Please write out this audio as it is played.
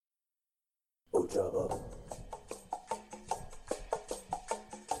Ujaba.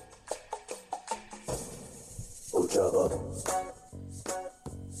 Ujaba.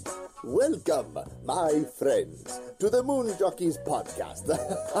 Welcome, my friends, to the Moon Jockeys podcast.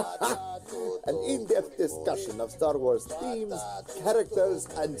 An in-depth discussion of Star Wars themes, characters,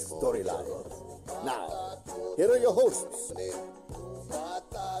 and storylines. Now, here are your hosts.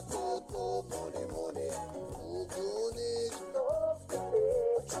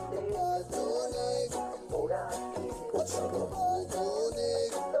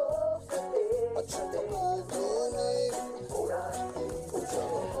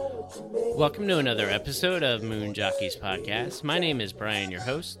 Welcome to another episode of Moon Jockeys Podcast. My name is Brian, your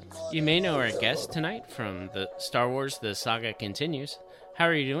host. You may know our guest tonight from the Star Wars The Saga Continues. How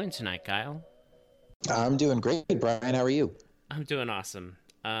are you doing tonight, Kyle? I'm doing great, Brian. How are you? I'm doing awesome.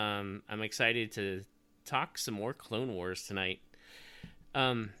 I'm excited to talk some more Clone Wars tonight.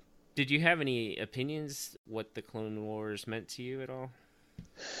 Did you have any opinions what the Clone Wars meant to you at all?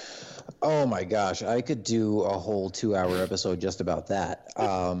 Oh my gosh, I could do a whole 2-hour episode just about that.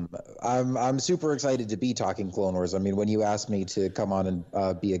 I'm super excited to be talking Clone Wars. I mean, when you asked me to come on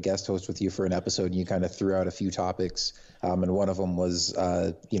and be a guest host with you for an episode, you kind of threw out a few topics, and one of them was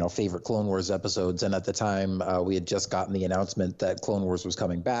favorite Clone Wars episodes. And at the time, we had just gotten the announcement that Clone Wars was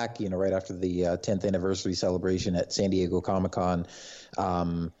coming back. Right after the 10th anniversary celebration at San Diego Comic-Con,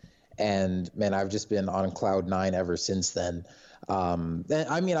 and man, I've just been on cloud nine ever since then. I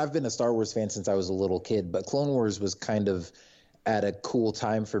mean, I've been a Star Wars fan since I was a little kid, but Clone Wars was kind of at a cool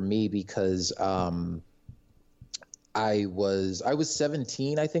time for me because I was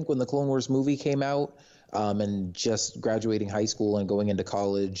 17, I think, when the Clone Wars movie came out, and just graduating high school and going into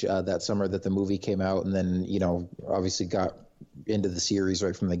college that summer that the movie came out, and then obviously got into the series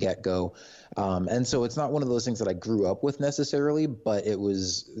right from the get-go. And so it's not one of those things that I grew up with necessarily, but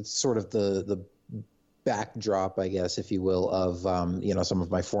it's sort of the backdrop, I guess, if you will, of some of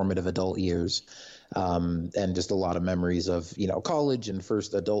my formative adult years, and just a lot of memories of college and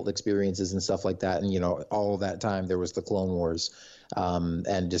first adult experiences and stuff like that. And all that time there was the Clone Wars,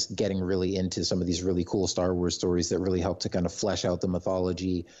 and just getting really into some of these really cool Star Wars stories that really helped to kind of flesh out the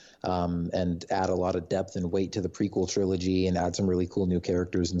mythology, and add a lot of depth and weight to the prequel trilogy and add some really cool new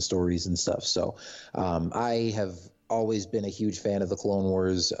characters and stories and stuff. So I have always been a huge fan of the Clone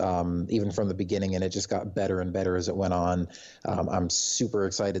Wars, even from the beginning, and it just got better and better as it went on. I'm super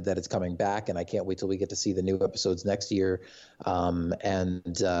excited that it's coming back, and I can't wait till we get to see the new episodes next year. Happy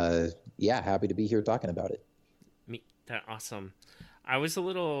to be here talking about it. Awesome. I was a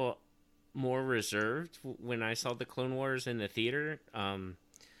little more reserved when I saw the Clone Wars in the theater.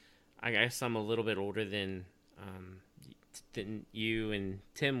 I guess I'm a little bit older than you and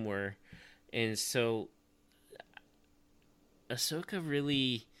Tim were, and so Ahsoka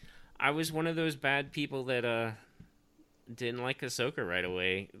really, I was one of those bad people that didn't like Ahsoka right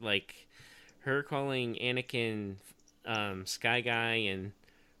away. Like, her calling Anakin Sky Guy and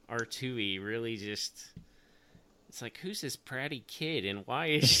R2E really just, it's like, who's this bratty kid and why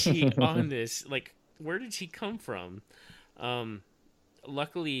is she on this? Like, where did she come from?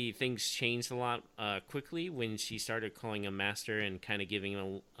 Luckily, things changed a lot quickly when she started calling him Master and kind of giving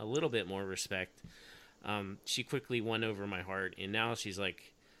him a little bit more respect. She quickly won over my heart, and now she's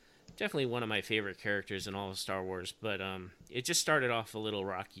like definitely one of my favorite characters in all of Star Wars. But it just started off a little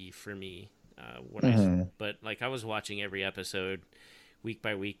rocky for me but like I was watching every episode week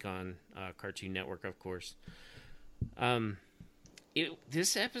by week on Cartoon Network, of course.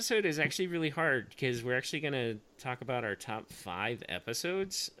 This episode is actually really hard because we're actually going to talk about our top 5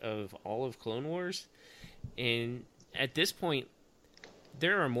 episodes of all of Clone Wars, and at this point,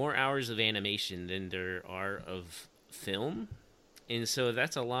 there are more hours of animation than there are of film, and so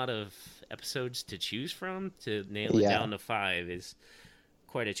that's a lot of episodes to choose from. To nail it down to 5 is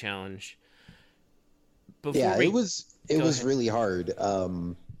quite a challenge. It was really hard,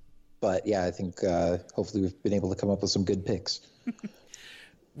 but yeah, I think hopefully we've been able to come up with some good picks.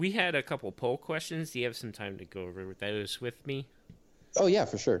 We had a couple poll questions. Do you have some time to go over those with me? Oh yeah,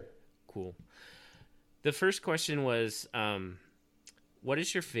 for sure. Cool. The first question was, what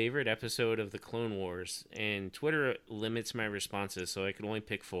is your favorite episode of the Clone Wars? And Twitter limits my responses, so I can only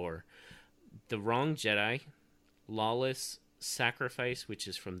pick 4. The Wrong Jedi, Lawless, Sacrifice, which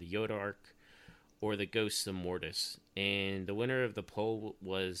is from the Yoda arc, or The Ghosts of Mortis. And the winner of the poll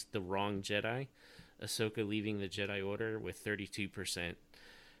was The Wrong Jedi, Ahsoka leaving the Jedi Order, with 32%.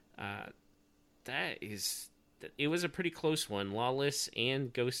 It was a pretty close one. Lawless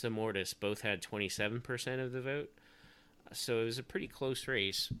and Ghost of Mortis both had 27% of the vote. So it was a pretty close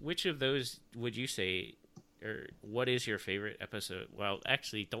race. Which of those would you say or what is your favorite episode? Well,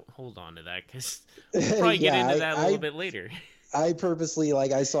 actually, don't hold on to that because we'll probably get into that a little bit later. I purposely,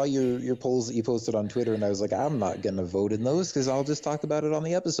 like, I saw your polls that you posted on Twitter, and I was like, I'm not going to vote in those because I'll just talk about it on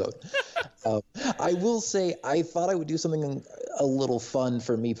the episode. I will say I thought I would do something a little fun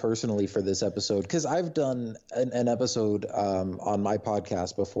for me personally for this episode, because I've done an episode on my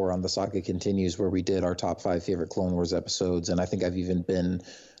podcast before, on The Saga Continues, where we did our top 5 favorite Clone Wars episodes, and I think I've even been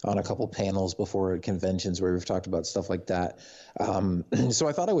on a couple panels before at conventions where we've talked about stuff like that. So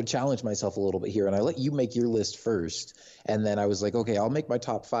I thought I would challenge myself a little bit here, and I let you make your list first, and then I was like, okay, I'll make my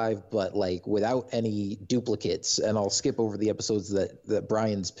top 5, but like without any duplicates, and I'll skip over the episodes that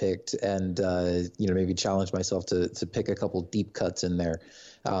Brian's picked, and maybe challenge myself to pick a couple deep cuts in there,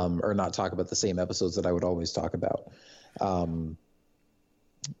 or not talk about the same episodes that I would always talk about.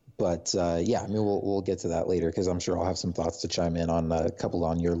 But yeah, I mean, we'll get to that later, because I'm sure I'll have some thoughts to chime in on a couple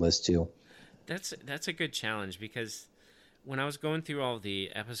on your list too. That's a good challenge, because when I was going through all the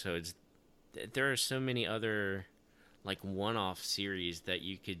episodes, there are so many other like one-off series that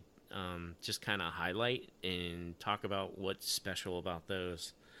you could just kind of highlight and talk about what's special about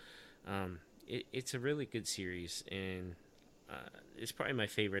those. It's a really good series, and it's probably my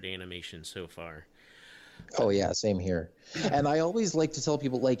favorite animation so far. Oh yeah, same here. And I always like to tell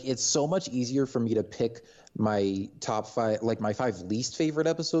people, like, it's so much easier for me to pick my top 5, like my 5 least favorite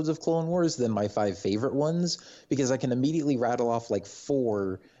episodes of Clone Wars than my 5 favorite ones, because I can immediately rattle off like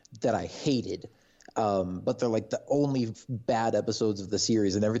 4 that I hated. But they're like the only bad episodes of the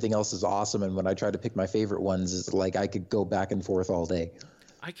series, and everything else is awesome. And when I try to pick my favorite ones, it's like I could go back and forth all day.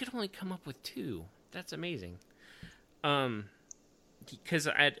 I could only come up with 2. That's amazing. Because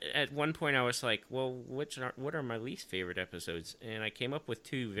at one point I was like, well, what are my least favorite episodes? And I came up with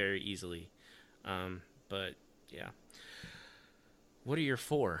 2 very easily. But yeah. What are your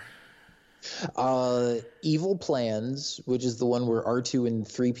 4? Evil Plans, which is the one where R2 and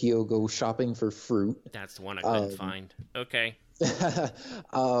 3PO go shopping for fruit. That's the one I couldn't find. Okay.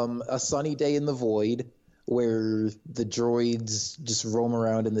 A Sunny Day in the Void, where the droids just roam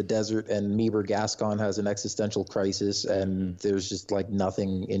around in the desert and Meeber Gascon has an existential crisis and there's just like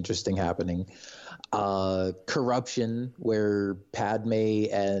nothing interesting happening. Corruption, where Padme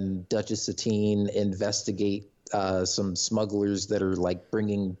and Duchess Satine investigate some smugglers that are like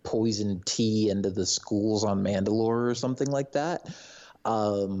bringing poison tea into the schools on Mandalore or something like that.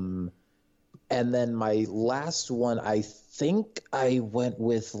 And then my last one, I think I went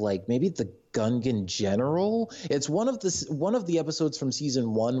with like maybe the Gungan General. It's one of the episodes from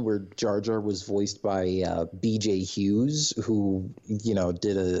season 1 where Jar Jar was voiced by B.J. Hughes, who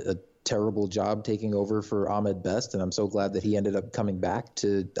did a terrible job taking over for Ahmed Best, and I'm so glad that he ended up coming back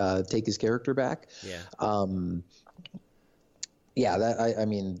to take his character back. Yeah. Yeah,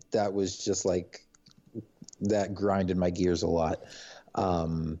 that was just like, that grinded my gears a lot.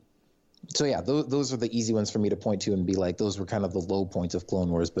 So yeah, those are the easy ones for me to point to and be like, those were kind of the low points of Clone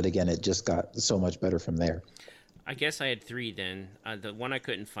Wars. But again, it just got so much better from there. I guess I had 3 then. The one I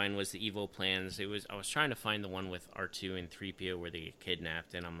couldn't find was the Evil Plans. I was trying to find the one with R2 and 3PO where they get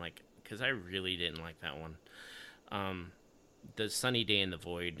kidnapped, and I'm like, because I really didn't like that one. The Sunny Day in the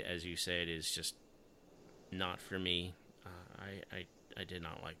Void, as you said, is just not for me. I did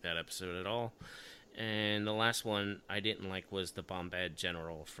not like that episode at all. And the last one I didn't like was the Bombad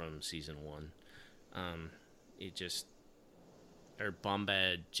General from season 1. Or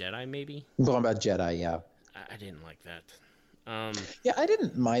Bombad Jedi, maybe? Bombad Jedi, yeah. I didn't like that. Yeah, I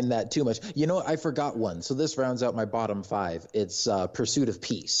didn't mind that too much. I forgot one. So this rounds out my bottom 5. It's Pursuit of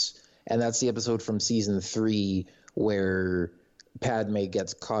Peace. And that's the episode from season 3 where Padme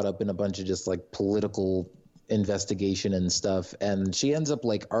gets caught up in a bunch of just like political investigation and stuff. And she ends up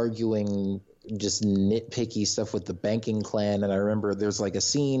like arguing just nitpicky stuff with the banking clan. And I remember there's like a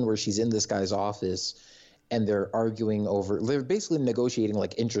scene where she's in this guy's office and they're basically negotiating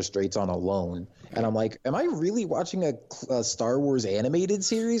like interest rates on a loan. And I'm like, am I really watching a Star Wars animated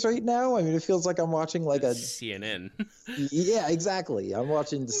series right now? I mean, it feels like I'm watching like a CNN. Yeah, exactly. I'm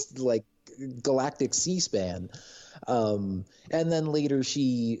watching like galactic C-SPAN. And then later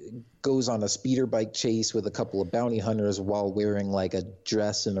she goes on a speeder bike chase with a couple of bounty hunters while wearing like a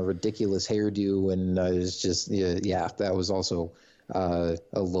dress and a ridiculous hairdo. And it's just, yeah, that was also a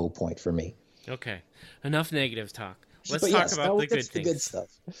low point for me. Okay. Enough negative talk. Let's talk about the good things. The good stuff.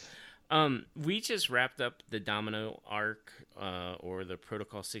 We just wrapped up the Domino arc, or the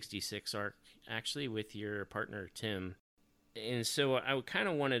Protocol 66 arc, actually, with your partner, Tim. And so I kind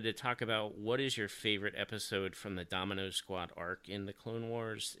of wanted to talk about what is your favorite episode from the Domino Squad arc in the Clone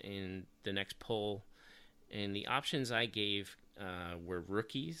Wars in the next poll. And the options I gave were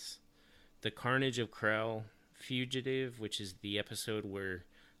Rookies, the Carnage of Krell Fugitive, which is the episode where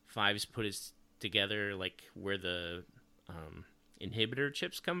Fives put it together, like where the inhibitor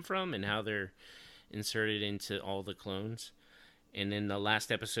chips come from and how they're inserted into all the clones. And then the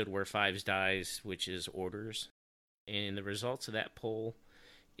last episode where Fives dies, which is Orders. And the results of that poll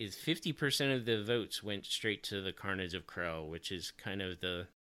is 50% of the votes went straight to the Carnage of Krell, which is kind of the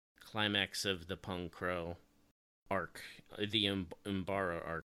climax of the Pung Krell arc, the Umbara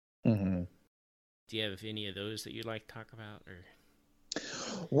arc. Mm-hmm. Do you have any of those that you'd like to talk about? Or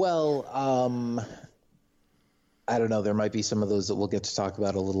Well, I don't know. There might be some of those that we'll get to talk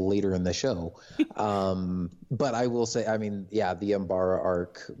about a little later in the show. But I will say, I mean, yeah, the Umbara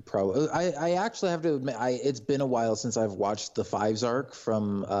arc. I actually have to admit, it's been a while since I've watched the Fives arc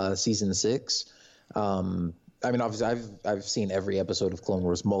from season 6. I mean, obviously, I've seen every episode of Clone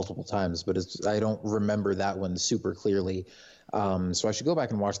Wars multiple times, but I don't remember that one super clearly. So I should go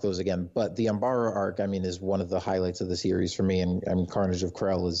back and watch those again. But the Umbara arc, I mean, is one of the highlights of the series for me, and Carnage of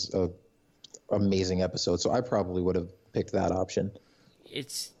Krell is a amazing episode. So I probably would have picked that option.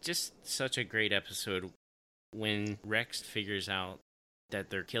 It's just such a great episode when Rex figures out that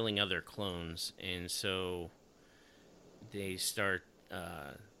they're killing other clones, and so they start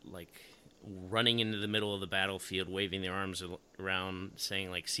like running into the middle of the battlefield, waving their arms around, saying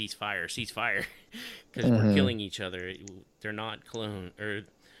like "cease fire, cease fire," because we're killing each other. They're not clone, or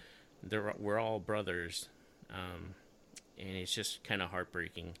we're all brothers, and it's just kind of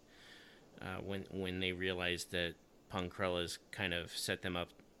heartbreaking when they realize that Pung Krell has kind of set them up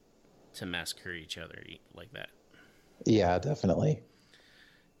to massacre each other like that. Yeah, definitely.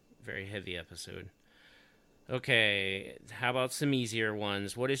 Very heavy episode. Okay, how about some easier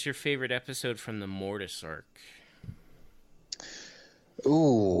ones? What is your favorite episode from the Mortis arc?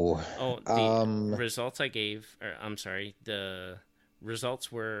 Ooh. Oh, the results I gave, the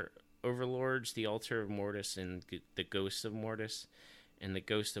results were Overlords, the Altar of Mortis, and the Ghost of Mortis, and the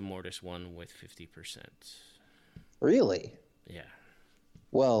Ghost of Mortis won with 50%. Really? Yeah.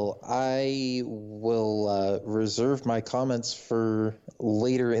 Well, I will reserve my comments for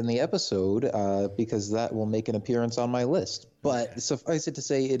later in the episode because that will make an appearance on my list. But suffice it to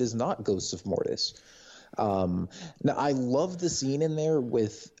say, it is not Ghosts of Mortis. Now, I love the scene in there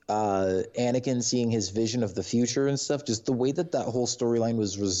with Anakin seeing his vision of the future and stuff. Just the way that whole storyline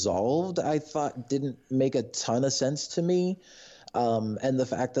was resolved, I thought didn't make a ton of sense to me. And the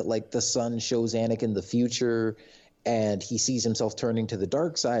fact that like the sun shows Anakin the future and he sees himself turning to the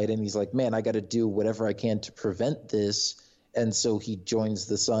dark side and he's like, man, I got to do whatever I can to prevent this. And so he joins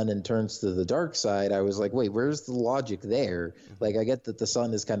the sun and turns to the dark side. I was like, wait, where's the logic there? Like, I get that the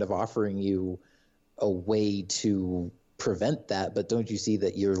sun is kind of offering you a way to prevent that, but don't you see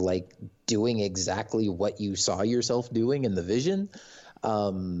that you're like doing exactly what you saw yourself doing in the vision?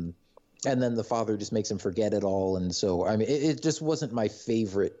 And then the father just makes him forget it all. And so, I mean, it just wasn't my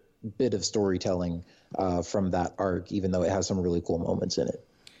favorite bit of storytelling from that arc, even though it has some really cool moments in it.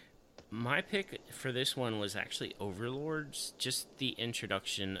 My pick for this one was actually Overlords. Just the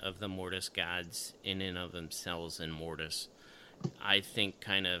introduction of the Mortis gods in and of themselves in Mortis, I think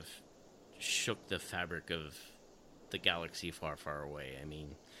kind of shook the fabric of the galaxy far, far away. I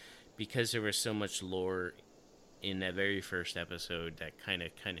mean, because there was so much lore in that very first episode that kind of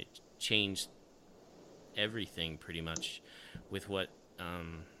changed everything pretty much with what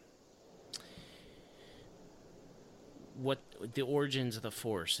the origins of the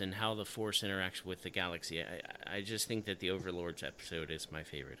Force and how the Force interacts with the galaxy. I just think that the Overlords episode is my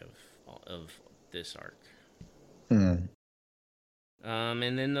favorite of this arc. And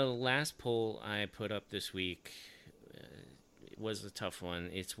then the last poll I put up this week was a tough one.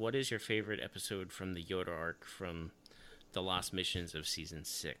 It's what is your favorite episode from the Yoda arc from the Lost Missions of Season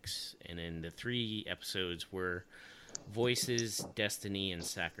 6? And then the 3 episodes were Voices, Destiny, and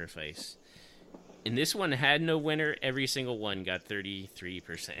Sacrifice. And this one had no winner. Every single one got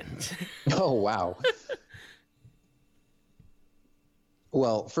 33%. Oh, wow.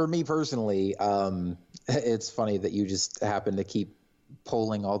 Well, for me personally, it's funny that you just happen to keep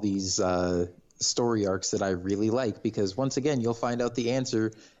polling all these story arcs that I really like, because once again, you'll find out the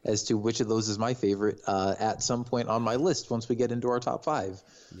answer as to which of those is my favorite at some point on my list once we get into our top 5.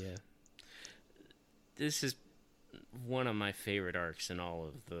 Yeah. This is one of my favorite arcs in all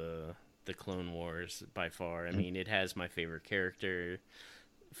of the Clone Wars by far. I mean, it has my favorite character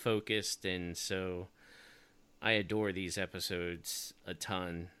focused, and so I adore these episodes a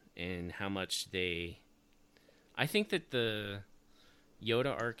ton, and how much I think that the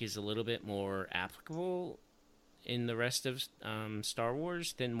Yoda arc is a little bit more applicable in the rest of Star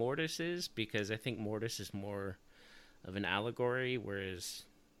Wars than Mortis is, because I think Mortis is more of an allegory, whereas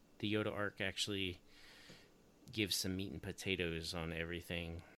the Yoda arc actually gives some meat and potatoes on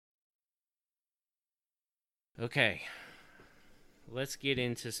everything. Okay, let's get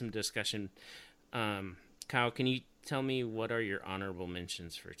into some discussion. Kyle, can you tell me what are your honorable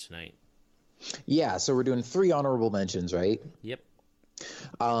mentions for tonight? Yeah, so we're doing 3 honorable mentions, right? Yep.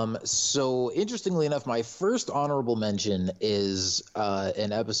 So interestingly enough, my first honorable mention is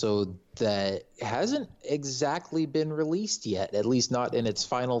an episode that hasn't exactly been released yet, at least not in its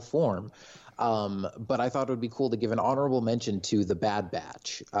final form. But I thought it would be cool to give an honorable mention to The Bad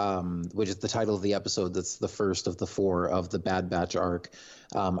Batch, which is the title of the episode. That's the first of the 4 of the Bad Batch arc.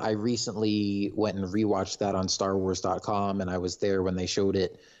 I recently went and rewatched that on StarWars.com, and I was there when they showed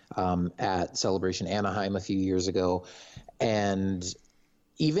it at Celebration Anaheim a few years ago. And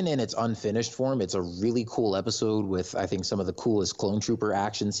even in its unfinished form, it's a really cool episode with, I think, some of the coolest clone trooper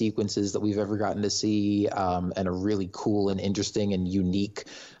action sequences that we've ever gotten to see, and a really cool and interesting and unique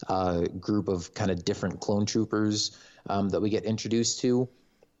group of kind of different clone troopers that we get introduced to.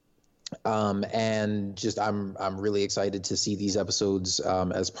 And just I'm really excited to see these episodes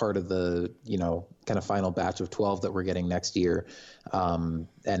as part of the, kind of final batch of 12 that we're getting next year. And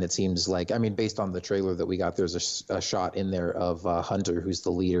it seems like, I mean, based on the trailer that we got, there's a shot in there of Hunter, who's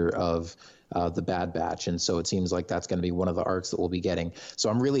the leader of the Bad Batch. And so it seems like that's going to be one of the arcs that we'll be getting. So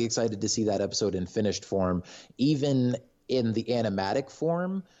I'm really excited to see that episode in finished form, even in the animatic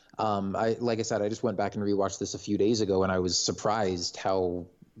form. Like I said, I just went back and rewatched this a few days ago, and I was surprised how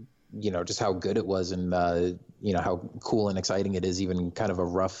just how good it was, and how cool and exciting it is, even kind of a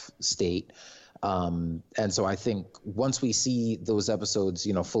rough state. And so I think once we see those episodes,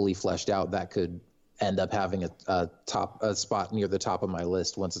 fully fleshed out, that could end up having a spot near the top of my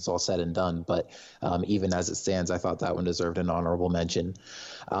list once it's all said and done. But even as it stands, I thought that one deserved an honorable mention.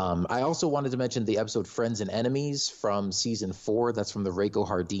 I also wanted to mention the episode Friends and Enemies from season 4. That's from the Rako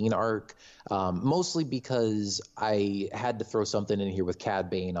Hardeen arc, mostly because I had to throw something in here with Cad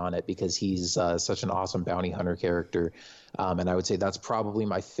Bane on it, because he's such an awesome bounty hunter character. And I would say that's probably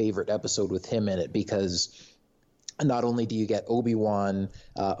my favorite episode with him in it, because not only do you get Obi-Wan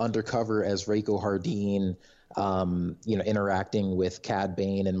undercover as Rako Hardeen, interacting with Cad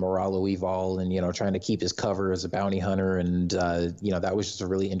Bane and Moralo Evol, and, trying to keep his cover as a bounty hunter. And, that was just a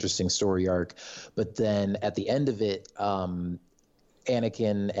really interesting story arc. But then at the end of it,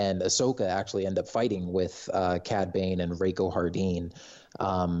 Anakin and Ahsoka actually end up fighting with Cad Bane and Rako Hardeen.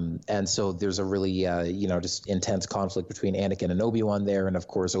 And so there's a really, just intense conflict between Anakin and Obi-Wan there. And of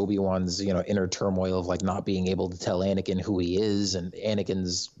course, Obi-Wan's, inner turmoil of like not being able to tell Anakin who he is. And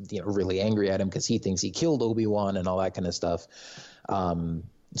Anakin's, really angry at him because he thinks he killed Obi-Wan and all that kind of stuff.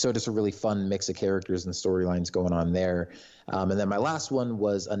 So just a really fun mix of characters and storylines going on there. And then my last one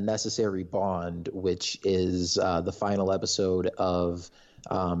was A Necessary Bond, which is the final episode of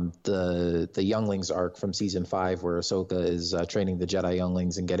the Younglings arc from season 5, where Ahsoka is training the Jedi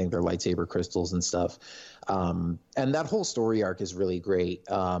Younglings and getting their lightsaber crystals and stuff. And that whole story arc is really great.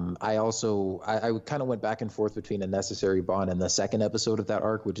 I kind of went back and forth between A Necessary Bond and the second episode of that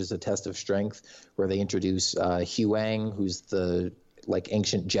arc, which is A Test of Strength, where they introduce Huyang, who's the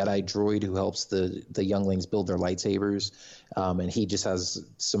ancient Jedi droid who helps the younglings build their lightsabers. And he just has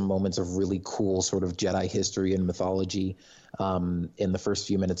some moments of really cool sort of Jedi history and mythology in the first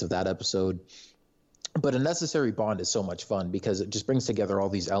few minutes of that episode. But A Necessary Bond is so much fun because it just brings together all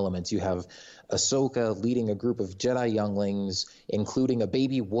these elements. You have Ahsoka leading a group of Jedi younglings, including a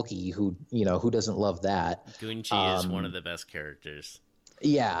baby Wookiee who doesn't love that. Gunji is one of the best characters.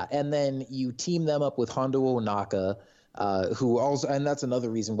 Yeah, and then you team them up with Hondo Ohnaka, who also, and that's another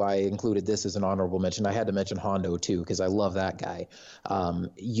reason why I included this as an honorable mention. I had to mention Hondo too, because I love that guy.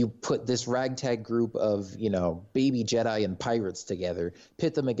 You put this ragtag group of, baby Jedi and pirates together,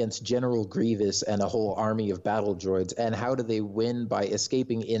 pit them against General Grievous and a whole army of battle droids, and how do they win? By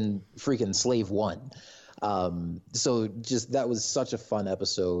escaping in freaking Slave One. So just, that was such a fun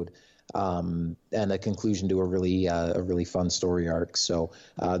episode. And a conclusion to a really fun story arc. So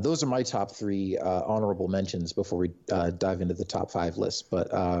those are my top 3 honorable mentions before we dive into the top 5 list.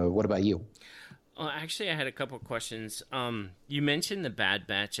 But what about you? Actually, I had a couple questions. You mentioned the Bad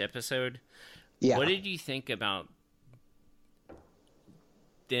Batch episode. Yeah. What did you think about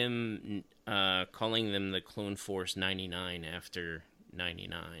them calling them the Clone Force 99 after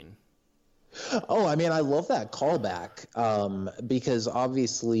 99? Oh, I mean, I love that callback because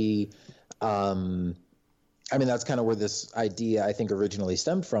obviously, that's kind of where this idea, I think, originally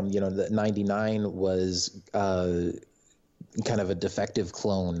stemmed from. That 99 was kind of a defective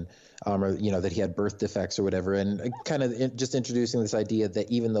clone, or that he had birth defects or whatever, and kind of just introducing this idea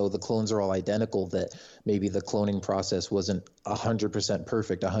that even though the clones are all identical, that maybe the cloning process wasn't 100%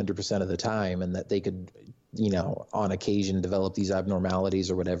 perfect 100% of the time, and that they could, on occasion develop these abnormalities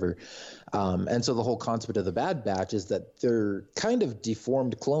or whatever. And so the whole concept of the Bad Batch is that they're kind of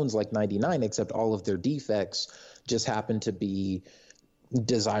deformed clones like 99, except all of their defects just happen to be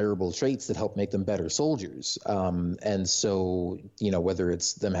desirable traits that help make them better soldiers. And so, whether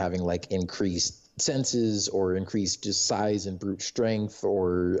it's them having like increased senses or increased just size and brute strength,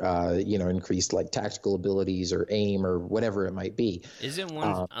 or, increased like tactical abilities or aim or whatever it might be. Isn't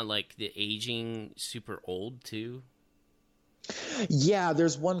one like the aging super old too? Yeah,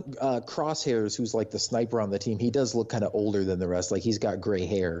 there's one, Crosshairs, who's like the sniper on the team. He does look kind of older than the rest. Like he's got gray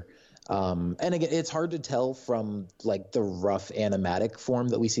hair. And again, it's hard to tell from like the rough animatic form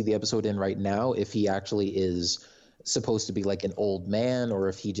that we see the episode in right now if he actually is supposed to be like an old man or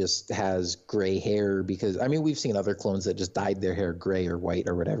if he just has gray hair, because I mean, we've seen other clones that just dyed their hair gray or white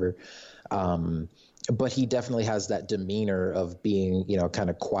or whatever. But he definitely has that demeanor of being, kind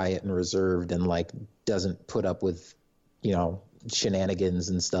of quiet and reserved, and like doesn't put up with, shenanigans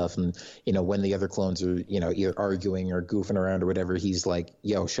and stuff. And when the other clones are either arguing or goofing around or whatever, he's like,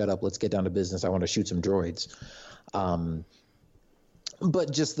 yo, shut up, let's get down to business, I want to shoot some droids.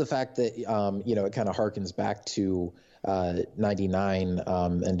 But just the fact that it kind of harkens back to 99,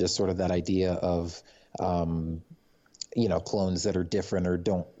 and just sort of that idea of clones that are different or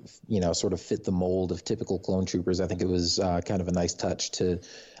don't sort of fit the mold of typical clone troopers. I think it was kind of a nice touch to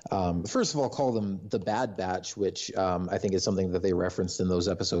first of all call them the Bad Batch, which I think is something that they referenced in those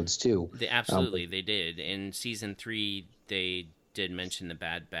episodes too. They did. In season 3 they did mention the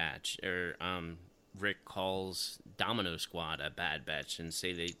Bad Batch, or Rick calls Domino Squad a Bad Batch and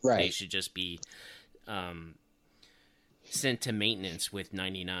say they should just be sent to maintenance with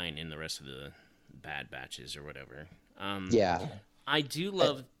 99 and the rest of the Bad Batches or whatever. I do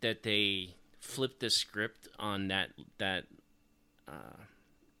love that they flipped the script on that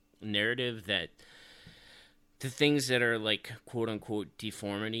narrative, that the things that are like quote unquote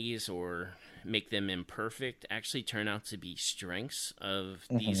deformities or make them imperfect actually turn out to be strengths of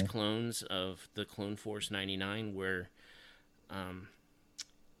these clones of the Clone Force 99, where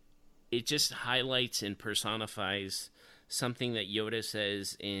it just highlights and personifies something that Yoda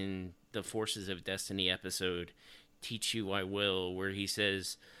says in the Forces of Destiny episode, Teach You I Will, where he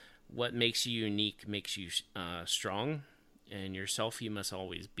says, what makes you unique makes you strong, and yourself you must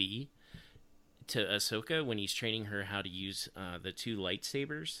always be, to Ahsoka when he's training her how to use the 2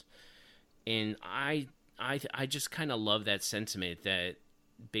 lightsabers. And I just kind of love that sentiment, that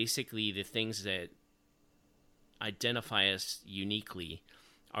basically the things that identify us uniquely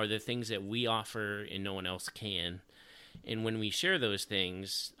are the things that we offer and no one else can. And when we share those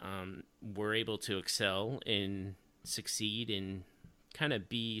things, we're able to excel and succeed and kind of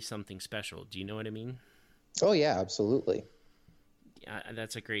be something special. Do you know what I mean? Oh yeah, absolutely. Yeah,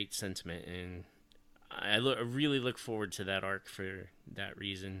 that's a great sentiment, and I really look forward to that arc for that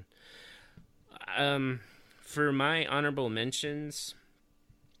reason. For my honorable mentions,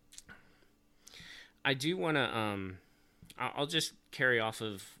 I do want to I'll just carry off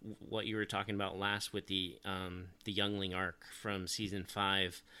of what you were talking about last with the youngling arc from season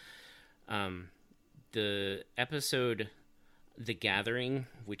 5. The episode The Gathering,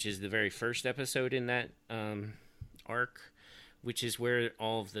 which is the very first episode in that arc, which is where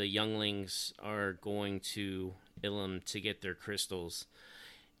all of the younglings are going to Ilum to get their crystals.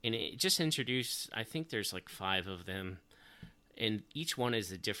 And it just introduced, I think there's like 5 of them, and each one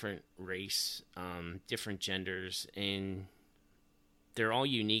is a different race, different genders, and they're all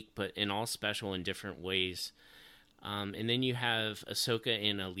unique, but and all special in different ways. And then you have Ahsoka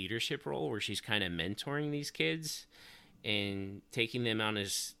in a leadership role where she's kind of mentoring these kids and taking them on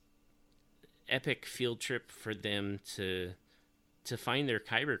this epic field trip for them to find their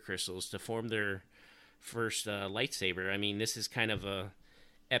kyber crystals to form their first lightsaber. I mean, this is kind of a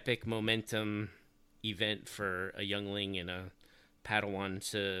epic momentum event for a youngling and a Padawan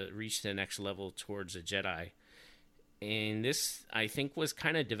to reach the next level towards a Jedi. And this, I think, was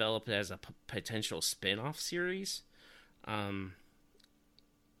kind of developed as a potential spin-off series. And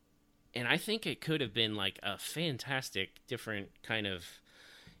I think it could have been like a fantastic different kind of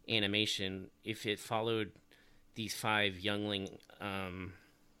animation if it followed these 5 youngling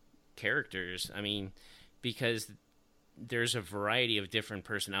characters. I mean, because there's a variety of different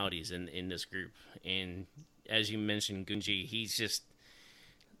personalities in this group. And as you mentioned, Gunji, he's just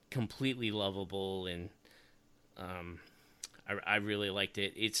completely lovable, and I really liked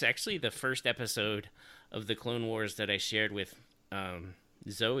it. It's actually the first episode of the Clone Wars that I shared with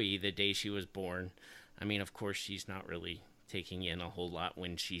Zoe the day she was born. I mean, of course, she's not really taking in a whole lot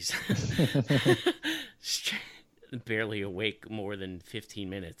when she's barely awake more than 15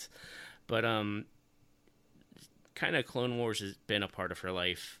 minutes. But kind of Clone Wars has been a part of her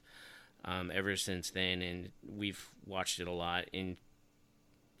life ever since then, and we've watched it a lot, and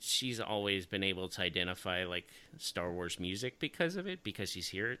she's always been able to identify like Star Wars music because of it, because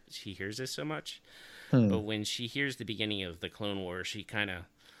she hears it so much. But when she hears the beginning of the Clone Wars, she kind of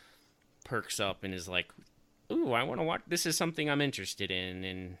perks up and is like, ooh, I want to watch, this is something I'm interested in,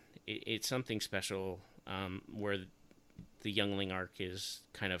 and it's something special, where the youngling arc is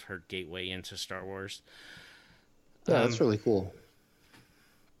kind of her gateway into Star Wars. Yeah, that's really cool.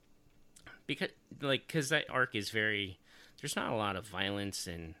 Because that arc is very, there's not a lot of violence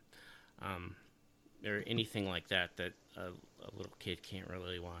and or anything like that a little kid can't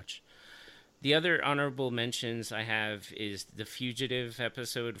really watch. The other honorable mentions I have is the Fugitive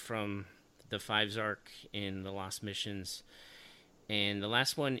episode from the Fives arc in the Lost Missions, and the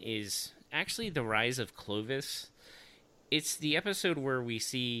last one is actually The Rise of Clovis. It's the episode where we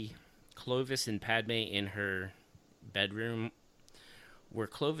see Clovis and Padme in her bedroom, where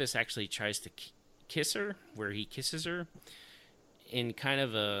Clovis actually tries to kiss her, where he kisses her in kind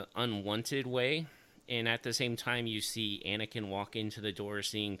of a unwanted way, and at the same time you see Anakin walk into the door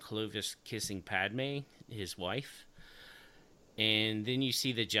seeing Clovis kissing Padme, his wife, and then you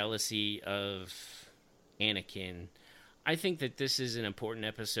see the jealousy of Anakin. I think that this is an important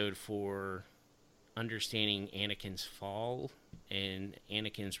episode for understanding Anakin's fall and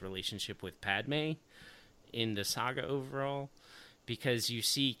Anakin's relationship with Padme in the saga overall, because you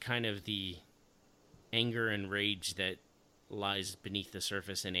see kind of the anger and rage that lies beneath the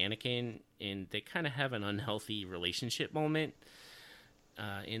surface in Anakin, and they kind of have an unhealthy relationship moment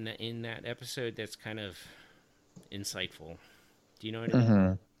in that episode that's kind of insightful. Do you know what I mean?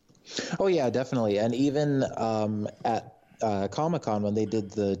 Mm-hmm. Oh yeah, definitely. And even at Comic-Con when they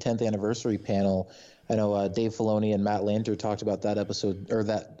did the 10th anniversary panel, I know Dave Filoni and Matt Lanter talked about that episode, or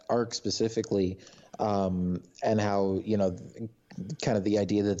that arc specifically, and how, you know, kind of the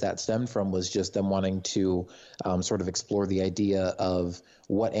idea that stemmed from was just them wanting to sort of explore the idea of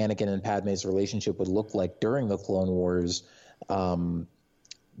what Anakin and Padme's relationship would look like during the Clone Wars.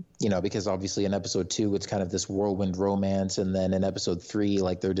 You know, because obviously in episode 2, it's kind of this whirlwind romance. And then in episode 3,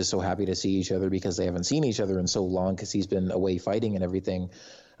 like, they're just so happy to see each other because they haven't seen each other in so long because he's been away fighting and everything.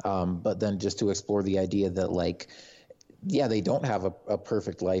 But then just to explore the idea that, like, yeah, they don't have a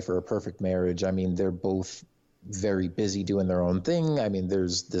perfect life or a perfect marriage. I mean, they're both very busy doing their own thing. I mean,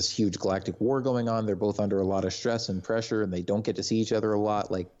 there's this huge galactic war going on. They're both under a lot of stress and pressure, and they don't get to see each other a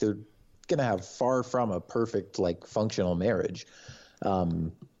lot. Like, they're going to have far from a perfect, like, functional marriage.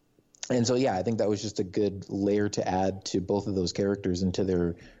 And so, yeah, I think that was just a good layer to add to both of those characters and to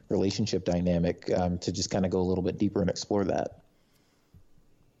their relationship dynamic, to just kind of go a little bit deeper and explore that.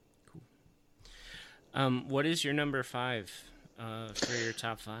 Cool. What is your number 5 for your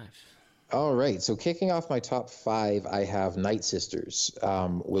top 5? All right. So kicking off my top 5, I have Night Sisters,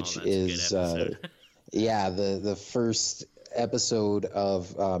 which is, yeah, the first episode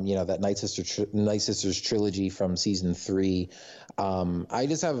of, you know, that Night Sisters trilogy from season 3. I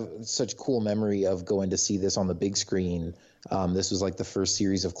just have such cool memory of going to see this on the big screen. This was like the first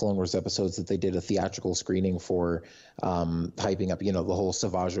series of Clone Wars episodes that they did a theatrical screening for, hyping up, you know, the whole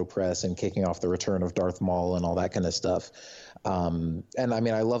Savage Opress and kicking off the return of Darth Maul and all that kind of stuff. And I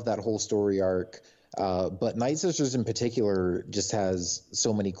mean, I love that whole story arc. But Night Sisters in particular just has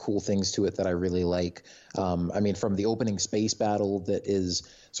so many cool things to it that I really like. I mean, from the opening space battle that is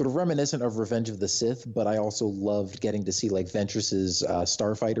sort of reminiscent of Revenge of the Sith, but I also loved getting to see like Ventress's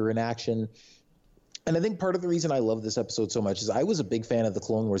Starfighter in action. And I think part of the reason I love this episode so much is I was a big fan of the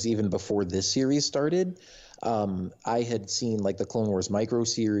Clone Wars even before this series started. I had seen like the Clone Wars micro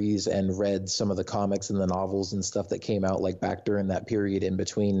series and read some of the comics and the novels and stuff that came out like back during that period in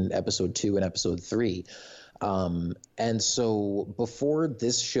between episode 2 and episode 3. And so before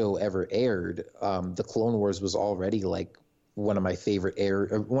this show ever aired, the Clone Wars was already like one of my favorite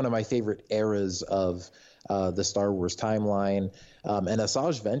eras of the Star Wars timeline. And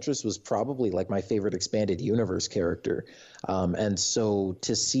Asajj Ventress was probably like my favorite expanded universe character. And so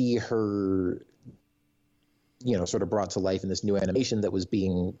to see her, you know, sort of brought to life in this new animation that was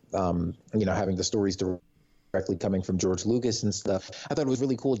being, you know, having the stories directly coming from George Lucas and stuff, I thought it was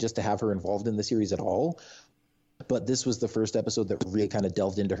really cool just to have her involved in the series at all. But this was the first episode that really kind of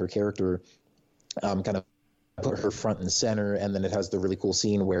delved into her character, kind of put her front and center. And then it has the really cool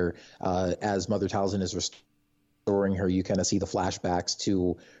scene where as Mother Talzin is restoring her, you kind of see the flashbacks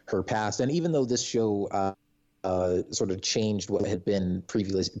to her past. And even though this show sort of changed what had been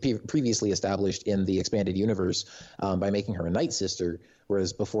previously established in the expanded universe by making her a Night Sister,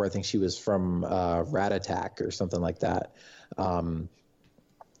 whereas before I think she was from Rat Attack or something like that.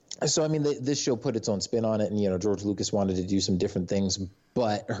 So, I mean, this show put its own spin on it, and, George Lucas wanted to do some different things,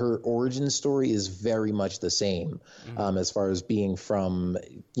 but her origin story is very much the same as far as being from,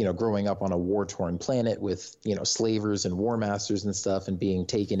 growing up on a war-torn planet with, slavers and war masters and stuff, and being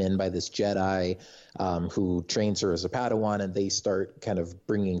taken in by this Jedi who trains her as a Padawan, and they start kind of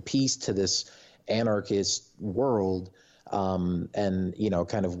bringing peace to this anarchist world. And,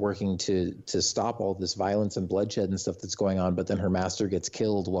 kind of working to stop all this violence and bloodshed and stuff that's going on. But then her master gets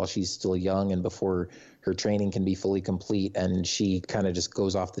killed while she's still young and before her training can be fully complete. And she kind of just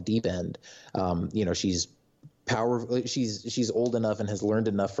goes off the deep end. She's powerful. She's old enough and has learned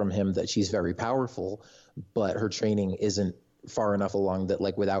enough from him that she's very powerful, but her training isn't far enough along that,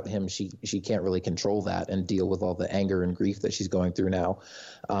 like, without him, she can't really control that and deal with all the anger and grief that she's going through now.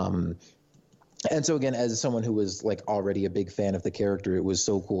 And so, again, as someone who was, like, already a big fan of the character, it was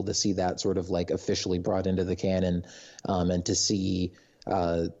so cool to see that sort of, like, officially brought into the canon, and to see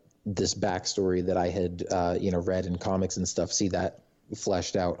this backstory that I had, read in comics and stuff, see that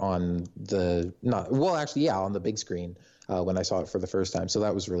fleshed out on on the big screen when I saw it for the first time. So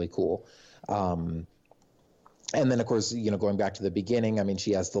that was really cool. And then, of course, going back to the beginning, I mean,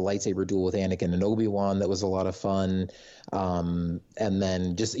 she has the lightsaber duel with Anakin and Obi-Wan. That was a lot of fun. And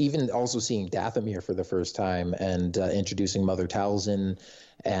then just even also seeing Dathomir for the first time and introducing Mother Talzin.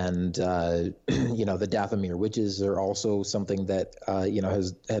 And, the Dathomir witches are also something that,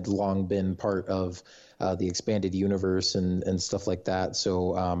 had long been part of the expanded universe and stuff like that.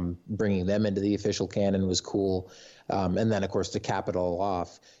 So bringing them into the official canon was cool. And then, of course, to cap it all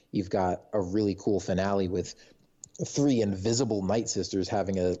off, you've got a really cool finale with 3 invisible Night Sisters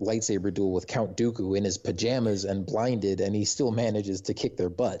having a lightsaber duel with Count Dooku in his pajamas and blinded, and he still manages to kick their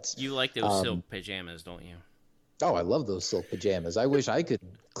butts. You like those silk pajamas, don't you? Oh, I love those silk pajamas. I wish I could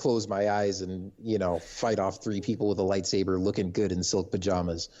close my eyes and, fight off 3 people with a lightsaber looking good in silk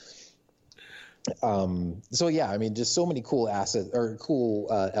pajamas. So yeah, I mean, just so many cool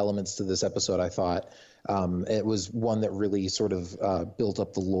elements to this episode, I thought. It was one that really sort of built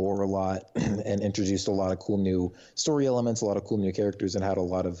up the lore a lot and introduced a lot of cool new story elements, a lot of cool new characters, and had a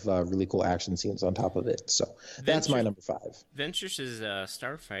lot of really cool action scenes on top of it. So that's my number 5. Ventress's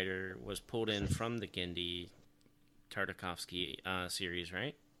Starfighter was pulled in from the Genndy Tartakovsky series,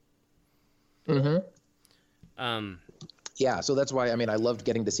 right? Mm-hmm. Yeah, so that's why, I mean, I loved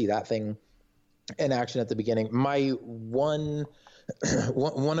getting to see that thing in action at the beginning. My one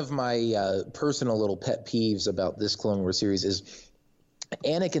of my personal little pet peeves about this Clone Wars series is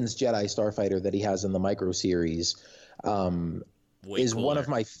Anakin's Jedi Starfighter that he has in the micro series is one of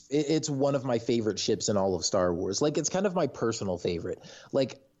my favorite ships in all of Star Wars. Like, it's kind of my personal favorite.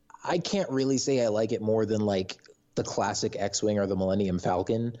 Like, I can't really say I like it more than like the classic X-Wing or the Millennium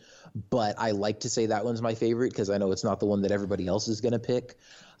Falcon, but I like to say that one's my favorite because I know it's not the one that everybody else is going to pick.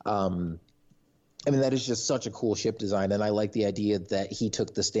 I mean, that is just such a cool ship design, and I like the idea that he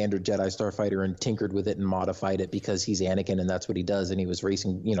took the standard Jedi Starfighter and tinkered with it and modified it because he's Anakin and that's what he does, and he was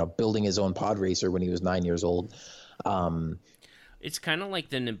racing, building his own pod racer when he was 9 years old. It's kind of like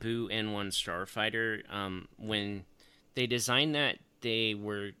the Naboo N1 Starfighter. When they designed that, they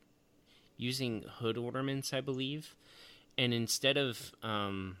were using hood ornaments, I believe, and instead of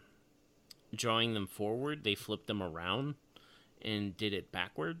drawing them forward, they flipped them around and did it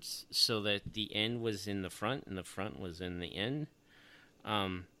backwards so that the end was in the front and the front was in the end.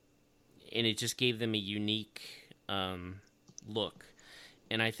 And it just gave them a unique look.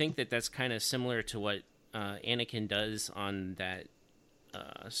 And I think that that's kind of similar to what Anakin does on that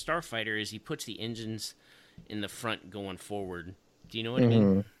Starfighter, is he puts the engines in the front going forward. Do you know what I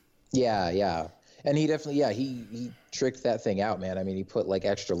mean? Yeah. And he definitely, he tricked that thing out, man. I mean, he put like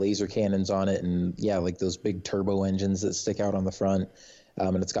extra laser cannons on it and like those big turbo engines that stick out on the front.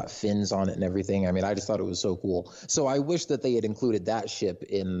 And it's got fins on it and everything. I mean, I just thought it was so cool. So I wish that they had included that ship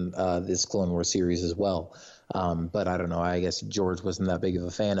in this Clone Wars series as well. But I don't know. I guess George wasn't that big of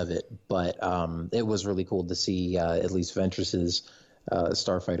a fan of it. But it was really cool to see at least Ventress's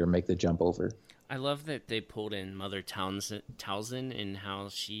Starfighter make the jump over. I love that they pulled in Mother Talzin and how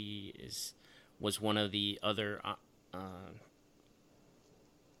she was one of the other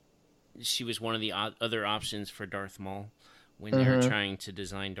she was one of the other options for Darth Maul when they were trying to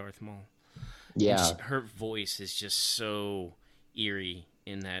design Darth Maul. Yeah, her voice is just so eerie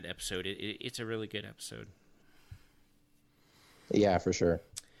in that episode. It's a really good episode. Yeah, for sure.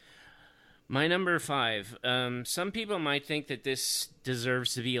 My number 5. Some people might think that this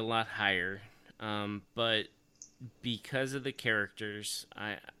deserves to be a lot higher, but because of the characters,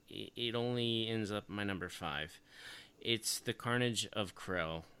 it only ends up my number 5. It's the Carnage of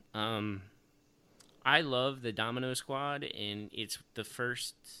Krell. I love the Domino Squad, and it's the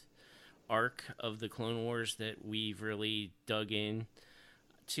first arc of the Clone Wars that we've really dug in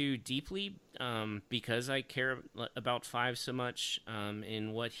to deeply, because I care about Five so much,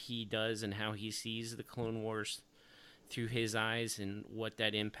 and what he does and how he sees the Clone Wars through his eyes and what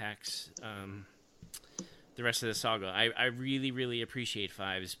that impacts the rest of the saga. I really, really appreciate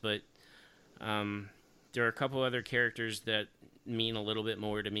Fives, but there are a couple other characters that mean a little bit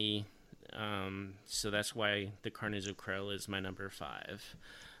more to me, so that's why the Carnage of Krell is my number 5.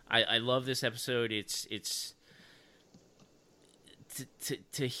 I love this episode. It's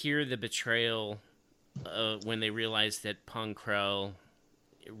to hear the betrayal when they realize that Pong Krell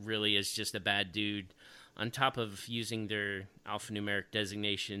really is just a bad dude, on top of using their alphanumeric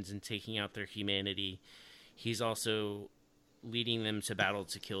designations and taking out their humanity. He's also leading them to battle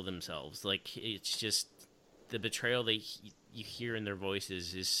to kill themselves. Like, it's just the betrayal that you hear in their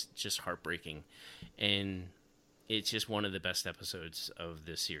voices is just heartbreaking, and it's just one of the best episodes of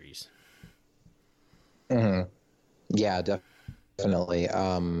this series. Mm-hmm. Yeah, definitely.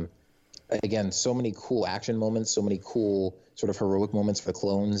 Again, so many cool action moments, so many cool sort of heroic moments for the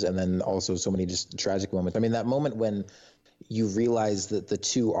clones, and then also so many just tragic moments. I mean, that moment when you realize that the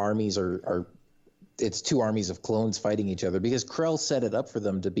two armies are it's two armies of clones fighting each other, because Krell set it up for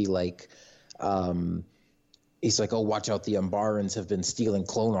them to be like, he's like, oh, watch out, the Umbarans have been stealing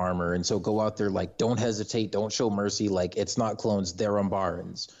clone armor, and so go out there, like, don't hesitate, don't show mercy, like, it's not clones, they're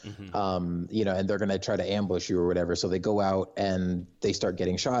Umbarans. Mm-hmm. And they're going to try to ambush you or whatever. So they go out and they start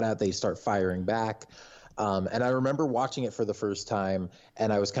getting shot at, they start firing back. And I remember watching it for the first time,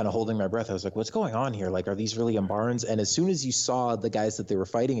 and I was kind of holding my breath. I was like, what's going on here? Like, are these really Umbarans? And as soon as you saw the guys that they were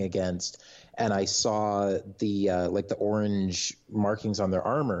fighting against, and I saw the the orange markings on their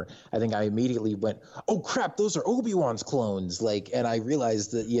armor, I think I immediately went, oh crap, those are Obi-Wan's clones. Like, and I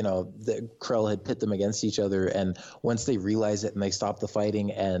realized that, that Krell had pit them against each other. And once they realized it and they stopped the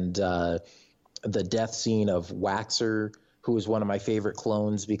fighting, and the death scene of Waxer, who was one of my favorite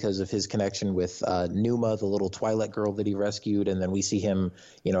clones because of his connection with Numa, the little Twi'lek girl that he rescued. And then we see him,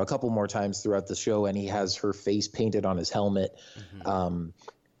 a couple more times throughout the show, and he has her face painted on his helmet. Mm-hmm.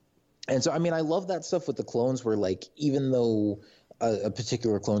 And so, I mean, I love that stuff with the clones where, like, even though a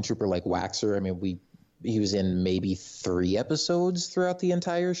particular clone trooper like Waxer, I mean, he was in maybe 3 episodes throughout the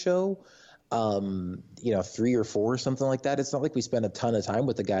entire show. 3 or 4 or something like that. It's not like we spent a ton of time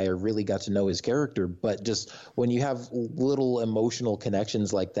with the guy or really got to know his character, but just when you have little emotional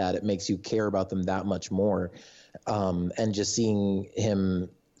connections like that, it makes you care about them that much more. And just seeing him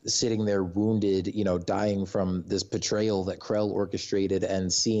sitting there wounded, dying from this betrayal that Krell orchestrated,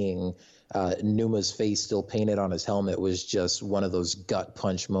 and seeing Numa's face still painted on his helmet was just one of those gut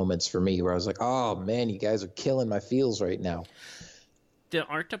punch moments for me, where I was like, oh man, you guys are killing my feels right now. The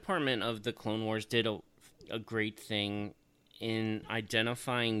art department of the Clone Wars did a great thing in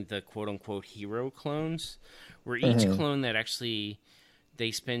identifying the quote-unquote hero clones, where each mm-hmm. clone that actually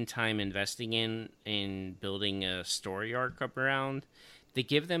they spend time investing in building a story arc up around, they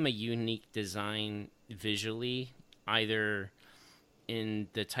give them a unique design visually, either in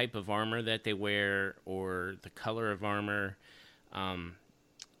the type of armor that they wear or the color of armor,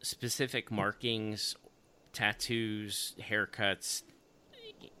 specific markings, tattoos, haircuts.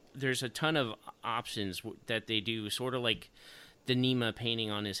 There's a ton of options that they do, sort of like the Nima painting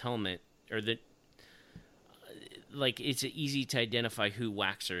on his helmet, or it's easy to identify who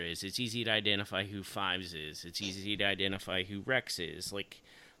Waxer is. It's easy to identify who Fives is. It's easy to identify who Rex is. Like,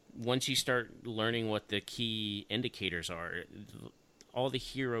 once you start learning what the key indicators are, all the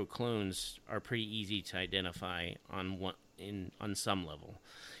hero clones are pretty easy to identify on some level,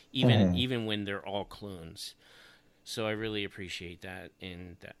 even when they're all clones. So I really appreciate that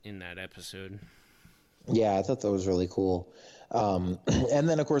in that episode. Yeah, I thought that was really cool. And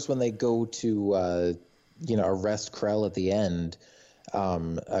then, of course, when they go to, arrest Krell at the end,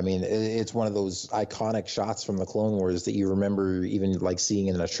 I mean, it's one of those iconic shots from the Clone Wars that you remember even, like, seeing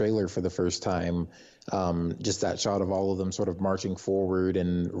in a trailer for the first time. Just that shot of all of them sort of marching forward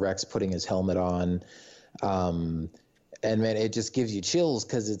and Rex putting his helmet on. And, man, it just gives you chills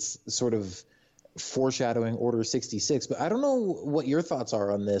because it's sort of foreshadowing Order 66. But I don't know what your thoughts are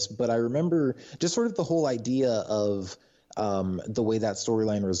on this, but I remember just sort of the whole idea of the way that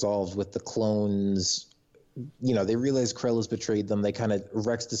storyline resolved with the clones they realize Krell has betrayed them.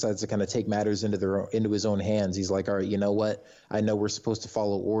 Rex decides to kind of take matters into his own hands. He's like, all right, you know what? I know we're supposed to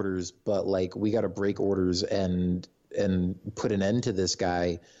follow orders, but like we got to break orders and put an end to this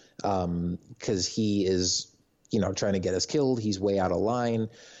guy, because he is, trying to get us killed. He's way out of line.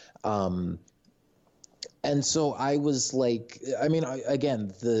 And so I was like, I mean,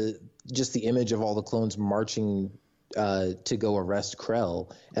 again, the image of all the clones marching to go arrest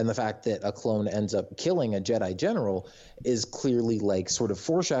Krell, and the fact that a clone ends up killing a Jedi general is clearly like sort of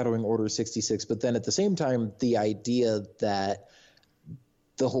foreshadowing Order 66. But then at the same time, the idea that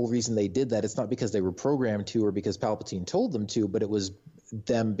the whole reason they did that, it's not because they were programmed to or because Palpatine told them to, but it was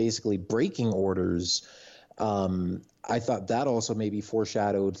them basically breaking orders. I thought that also maybe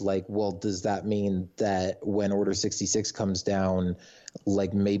foreshadowed, like, well, does that mean that when Order 66 comes down,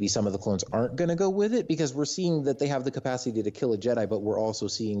 like maybe some of the clones aren't going to go with it? Because we're seeing that they have the capacity to kill a Jedi, but we're also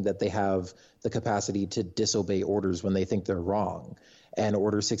seeing that they have the capacity to disobey orders when they think they're wrong. And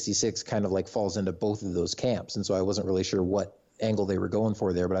Order 66 kind of like falls into both of those camps. And so I wasn't really sure what angle they were going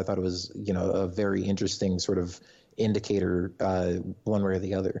for there, but I thought it was, a very interesting sort of indicator one way or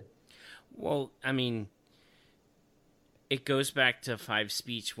the other. Well, I mean, it goes back to Five's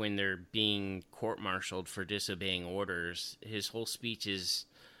speech when they're being court-martialed for disobeying orders. His whole speech is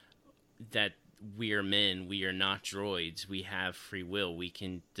that we are men, we are not droids, we have free will. We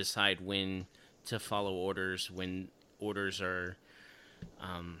can decide when to follow orders, when orders are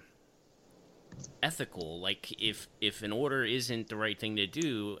ethical. Like, if an order isn't the right thing to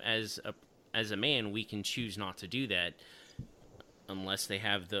do, as a man, we can choose not to do that unless they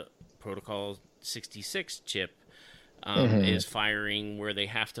have the Protocol 66 chip. Is firing where they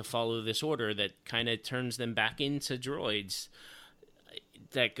have to follow this order that kind of turns them back into droids.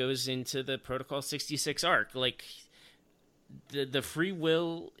 That goes into the Protocol 66 arc. Like, the free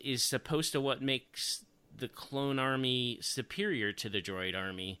will is supposed to what makes the clone army superior to the droid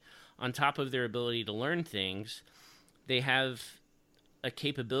army. On top of their ability to learn things, they have a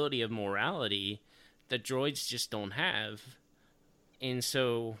capability of morality that droids just don't have. And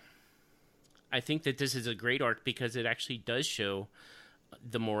so I think that this is a great arc because it actually does show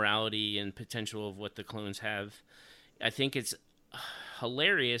the morality and potential of what the clones have. I think it's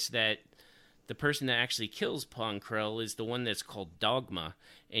hilarious that the person that actually kills Pong Krell is the one that's called Dogma,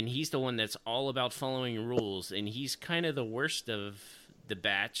 and he's the one that's all about following rules, and he's kind of the worst of the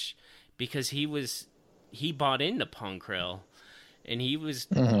batch because he bought into Pong Krell, and he was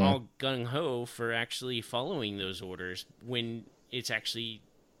all gung-ho for actually following those orders when it's actually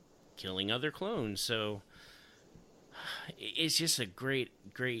killing other clones. So it's just a great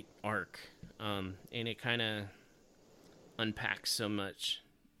arc, and it kind of unpacks so much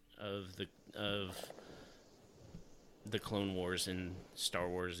of the Clone Wars and Star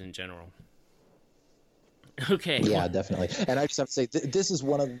Wars in general. Okay. Yeah, definitely. And I just have to say, this is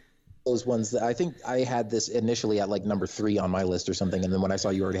one of those ones that I think I had this initially at like number 3 on my list or something, and then when I saw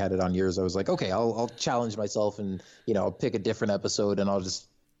you already had it on yours, I was like, okay, I'll challenge myself and I'll pick a different episode and I'll just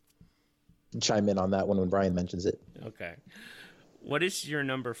chime in on that one when Brian mentions it. Okay. What is your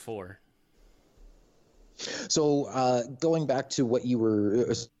number 4? So going back to what you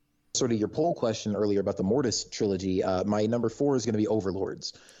were sort of your poll question earlier about the Mortis trilogy, my number 4 is going to be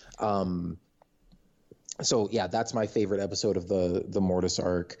Overlords. So yeah, that's my favorite episode of the Mortis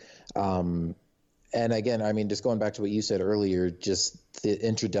arc. And again, I mean, just going back to what you said earlier, just the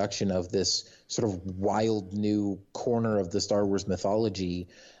introduction of this sort of wild new corner of the Star Wars mythology.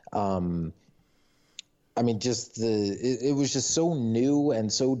 I mean, just it was just so new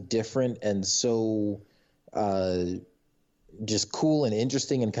and so different and so just cool and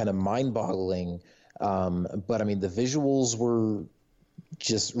interesting and kind of mind-boggling. But I mean, the visuals were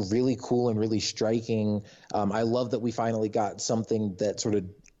just really cool and really striking. I love that we finally got something that sort of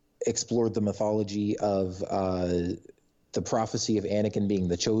explored the mythology of the prophecy of Anakin being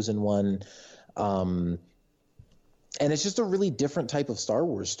the chosen one. And it's just a really different type of Star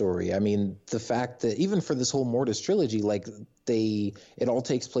Wars story. I mean, the fact that even for this whole Mortis trilogy, like it all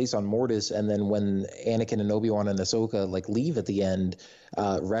takes place on Mortis, and then when Anakin and Obi-Wan and Ahsoka like leave at the end,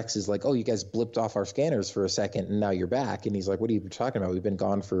 Rex is like, "Oh, you guys blipped off our scanners for a second, and now you're back." And he's like, "What are you talking about? We've been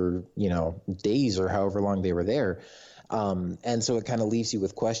gone for days or however long they were there." And so it kind of leaves you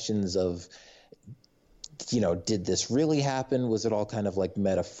with questions of, did this really happen? Was it all kind of like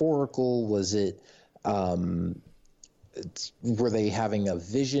metaphorical? Was it? Were they having a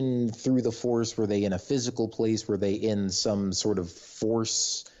vision through the Force? Were they in a physical place? Were they in some sort of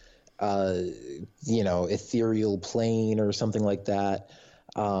Force, ethereal plane or something like that?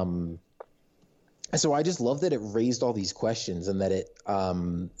 So I just love that it raised all these questions and that it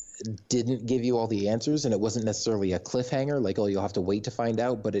didn't give you all the answers, and it wasn't necessarily a cliffhanger, like, oh, you'll have to wait to find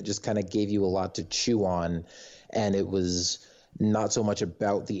out, but it just kind of gave you a lot to chew on, and it was not so much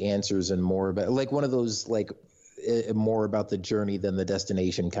about the answers and more about, like, one of those, like, more about the journey than the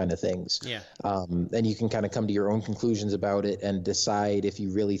destination kind of things. Yeah. And you can kind of come to your own conclusions about it and decide if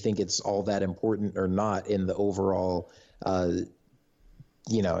you really think it's all that important or not in the overall, in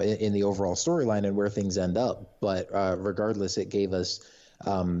the overall storyline and where things end up. But regardless, it gave us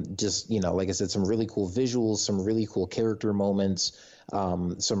just, like I said, some really cool visuals, some really cool character moments,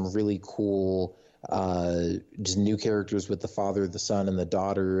 some really cool just new characters with the father, the son, and the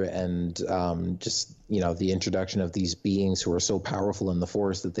daughter, and just the introduction of these beings who are so powerful in the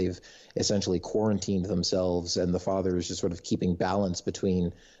Force that they've essentially quarantined themselves, and the father is just sort of keeping balance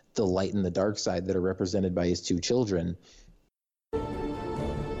between the light and the dark side that are represented by his two children.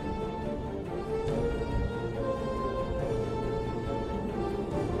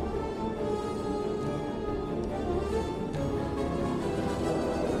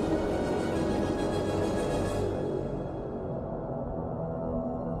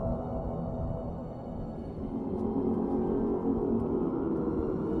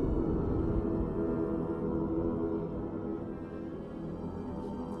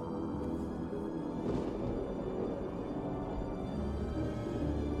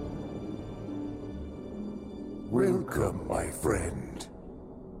 Welcome, my friend.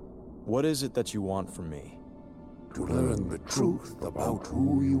 What is it that you want from me? To learn the truth about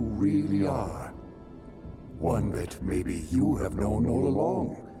who you really are. One that maybe you have known all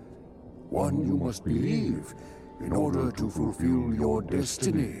along. One you must believe in order to fulfill your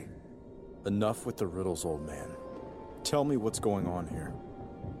destiny. Enough with the riddles, old man. Tell me what's going on here.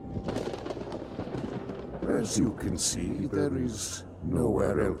 As you can see, there is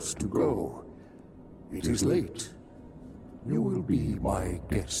nowhere else to go. It is late. You will be my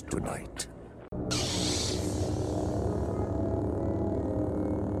guest tonight.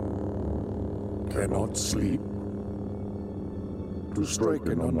 Cannot sleep? To strike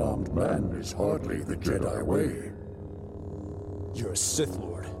an unarmed man is hardly the Jedi way. You're a Sith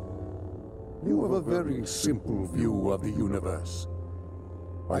Lord. You have a very simple view of the universe.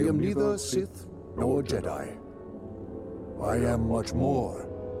 I am neither Sith nor Jedi. I am much more.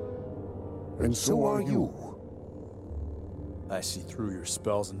 And so are you. I see through your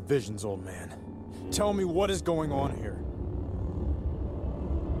spells and visions, old man. Tell me what is going on here.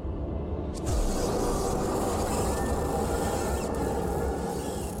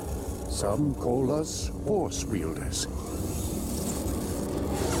 Some call us Force wielders.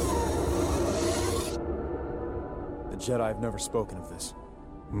 The Jedi have never spoken of this.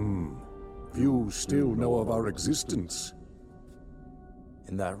 Few still know of our existence.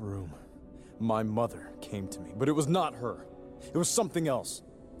 In that room, my mother came to me, but it was not her. It was something else.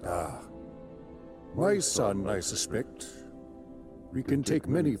 My son, I suspect. We can take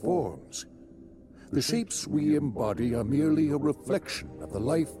many forms. The shapes we embody are merely a reflection of the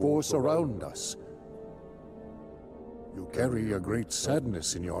life force around us. You carry a great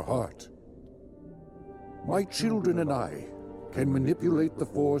sadness in your heart. My children and I can manipulate the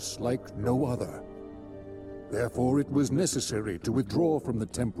Force like no other. Therefore, it was necessary to withdraw from the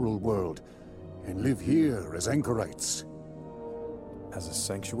temporal world and live here as anchorites. As a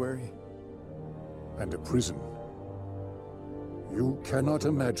sanctuary? And a prison. You cannot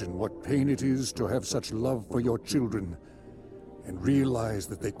imagine what pain it is to have such love for your children and realize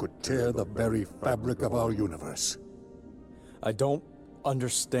that they could tear the very fabric of our universe. I don't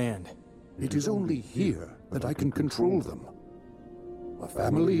understand. It is only here that I can control them. A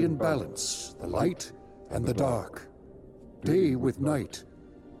family in balance, the light and the dark. Day with night.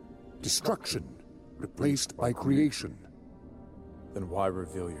 Destruction replaced by creation. Then why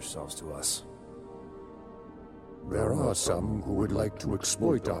reveal yourselves to us? There are some who would like to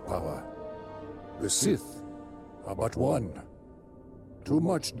exploit our power. The Sith are but one. Too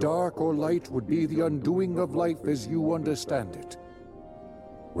much dark or light would be the undoing of life as you understand it.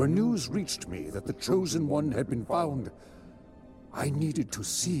 When news reached me that the Chosen One had been found, I needed to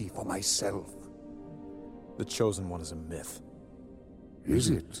see for myself. The Chosen One is a myth. Is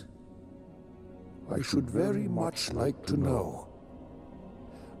it? I should very much like to know.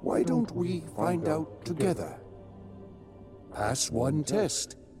 Why don't we find out together? Pass one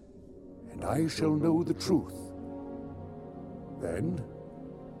test, and I shall know the truth. Then,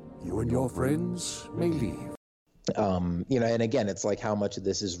 you and your friends may leave. And again, it's like how much of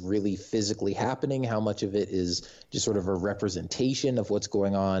this is really physically happening, how much of it is just sort of a representation of what's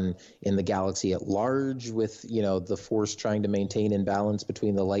going on in the galaxy at large with, the Force trying to maintain in balance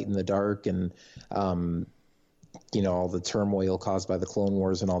between the light and the dark. And, all the turmoil caused by the Clone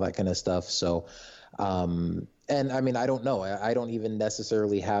Wars and all that kind of stuff. So, and I mean, I don't know. I don't even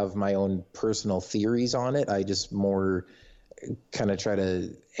necessarily have my own personal theories on it. I just more kind of try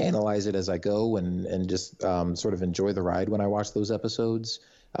to analyze it as I go and just sort of enjoy the ride when I watch those episodes,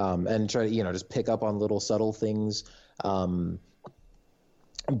 and try to, just pick up on little subtle things.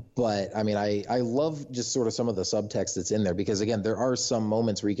 But I mean, I love just sort of some of the subtext that's in there, because again, there are some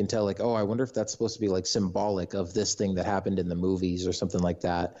moments where you can tell, like, oh, I wonder if that's supposed to be like symbolic of this thing that happened in the movies or something like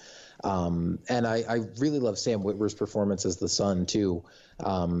that. And I really love Sam Witwer's performance as the son too,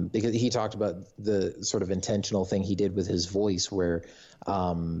 because he talked about the sort of intentional thing he did with his voice, where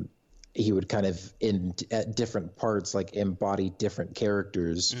he would kind of at different parts like embody different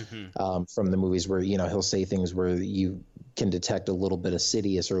characters from the movies, where he'll say things where you can detect a little bit of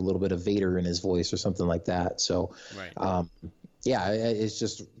Sidious or a little bit of Vader in his voice or something like that. So it's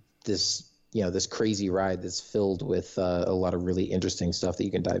just this this crazy ride that's filled with a lot of really interesting stuff that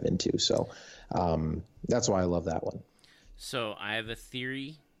you can dive into. So that's why I love that one. So I have a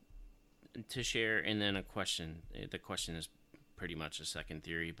theory to share and then a question. The question is pretty much a second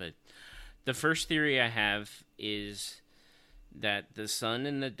theory, but the first theory I have is that the son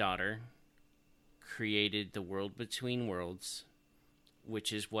and the daughter created the world between worlds,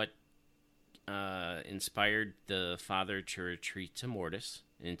 which is what inspired the father to retreat to Mortis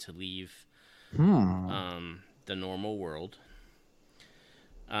and to leave the normal world.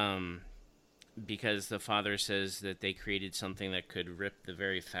 Because the father says that they created something that could rip the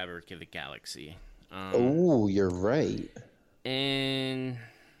very fabric of the galaxy. Oh, you're right. And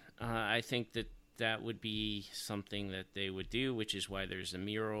I think that would be something that they would do, which is why there's a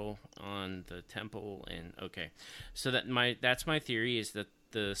mural on the temple. And so that's my theory, is that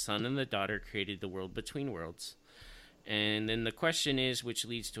the son and the daughter created the world between worlds. And then the question is, which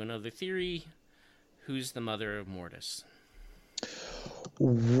leads to another theory, who's the mother of Mortis?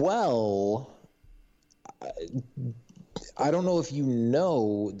 Well, I don't know if you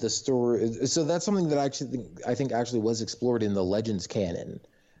know the story. So that's something that I think actually was explored in the Legends canon.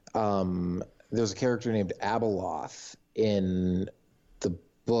 There's a character named Abeloth in the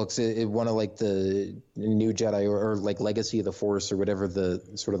books. One of like the New Jedi or like Legacy of the Force or whatever the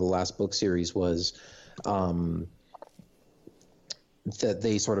sort of the last book series was, that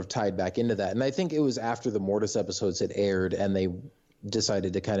they sort of tied back into that. And I think it was after the Mortis episodes had aired and they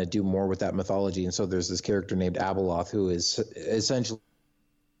decided to kind of do more with that mythology. And so there's this character named Abeloth who is essentially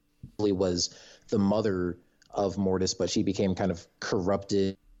was the mother of Mortis, but she became kind of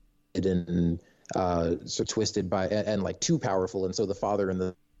corrupted and so twisted by and like too powerful, and so the father and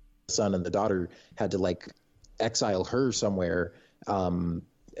the son and the daughter had to like exile her somewhere,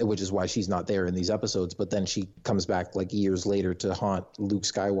 which is why she's not there in these episodes. But then she comes back like years later to haunt Luke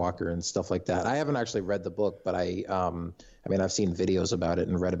Skywalker and stuff like that. I haven't actually read the book, but I mean, I've seen videos about it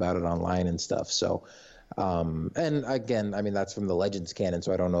and read about it online and stuff. So and again, I mean, that's from the Legends canon,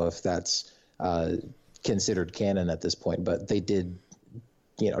 so I don't know if that's considered canon at this point, but they did,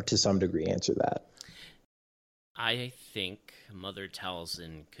 to some degree answer that. I think Mother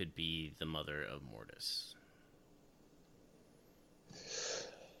Talzin could be the mother of Mortis.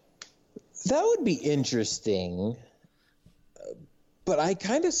 That would be interesting, but I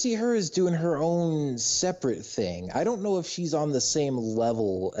kind of see her as doing her own separate thing. I don't know if she's on the same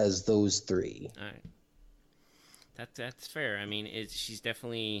level as those three. All right. That's fair. I mean, she's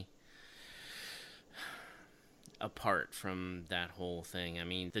definitely apart from that whole thing. I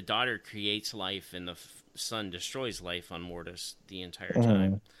mean, the daughter creates life and the son destroys life on Mortis the entire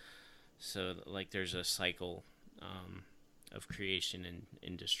time. So, like, there's a cycle of creation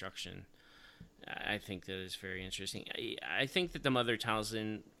and destruction. I think that is very interesting. I think that the Mother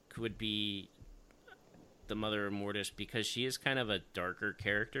Talzin could be the mother of Mortis because she is kind of a darker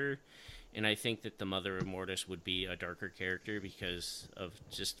character. And I think that the mother of Mortis would be a darker character because of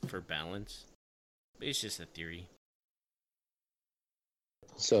just for balance. It's just a theory.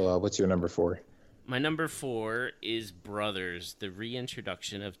 So what's your number 4? My number 4 is Brothers, the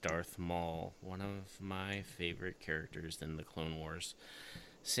reintroduction of Darth Maul, one of my favorite characters in the Clone Wars.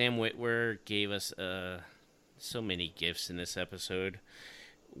 Sam Witwer gave us so many gifts in this episode.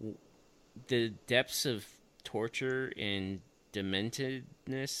 The depths of torture and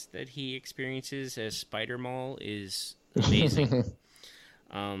dementedness that he experiences as Spider Maul is amazing.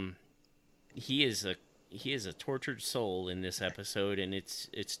 He is a tortured soul in this episode, and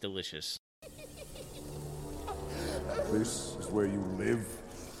it's delicious. This is where you live?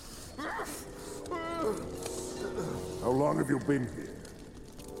 How long have you been here?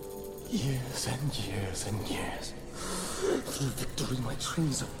 Years and years and years. Through victory, my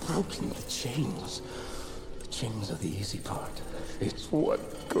trains have broken the chains. The teachings are the easy part. It's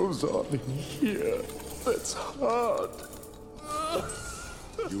what goes on in here that's hard.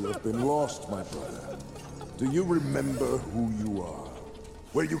 You have been lost, my brother. Do you remember who you are?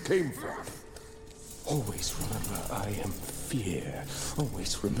 Where you came from? Always remember I am fear.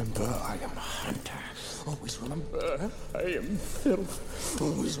 Always remember I am hunter. Always remember I am filth.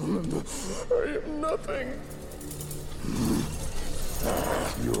 Always remember I am nothing.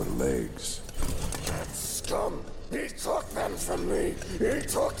 Your legs. That scum! He took them from me! He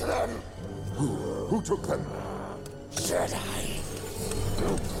took them! Who took them? Jedi!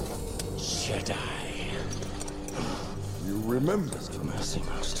 Jedi! You remember? Mercy,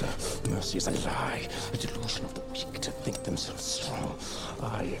 Master. Mercy is a lie. A delusion of the weak to think themselves strong.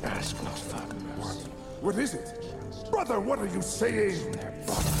 I ask not for mercy. What is it? Brother, what are you saying? Their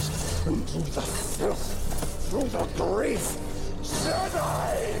bodies, and through the filth, through the grief.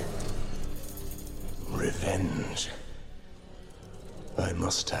 Jedi! Revenge. I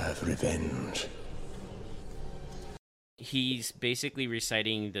must have revenge. He's basically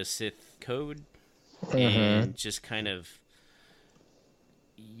reciting the Sith code, and just kind of,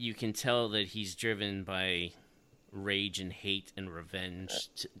 you can tell that he's driven by rage and hate and revenge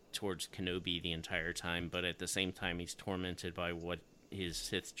towards Kenobi the entire time, but at the same time he's tormented by what his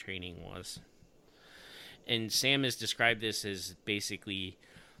Sith training was. And Sam has described this as basically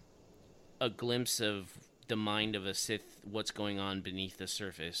a glimpse of the mind of a Sith, what's going on beneath the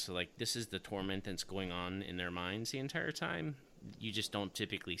surface. So, like, this is the torment that's going on in their minds the entire time. You just don't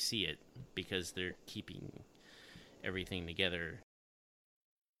typically see it because they're keeping everything together.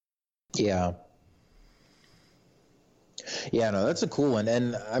 Yeah. Yeah, no, that's a cool one.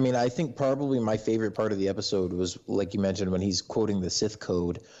 And I mean, I think probably my favorite part of the episode was, like you mentioned, when he's quoting the Sith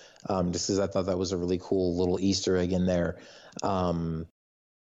code, just because I thought that was a really cool little Easter egg in there.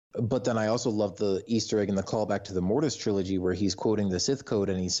 But then I also love the Easter egg and the callback to the Mortis trilogy where he's quoting the Sith code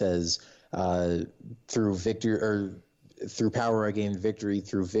and he says, through power I gained victory,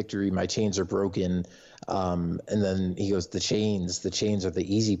 through victory my chains are broken. And then he goes, the chains are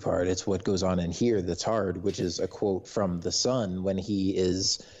the easy part. It's what goes on in here that's hard, which is a quote from the Son when he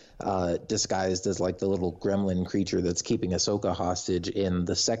is disguised as like the little gremlin creature that's keeping Ahsoka hostage in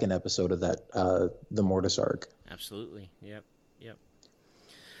the second episode of that the Mortis arc. Absolutely. Yep.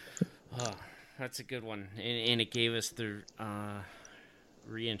 Oh, that's a good one. And it gave us the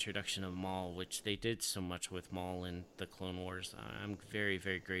reintroduction of Maul, which they did so much with Maul in the Clone Wars. I'm very,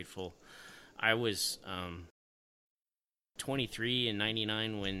 very grateful. I was 23 in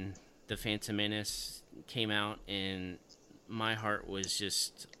 99 when The Phantom Menace came out, and my heart was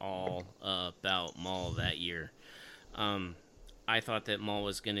just all about Maul that year. I thought that Maul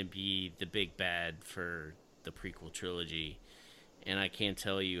was going to be the big bad for the prequel trilogy, and I can't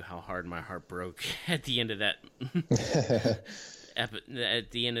tell you how hard my heart broke at the end of that at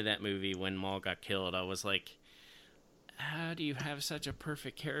the end of that movie when Maul got killed. I was like, how do you have such a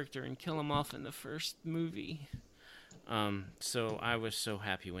perfect character and kill him off in the first movie? So I was so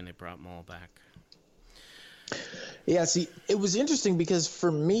happy when they brought Maul back. Yeah, see, it was interesting because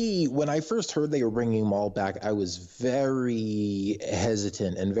for me, when I first heard they were bringing Maul back, I was very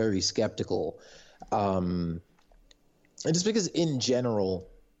hesitant and very skeptical. And just because in general,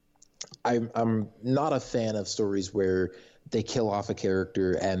 I'm not a fan of stories where they kill off a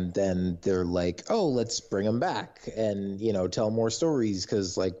character and then they're like, oh, let's bring him back and, you know, tell more stories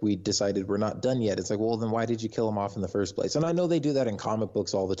because, like, we decided we're not done yet. It's like, well, then why did you kill him off in the first place? And I know they do that in comic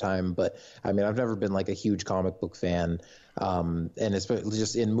books all the time, but, I mean, I've never been, like, a huge comic book fan. And especially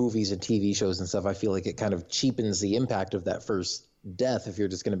just in movies and TV shows and stuff, I feel like it kind of cheapens the impact of that first death if you're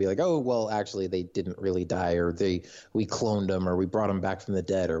just going to be like, oh, well, actually, they didn't really die, or we cloned them, or we brought them back from the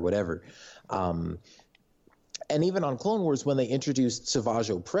dead, or whatever. And even on Clone Wars, when they introduced Savage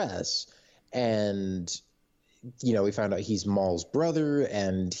Opress, and, you know, we found out he's Maul's brother,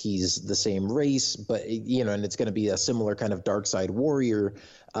 and he's the same race, but, you know, and it's going to be a similar kind of dark side warrior,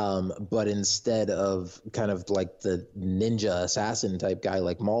 but instead of kind of like the ninja assassin type guy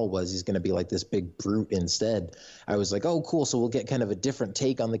like Maul was, he's going to be like this big brute instead. I was like, oh, cool, so we'll get kind of a different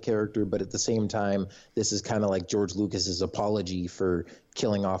take on the character, but at the same time, this is kind of like George Lucas's apology for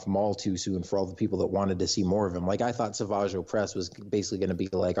killing off Maul too soon for all the people that wanted to see more of him. Like, I thought Savage Opress was basically going to be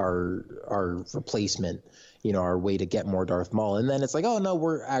like our replacement, you know, our way to get more Darth Maul. And then it's like, oh, no,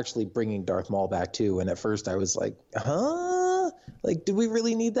 we're actually bringing Darth Maul back too. And at first I was like, huh? Like, do we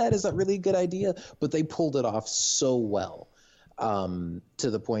really need that? Is that really a good idea? But they pulled it off so well, to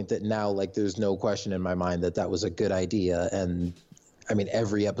the point that now, like, there's no question in my mind that was a good idea. And I mean,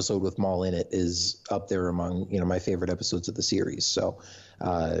 every episode with Maul in it is up there among, you know, my favorite episodes of the series. So,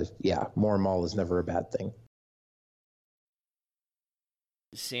 yeah, more Maul is never a bad thing.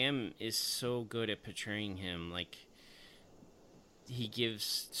 Sam is so good at portraying him. Like, he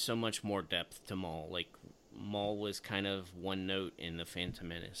gives so much more depth to Maul. Like, Maul was kind of one note in The Phantom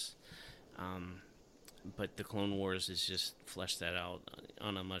Menace. But the Clone Wars is just fleshed that out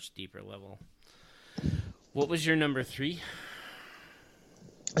on a much deeper level. What was your number 3?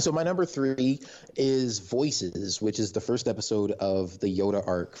 So my number 3 is Voices, which is the first episode of the Yoda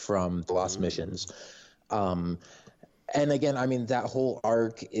arc from The Lost Missions. And again, I mean, that whole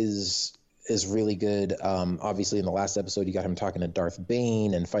arc is really good. Obviously, in the last episode, you got him talking to Darth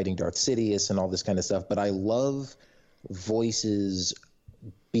Bane and fighting Darth Sidious and all this kind of stuff. But I love Voices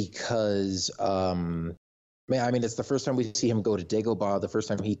because, it's the first time we see him go to Dagobah, the first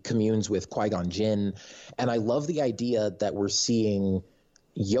time he communes with Qui-Gon Jinn. And I love the idea that we're seeing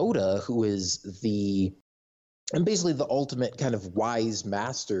Yoda, who is basically the ultimate kind of wise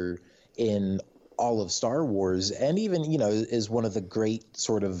master in all of Star Wars, and even, is one of the great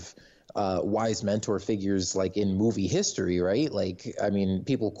sort of wise mentor figures like in movie history, right? Like, I mean,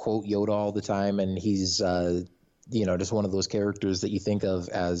 people quote Yoda all the time, and he's just one of those characters that you think of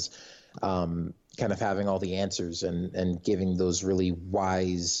as kind of having all the answers and giving those really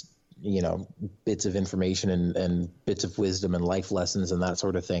wise bits of information and bits of wisdom and life lessons and that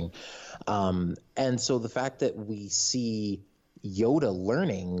sort of thing. And so the fact that we see Yoda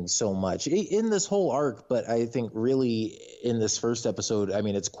learning so much in this whole arc, but I think really in this first episode, I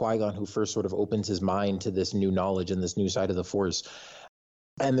mean, it's Qui-Gon who first sort of opens his mind to this new knowledge and this new side of the Force.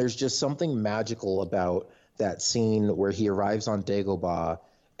 And there's just something magical about that scene where he arrives on Dagobah,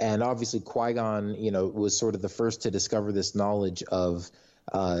 and obviously Qui-Gon, was sort of the first to discover this knowledge of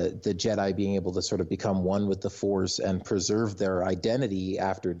the Jedi being able to sort of become one with the Force and preserve their identity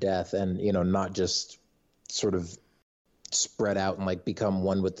after death, and not just sort of spread out and like become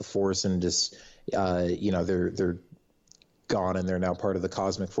one with the Force and just they're gone and they're now part of the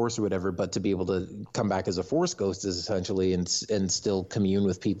cosmic Force or whatever, but to be able to come back as a Force ghost is essentially and still commune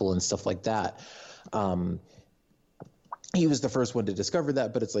with people and stuff like that. He was the first one to discover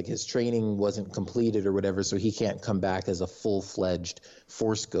that, but it's like his training wasn't completed or whatever, so he can't come back as a full-fledged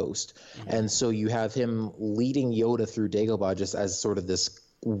Force ghost. Mm-hmm. And so you have him leading Yoda through Dagobah just as sort of this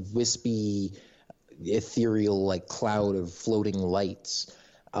wispy, ethereal, like cloud of floating lights.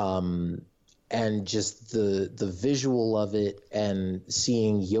 And just the visual of it and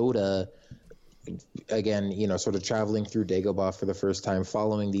seeing Yoda again, sort of traveling through Dagobah for the first time,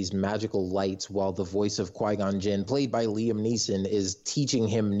 following these magical lights while the voice of Qui-Gon Jinn, played by Liam Neeson, is teaching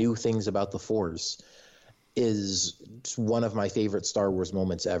him new things about the Force, is one of my favorite Star Wars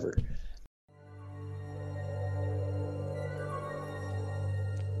moments ever.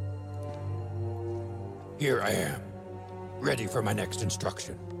 Here I am, ready for my next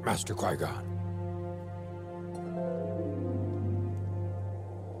instruction, Master Qui-Gon.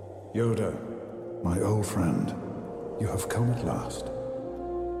 Yoda, my old friend, you have come at last.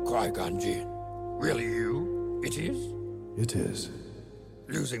 Qui-Gon Jinn, really you? It is? It is.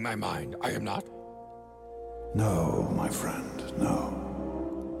 Losing my mind, I am not? No, my friend,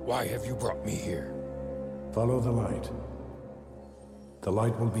 no. Why have you brought me here? Follow the light. The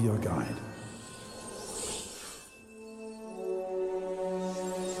light will be your guide.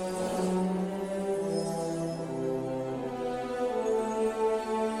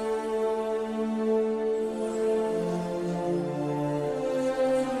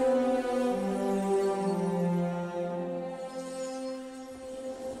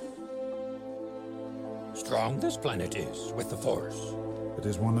 Strong this planet is with the Force. It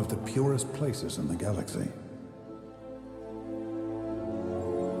is one of the purest places in the galaxy.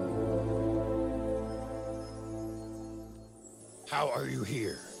 How are you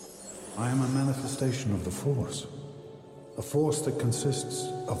here? I am a manifestation of the Force. A force that consists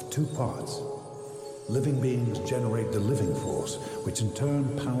of two parts. Living beings generate the living force, which in turn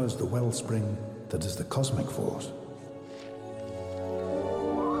powers the wellspring that is the cosmic force.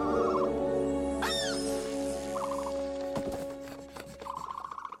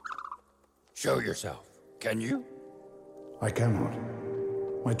 Show yourself, can you? I cannot.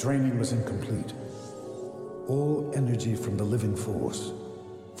 My training was incomplete. All energy from the living force,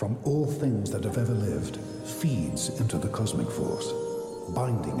 from all things that have ever lived, feeds into the cosmic force,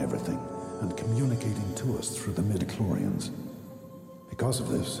 binding everything and communicating to us through the midichlorians. Because of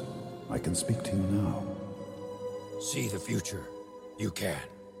this, I can speak to you now. See the future. You can.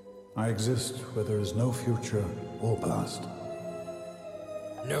 I exist where there is no future or past.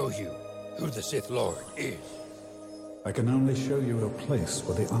 Know you who the Sith Lord is. I can only show you a place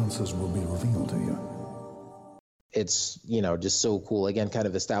where the answers will be revealed to you. it's, just so cool. Again, kind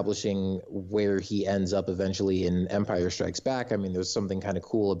of establishing where he ends up eventually in Empire Strikes Back. I mean, there's something kind of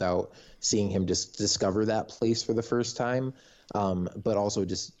cool about seeing him just discover that place for the first time. But also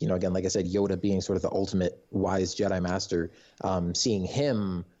just, again, like I said, Yoda being sort of the ultimate wise Jedi Master, seeing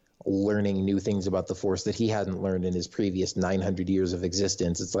him learning new things about the Force that he hadn't learned in his previous 900 years of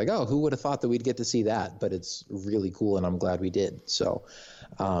existence. It's like, oh, who would have thought that we'd get to see that? But it's really cool, and I'm glad we did. So,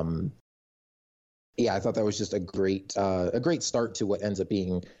 yeah, I thought that was just a great start to what ends up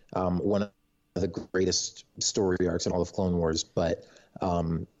being one of the greatest story arcs in all of Clone Wars. But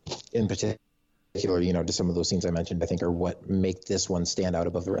in particular, just some of those scenes I mentioned, I think are what make this one stand out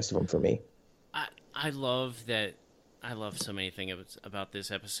above the rest of them for me. I love that. I love so many things about this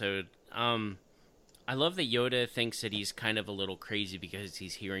episode. I love that Yoda thinks that he's kind of a little crazy because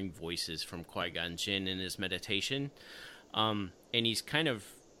he's hearing voices from Qui-Gon Jinn in his meditation. And he's kind of...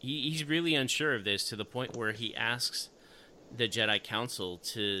 He's really unsure of this, to the point where he asks the Jedi Council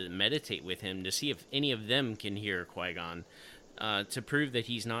to meditate with him to see if any of them can hear Qui-Gon, to prove that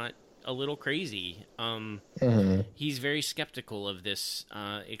he's not a little crazy. He's very skeptical of this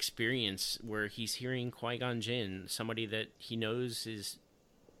experience where he's hearing Qui-Gon Jinn, somebody that he knows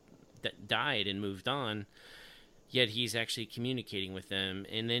that died and moved on, yet he's actually communicating with them.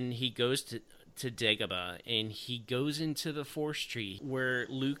 And then he goes to Dagobah, and he goes into the Force Tree where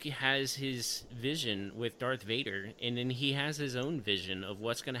Luke has his vision with Darth Vader, and then he has his own vision of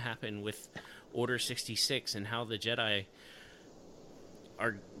what's going to happen with Order 66 and how the Jedi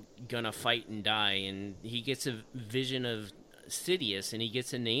are going to fight and die. And he gets a vision of Sidious, and he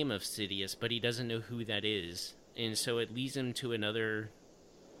gets a name of Sidious, but he doesn't know who that is. And so it leads him to another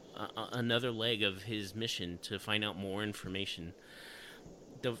leg of his mission to find out more information.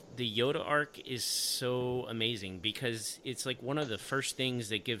 The Yoda arc is so amazing because it's like one of the first things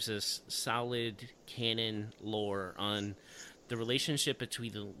that gives us solid canon lore on the relationship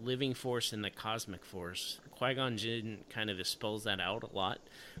between the living Force and the cosmic Force. Qui-Gon Jinn kind of spells that out a lot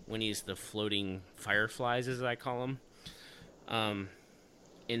when he's the floating fireflies, as I call them.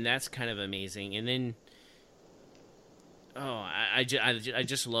 And that's kind of amazing. And then, I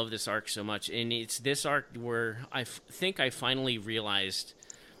just love this arc so much. And it's this arc where I think I finally realized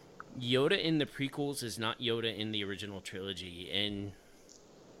Yoda in the prequels is not Yoda in the original trilogy, and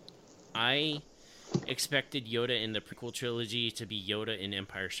I expected Yoda in the prequel trilogy to be Yoda in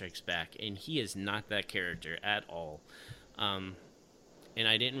Empire Strikes Back, and he is not that character at all. And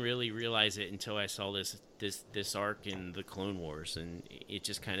I didn't really realize it until I saw this arc in the Clone Wars, and it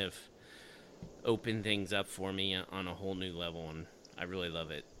just kind of opened things up for me on a whole new level, and I really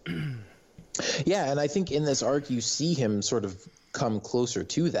love it. Yeah, and I think in this arc you see him sort of come closer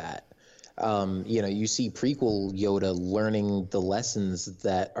to that. You see prequel Yoda learning the lessons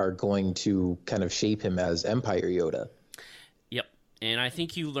that are going to kind of shape him as Empire Yoda. Yep, and I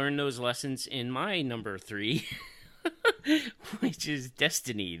think you learn those lessons in my number 3, which is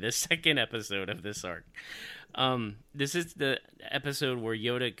Destiny, the second episode of this arc. This is the episode where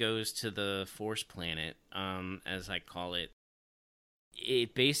Yoda goes to the Force planet, as I call it.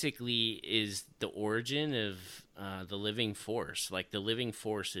 It basically is the origin of the living Force. Like, the living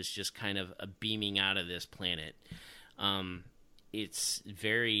Force is just kind of a beaming out of this planet. It's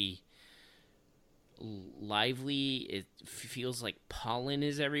very lively. It feels like pollen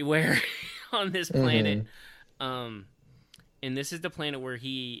is everywhere on this planet. And this is the planet where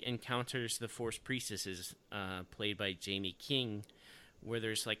he encounters the Force priestesses, played by Jamie King, where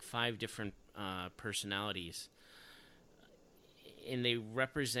there's like 5 different personalities. And they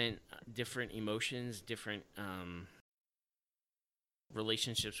represent different emotions, different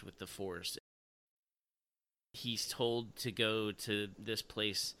relationships with the Force. He's told to go to this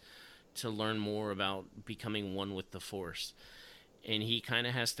place to learn more about becoming one with the Force. And he kind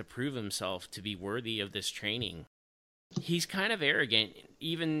of has to prove himself to be worthy of this training. He's kind of arrogant,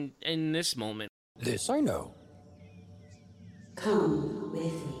 even in this moment. This I know. Come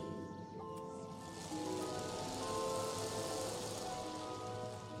with me.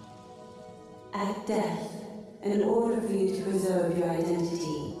 At death, in order for you to preserve your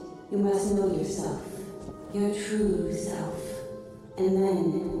identity, you must know yourself, your true self, and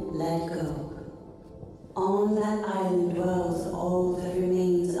then let go. On that island dwells all that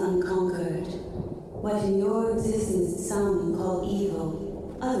remains unconquered, what in your existence some call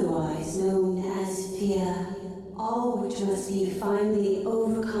evil, otherwise known as fear, all which must be finally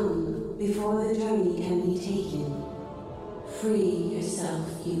overcome before the journey can be taken. Free yourself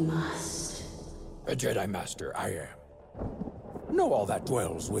you must. A Jedi Master I am. Know all that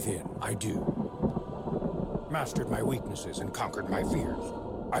dwells within, I do. Mastered my weaknesses and conquered my fears,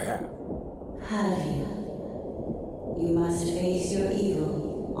 I have. Have you? You must face your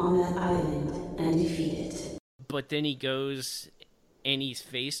evil on that island and defeat it. But then he goes and he's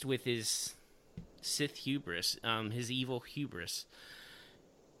faced with his Sith hubris, his evil hubris.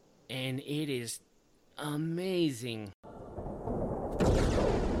 And it is amazing.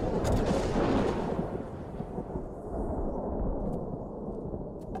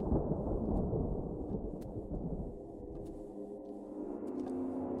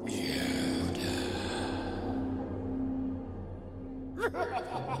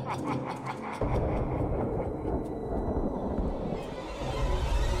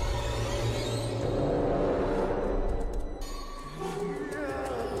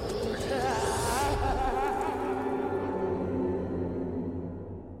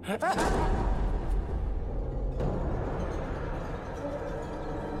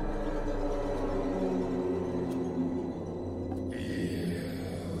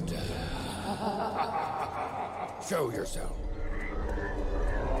 Show yourself.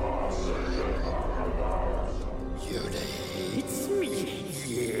 Yoda, it's me.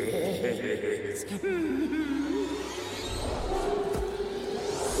 Yes.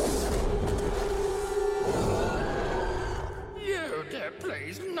 Yoda,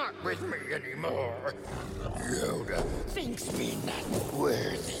 please, not with me anymore. Yoda thinks me not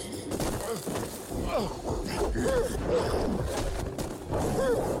worthy.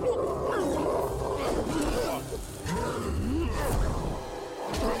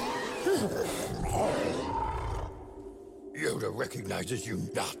 Yoda recognizes you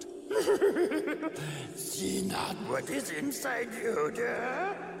not. See not what is inside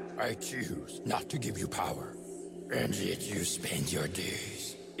Yoda. I choose not to give you power. And yet you spend your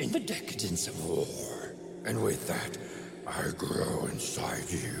days in the decadence of war. And with that, I grow inside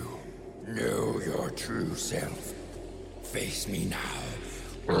you. Know your true self. Face me now,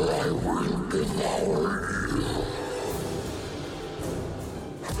 or I will devour you.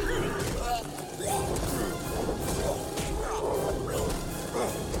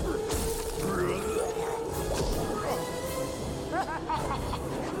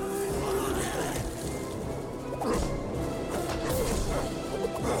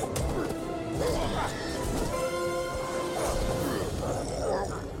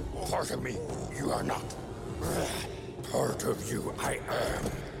 Part of me, you are not. Part of you, I am.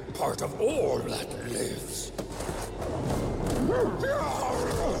 Part of all that lives.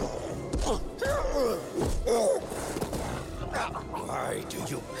 Why do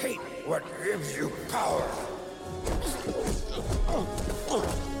you hate what gives you power?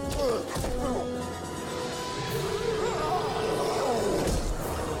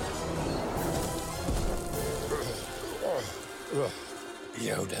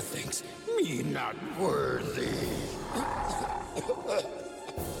 Yoda thinks me not worthy.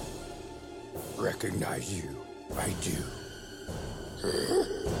 Recognize you, I do.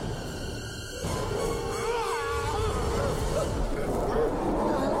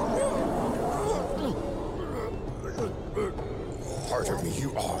 Part of me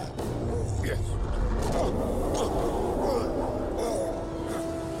you are. Yes.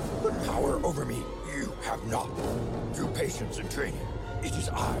 But power over me you have not. Through patience and training, it is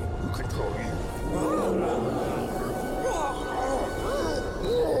I who control you.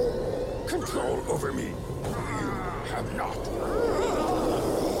 Control over me you have not.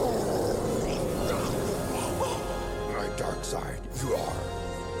 My dark side you are.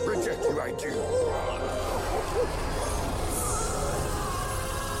 Reject you I do.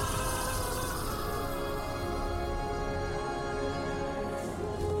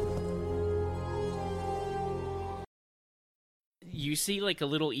 You see like a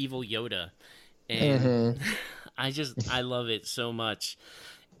little evil Yoda, and I love it so much.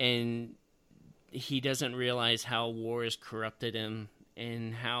 And he doesn't realize how war has corrupted him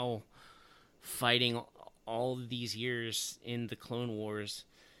and how fighting all of these years in the Clone Wars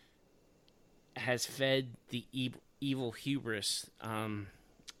has fed the evil hubris. And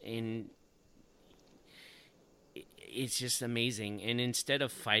it's just amazing. And instead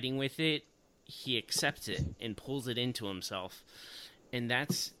of fighting with it, he accepts it and pulls it into himself. And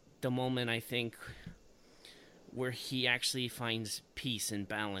that's the moment, I think, where he actually finds peace and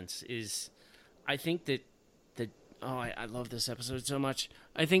balance. I think that I love this episode so much.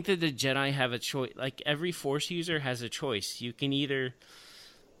 I think that the Jedi have a choice. Like, every Force user has a choice. You can either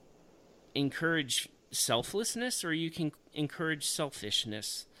encourage selflessness or you can encourage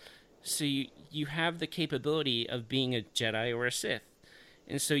selfishness. So you have the capability of being a Jedi or a Sith.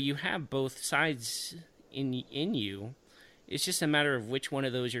 And so you have both sides in you. It's just a matter of which one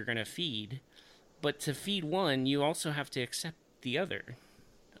of those you're going to feed. But to feed one, you also have to accept the other.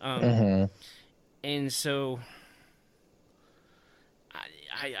 And so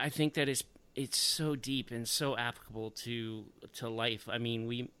I think that it's so deep and so applicable to life. I mean,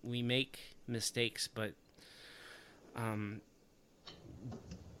 we make mistakes, but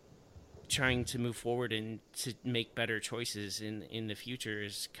trying to move forward and to make better choices in the future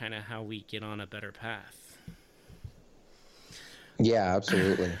is kind of how we get on a better path. Yeah,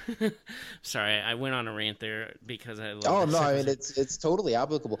 absolutely. Sorry, I went on a rant there because I love Oh this no, I episode. mean it's totally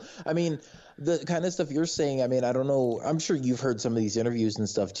applicable. I mean, the kind of stuff you're saying, I mean, I don't know, I'm sure you've heard some of these interviews and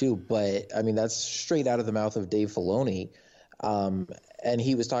stuff too, but I mean that's straight out of the mouth of Dave Filoni. And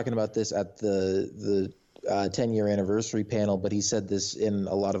he was talking about this at the 10-year anniversary panel, but he said this in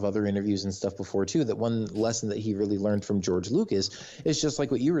a lot of other interviews and stuff before too, that one lesson that he really learned from George Lucas is just like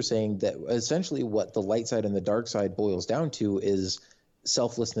what you were saying, that essentially what the light side and the dark side boils down to is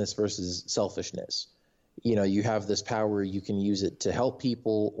selflessness versus selfishness. You know, you have this power, you can use it to help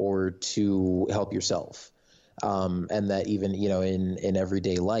people or to help yourself. And that even, you know, in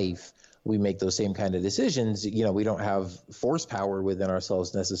everyday life, we make those same kind of decisions. You know, we don't have force power within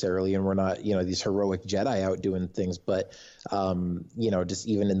ourselves necessarily, and we're not, you know, these heroic Jedi out doing things, but, you know, just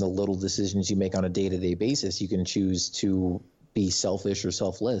even in the little decisions you make on a day-to-day basis, you can choose to be selfish or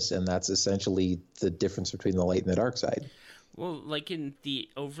selfless, and that's essentially the difference between the light and the dark side. Well, like in the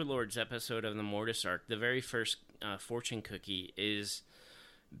Overlords episode of the Mortis arc, the very first fortune cookie is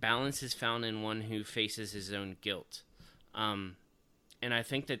balance is found in one who faces his own guilt. And I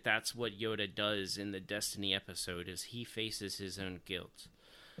think that that's what Yoda does in the Destiny episode, is he faces his own guilt.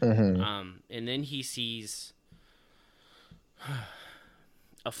 Mm-hmm. And then he sees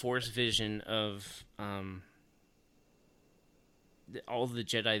a Force vision of all the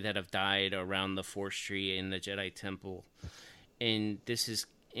Jedi that have died around the Force tree in the Jedi Temple. And this is,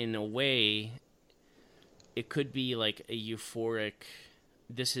 in a way, it could be like a euphoric,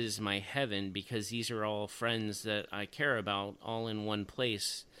 this is my heaven, because these are all friends that I care about all in one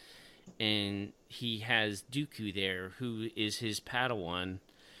place. And he has Dooku there, who is his Padawan,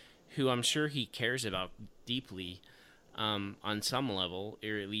 who I'm sure he cares about deeply on some level,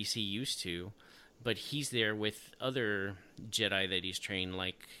 or at least he used to. But he's there with other Jedi that he's trained,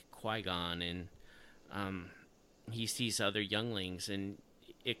 like Qui-Gon, and he sees other younglings. And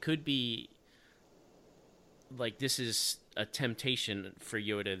it could be like this is a temptation for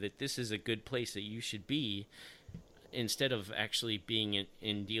Yoda, that this is a good place that you should be, instead of actually being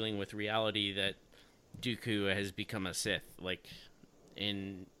in dealing with reality that Dooku has become a Sith. Like,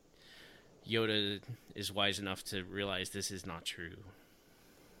 and Yoda is wise enough to realize this is not true.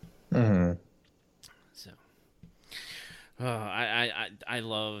 Mm-hmm. So, I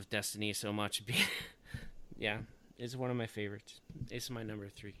love Destiny so much. Yeah, it's one of my favorites. It's my number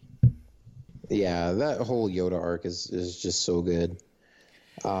 3. Yeah, that whole Yoda arc is just so good.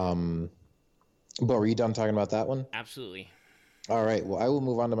 But were you done talking about that one? Absolutely. All right. Well, I will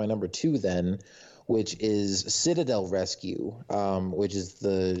move on to my number 2 then, which is Citadel Rescue, which is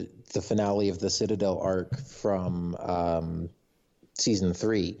the finale of the Citadel arc from season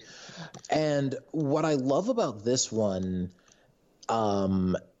 3. And what I love about this one,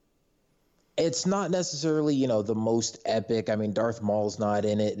 it's not necessarily, you know, the most epic. I mean, Darth Maul's not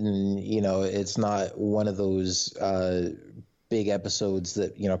in it, and, you know, it's not one of those big episodes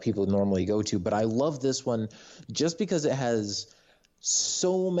that, you know, people normally go to. But I love this one just because it has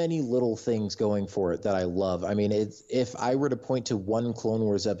so many little things going for it that I love. I mean, if I were to point to one Clone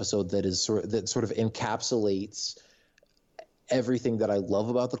Wars episode that sort of encapsulates everything that I love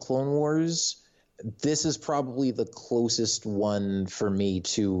about the Clone Wars, this is probably the closest one for me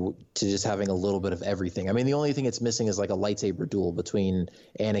to just having a little bit of everything. I mean, the only thing it's missing is like a lightsaber duel between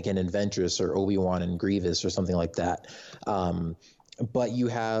Anakin and Ventress, or Obi-Wan and Grievous, or something like that. But you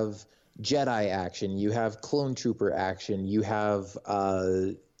have Jedi action, you have clone trooper action, you have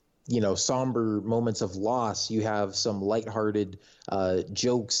you know, somber moments of loss, you have some lighthearted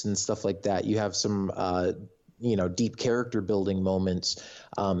jokes and stuff like that. You have some you know, deep character building moments.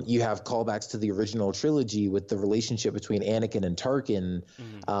 You have callbacks to the original trilogy with the relationship between Anakin and Tarkin,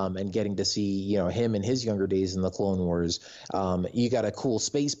 and getting to see, you know, him in his younger days in the Clone Wars. You got a cool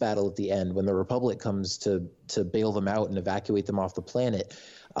space battle at the end when the Republic comes to bail them out and evacuate them off the planet.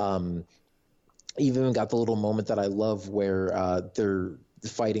 You've even got the little moment that I love where they're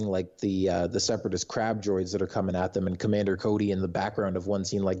fighting like the separatist crab droids that are coming at them, and Commander Cody in the background of one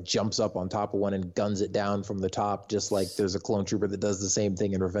scene like jumps up on top of one and guns it down from the top, just like there's a clone trooper that does the same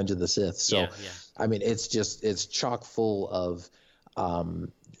thing in Revenge of the Sith. So yeah. I mean, it's chock full of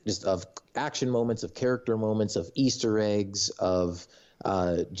just of action moments, of character moments, of Easter eggs, of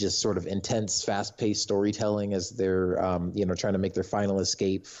just sort of intense, fast-paced storytelling as they're you know, trying to make their final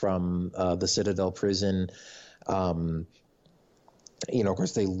escape from the Citadel prison. Of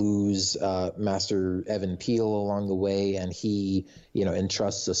course, they lose Master Evan Peel along the way, and he,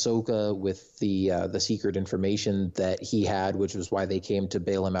 entrusts Ahsoka with the secret information that he had, which was why they came to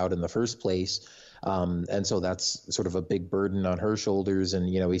bail him out in the first place. And so that's sort of a big burden on her shoulders, and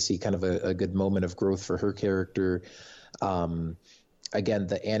we see kind of a good moment of growth for her character. Again,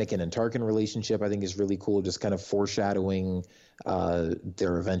 the Anakin and Tarkin relationship I think is really cool, just kind of foreshadowing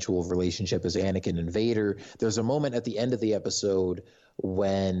their eventual relationship as Anakin and Vader. There's a moment at the end of the episode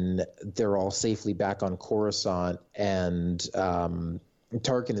when they're all safely back on Coruscant, and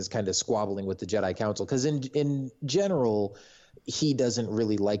Tarkin is kind of squabbling with the Jedi Council, because in general, he doesn't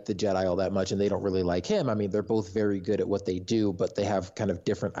really like the Jedi all that much, and they don't really like him. I mean, they're both very good at what they do, but they have kind of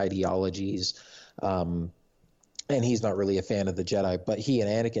different ideologies. And he's not really a fan of the Jedi, but he and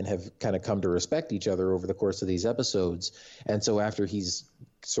Anakin have kind of come to respect each other over the course of these episodes. And so after he's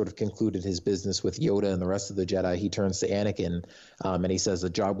sort of concluded his business with Yoda and the rest of the Jedi, he turns to Anakin and he says, "The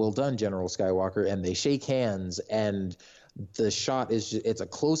job well done, General Skywalker." And they shake hands, and the shot is it's a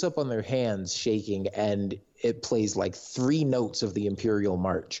close-up on their hands shaking, and it plays like 3 notes of the Imperial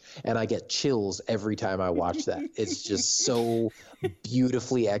March, and I get chills every time I watch that. It's just so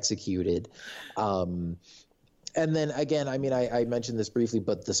beautifully executed. And then again, I mean, I mentioned this briefly,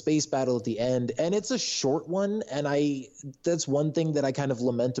 but the space battle at the end, and it's a short one, and that's one thing that I kind of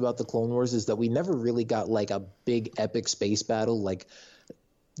lament about the Clone Wars, is that we never really got like a big epic space battle, like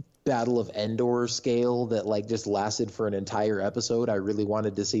Battle of Endor scale, that like just lasted for an entire episode. I really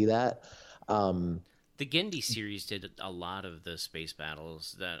wanted to see that. The Genndy series did a lot of the space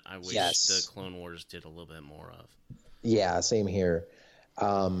battles that I wish the Clone Wars did a little bit more of. Yeah, same here.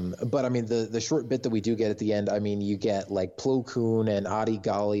 But I mean, the short bit that we do get at the end, I mean, you get like Plo Koon and Adi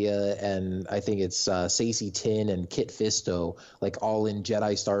Gallia, and I think it's Saesee Tiin and Kit Fisto, like all in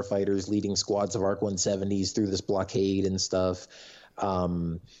Jedi starfighters leading squads of ARC-170s through this blockade and stuff.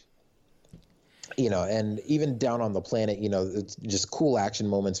 And even down on the planet, it's just cool action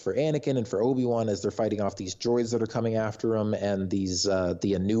moments for Anakin and for Obi-Wan as they're fighting off these droids that are coming after him, and these the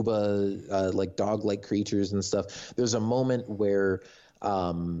Anuba like dog-like creatures and stuff. There's a moment where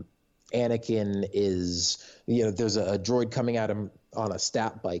Anakin is, there's a droid coming at him on a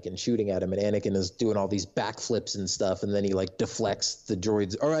stat bike and shooting at him, and Anakin is doing all these backflips and stuff, and then he like deflects the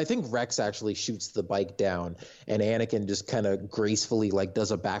droids, or I think Rex actually shoots the bike down, and Anakin just kind of gracefully like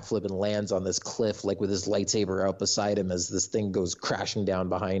does a backflip and lands on this cliff like with his lightsaber out beside him as this thing goes crashing down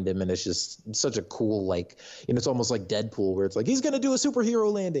behind him. And it's just such a cool, like, it's almost like Deadpool, where it's like he's gonna do a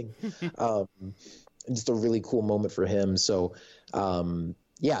superhero landing. Just a really cool moment for him. So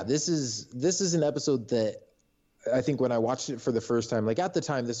yeah, this is an episode that I think when I watched it for the first time, like at the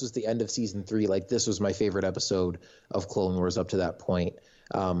time, this was the end of season 3. Like this was my favorite episode of Clone Wars up to that point.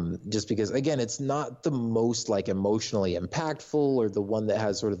 Just because, again, it's not the most like emotionally impactful or the one that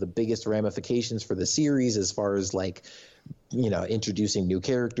has sort of the biggest ramifications for the series as far as like, introducing new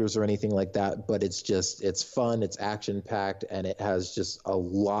characters or anything like that. But it's fun, it's action packed, and it has just a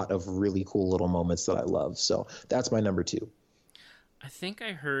lot of really cool little moments that I love. So that's my number 2. I think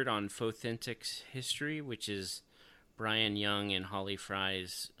I heard on Fothentic's History, which is Brian Young and Holly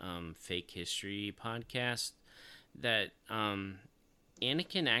Fry's fake history podcast, that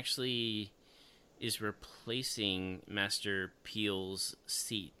Anakin actually is replacing Master Peel's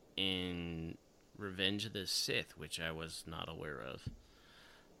seat in Revenge of the Sith, which I was not aware of.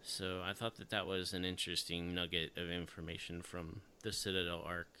 So I thought that was an interesting nugget of information from the Citadel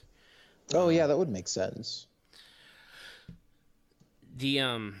arc. Oh yeah, that would make sense.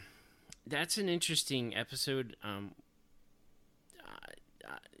 That's an interesting episode.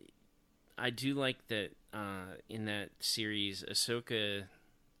 I do like that in that series, Ahsoka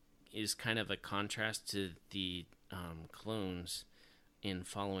is kind of a contrast to the clones in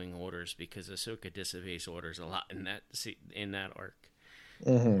following orders, because Ahsoka disobeys orders a lot in that arc.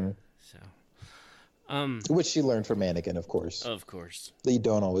 Mm-hmm. So, which she learned from Anakin, of course. Of course, you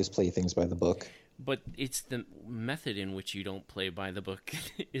don't always play things by the book. But it's the method in which you don't play by the book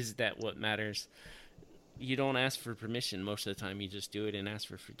is that what matters. You don't ask for permission most of the time. You just do it and ask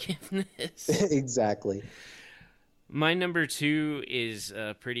for forgiveness. Exactly. My number 2 is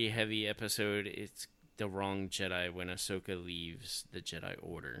a pretty heavy episode. It's The Wrong Jedi, when Ahsoka leaves the Jedi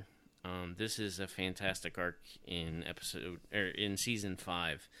Order. This is a fantastic arc in season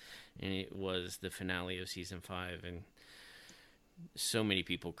 5, and it was the finale of season 5, and so many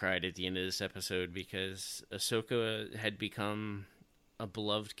people cried at the end of this episode because Ahsoka had become a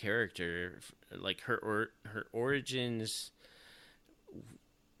beloved character. Like her origins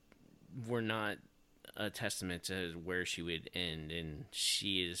were not a testament to where she would end, and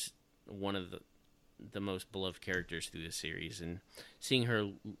she is one of the most beloved characters through the series, and seeing her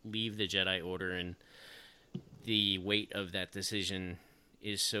leave the Jedi Order and the weight of that decision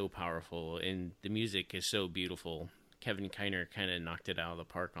is so powerful, and the music is so beautiful. Kevin Kiner kind of knocked it out of the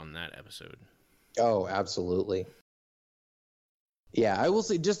park on that episode. Oh, absolutely. Yeah, I will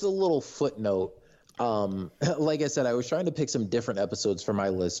say just a little footnote. Like I said, I was trying to pick some different episodes for my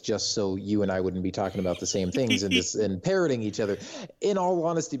list just so you and I wouldn't be talking about the same things and parroting each other. In all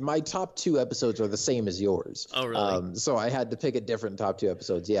honesty, my top 2 episodes are the same as yours. Oh, really? So I had to pick a different top 2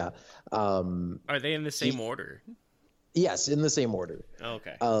 episodes. Yeah. Are they in the same order? Yes, in the same order. Oh,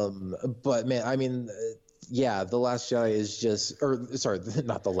 okay. But man, I mean, yeah, The Last Jedi is just, or sorry,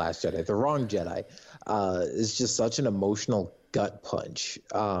 not The Last Jedi, The Wrong Jedi, is just such an emotional gut punch.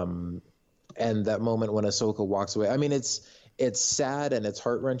 And that moment when Ahsoka walks away, I mean, it's sad and it's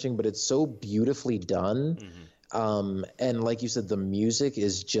heart-wrenching, but it's so beautifully done. Mm-hmm. And like you said, the music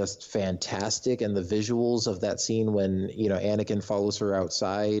is just fantastic, and the visuals of that scene when, you know, Anakin follows her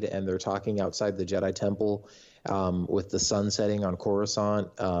outside and they're talking outside the Jedi Temple, with the sun setting on Coruscant,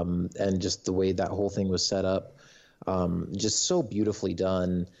 and just the way that whole thing was set up, just so beautifully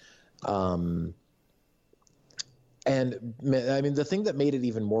done. And I mean, the thing that made it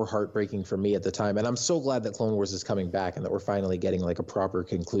even more heartbreaking for me at the time, and I'm so glad that Clone Wars is coming back and that we're finally getting like a proper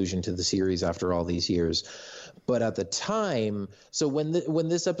conclusion to the series after all these years. But at the time, so when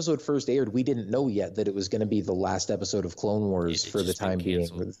this episode first aired, we didn't know yet that it was going to be the last episode of Clone Wars for the time being.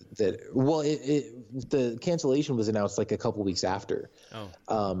 The cancellation was announced like a couple weeks after.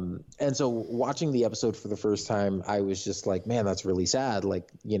 Oh. And so watching the episode for the first time, I was just like, man, that's really sad. Like,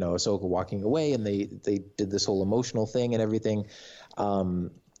 you know, Ahsoka walking away, and they did this whole emotional thing and everything.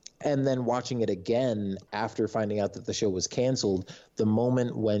 And then watching it again after finding out that the show was canceled, the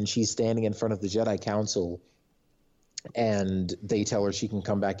moment when she's standing in front of the Jedi Council and they tell her she can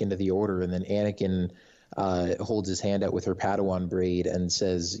come back into the Order, and then Anakin holds his hand out with her Padawan braid and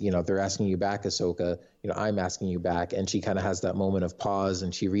says, you know, they're asking you back, Ahsoka. You know, I'm asking you back. And she kind of has that moment of pause,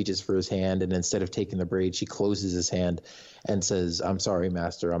 and she reaches for his hand, and instead of taking the braid, she closes his hand and says, I'm sorry,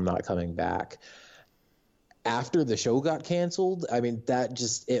 Master, I'm not coming back. After the show got canceled, I mean,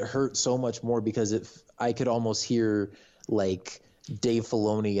 it hurt so much more because I could almost hear like Dave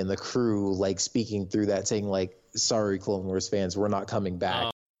Filoni and the crew like speaking through that, saying like, sorry, Clone Wars fans, we're not coming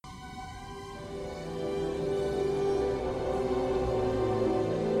back.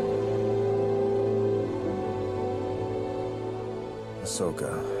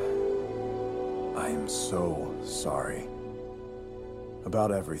 Ahsoka, I am so sorry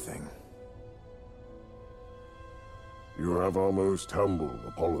about everything. You have our most humble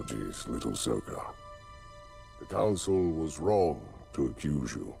apologies, little Ahsoka. The Council was wrong to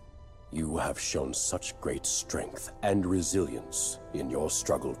accuse you. You have shown such great strength and resilience in your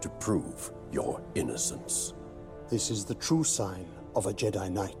struggle to prove your innocence. This is the true sign of a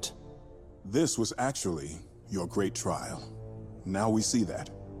Jedi Knight. This was actually your great trial. Now we see that.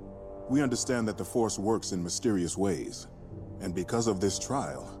 We understand that the Force works in mysterious ways. And because of this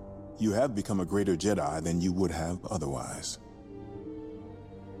trial, you have become a greater Jedi than you would have otherwise.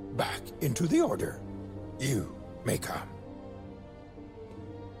 Back into the Order. You may come.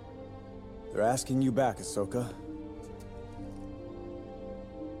 They're asking you back, Ahsoka.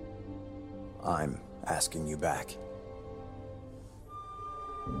 I'm asking you back.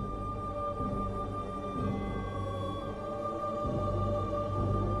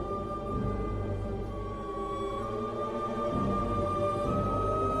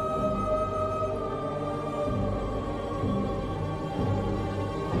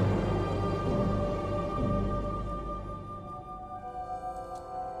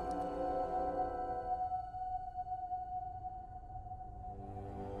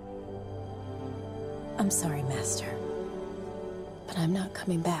 I'm sorry, Master, but I'm not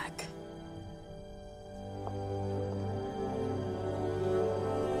coming back.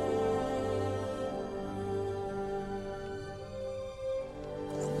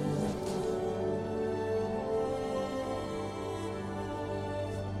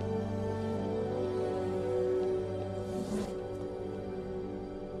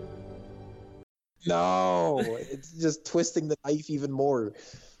 No, it's just twisting the knife even more.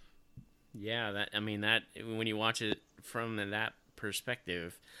 Yeah, that when you watch it from that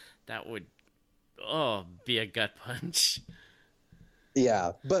perspective, that would be a gut punch.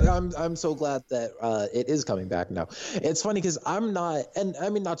 Yeah, but I'm so glad that it is coming back now. It's funny because I'm not, and I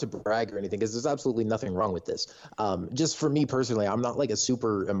mean not to brag or anything, because there's absolutely nothing wrong with this. Just for me personally, I'm not like a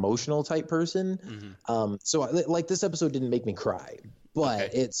super emotional type person. Mm-hmm. So like this episode didn't make me cry,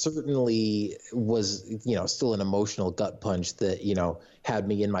 but it certainly was, you know, still an emotional gut punch that, you know, had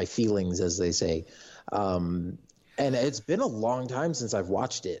me in my feelings, as they say. And it's been a long time since I've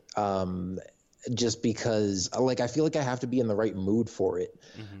watched it. Just because I feel like I have to be in the right mood for it.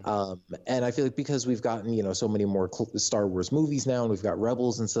 And I feel like because we've gotten, so many more Star Wars movies now, and we've got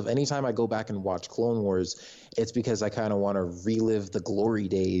Rebels and stuff, anytime I go back and watch Clone Wars, it's because I kind of want to relive the glory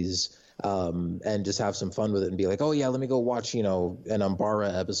days, and just have some fun with it and be like, oh yeah, let me go watch, an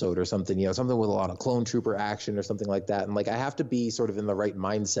Umbara episode or something, something with a lot of clone trooper action or something like that. And I have to be sort of in the right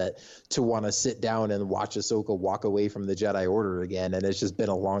mindset to want to sit down and watch Ahsoka walk away from the Jedi Order again. And it's just been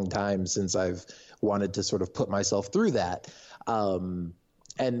a long time since I've wanted to sort of put myself through that. And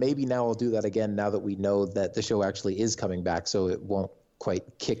maybe now I'll do that again now that we know that the show actually is coming back, so it won't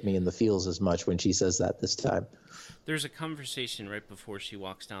quite kick me in the feels as much when she says that this time. There's a conversation right before she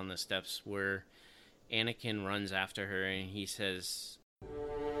walks down the steps where Anakin runs after her and he says,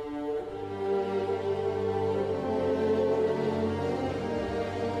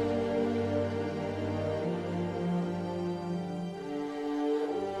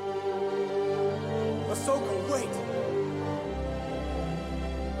 Ahsoka, wait!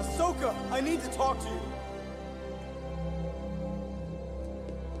 Ahsoka, I need to talk to you!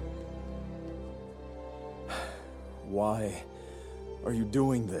 Why are you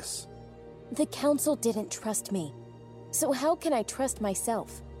doing this? The Council didn't trust me. So how can I trust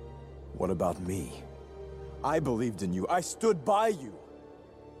myself? What about me? I believed in you. I stood by you.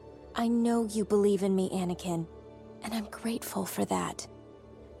 I know you believe in me, Anakin, and I'm grateful for that.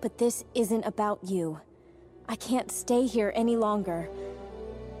 But this isn't about you. I can't stay here any longer.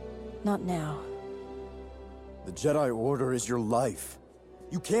 Not now. The Jedi Order is your life.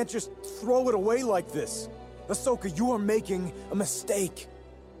 You can't just throw it away like this. Ahsoka, you are making a mistake.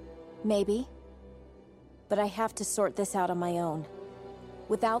 Maybe. But I have to sort this out on my own.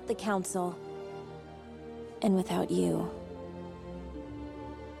 Without the Council. And without you.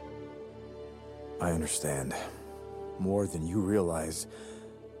 I understand. More than you realize,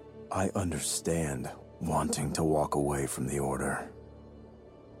 I understand wanting to walk away from the Order.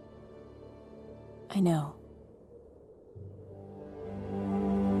 I know.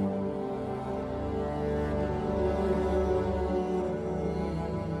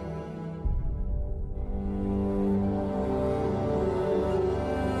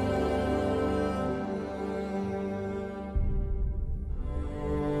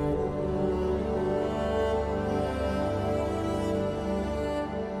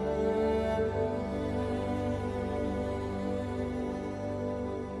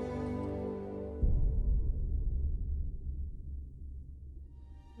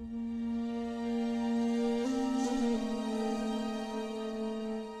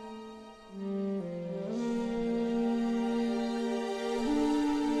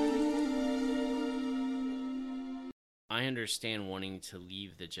 I understand wanting to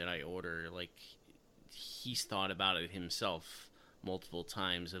leave the Jedi Order. He's thought about it himself multiple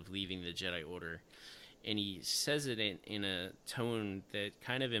times of leaving the Jedi Order. And he says it in a tone that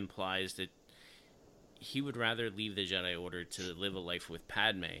kind of implies that he would rather leave the Jedi Order to live a life with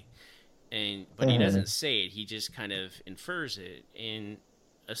Padme. But he doesn't say it. He just kind of infers it. And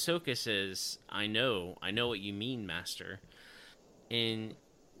Ahsoka says, I know what you mean, Master. And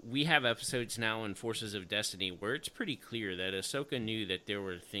we have episodes now in Forces of Destiny where it's pretty clear that Ahsoka knew that there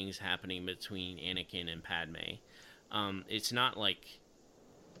were things happening between Anakin and Padme. It's not like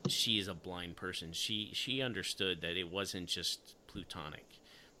she is a blind person. She understood that it wasn't just plutonic,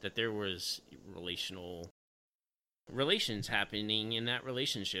 that there was relations happening in that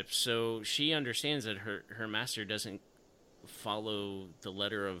relationship. So she understands that her master doesn't follow the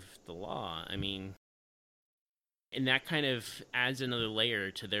letter of the law. I mean, and that kind of adds another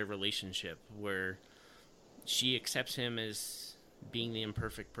layer to their relationship where she accepts him as being the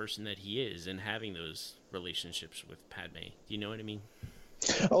imperfect person that he is and having those relationships with Padme. Do you know what I mean?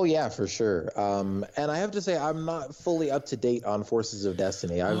 Oh yeah, for sure. And I have to say, I'm not fully up to date on Forces of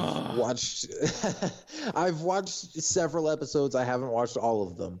Destiny. I've watched several episodes. I haven't watched all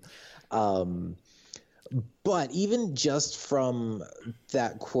of them. But even just from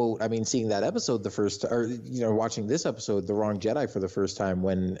that quote, I mean, seeing that episode watching this episode, The Wrong Jedi, for the first time,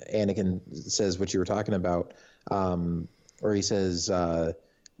 when Anakin says what you were talking about, or he says, I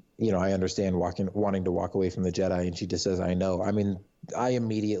understand wanting to walk away from the Jedi, and she just says, I know. I mean, I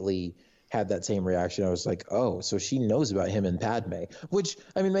immediately had that same reaction. I was like, oh, so she knows about him and Padme, which,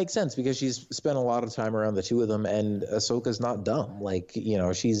 I mean, makes sense because she's spent a lot of time around the two of them, and Ahsoka's not dumb.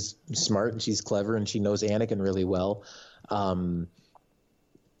 She's smart and she's clever and she knows Anakin really well. And,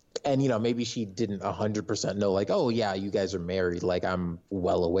 maybe she didn't 100% know, oh, yeah, you guys are married. I'm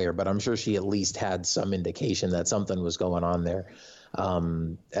well aware, but I'm sure she at least had some indication that something was going on there.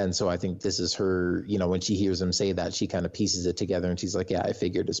 And so I think this is her, you know, when she hears him say that, she kind of pieces it together and she's like, yeah, I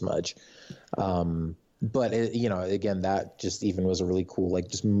figured as much. But it, you know, again, that just even was a really cool, like,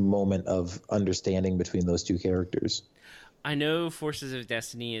 just moment of understanding between those two characters. I know Forces of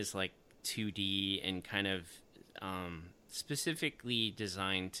Destiny is like 2D and kind of specifically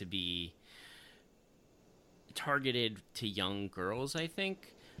designed to be targeted to young girls, I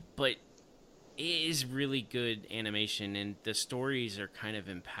think, but it is really good animation and the stories are kind of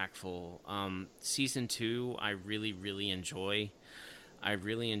impactful. Season 2 I really enjoy. I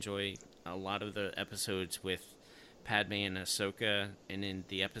really enjoy a lot of the episodes with Padme and Ahsoka, and then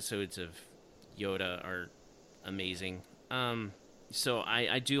the episodes of Yoda are amazing. So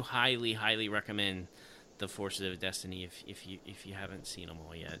I do highly recommend the Forces of Destiny if you haven't seen them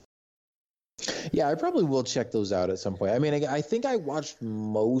all yet. Yeah, I probably will check those out at some point. I mean, I think I watched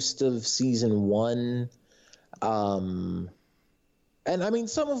most of season 1. And I mean,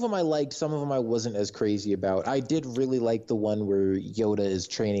 some of them I liked, some of them I wasn't as crazy about. I did really like the one where Yoda is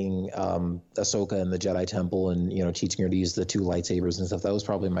training Ahsoka in the Jedi Temple and, you know, teaching her to use the 2 lightsabers and stuff. That was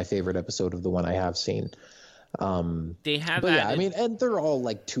probably my favorite episode of the one I have seen. They have, but yeah, I mean, and they're all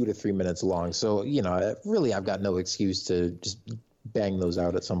like 2 to 3 minutes long. So, you know, really, I've got no excuse to just bang those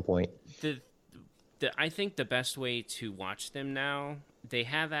out at some point. I think the best way to watch them now, they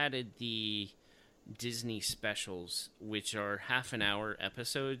have added the Disney specials, which are half-an-hour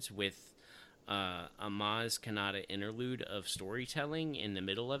episodes with a Maz Kanata interlude of storytelling in the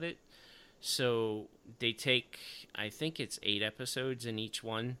middle of it. So they take, I think it's 8 episodes in each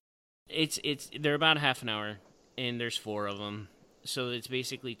one. They're about half an hour, and there's 4 of them. So it's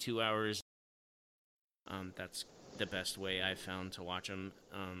basically 2 hours. That's the best way I found to watch them,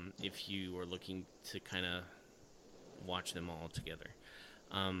 if you were looking to kind of watch them all together.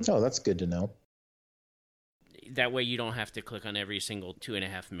 Oh, that's good to know. That way you don't have to click on every single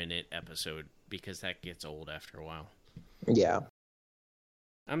 2.5-minute episode, because that gets old after a while. Yeah.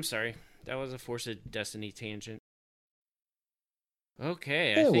 I'm sorry. That was a Force of Destiny tangent.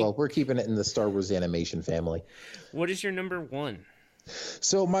 Okay. Yeah, well, we're keeping it in the Star Wars animation family. What is your number 1?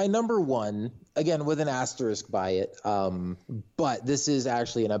 So my number 1, again, with an asterisk by it, but this is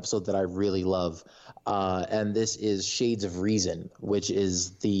actually an episode that I really love, and this is Shades of Reason, which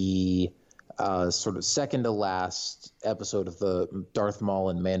is the sort of second to last episode of the Darth Maul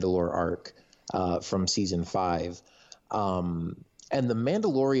and Mandalore arc from season 5. And the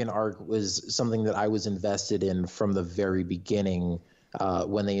Mandalorian arc was something that I was invested in from the very beginning,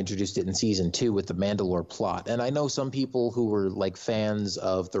 when they introduced it in season 2 with the Mandalore plot. And I know some people who were like fans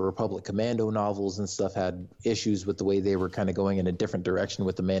of the Republic Commando novels and stuff had issues with the way they were kind of going in a different direction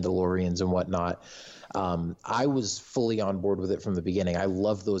with the Mandalorians and whatnot. I was fully on board with it from the beginning. I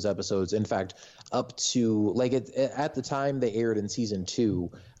loved those episodes. In fact, up to like at the time they aired in season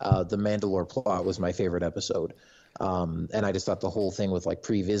 2, the Mandalore plot was my favorite episode. And I just thought the whole thing with like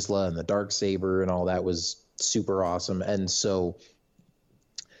Pre Vizsla and the Darksaber and all that was super awesome. And so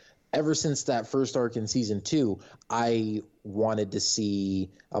ever since that first arc in season 2, I wanted to see,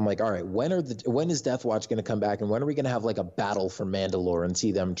 I'm like, all right, when is Death Watch going to come back, and when are we going to have like a battle for Mandalore and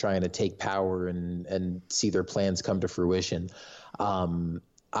see them trying to take power and see their plans come to fruition?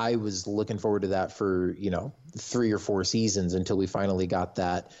 I was looking forward to that for, 3 or 4 seasons until we finally got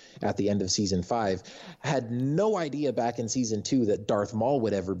that at the end of season 5. Had no idea back in season 2 that Darth Maul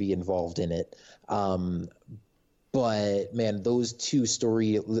would ever be involved in it. But man, those two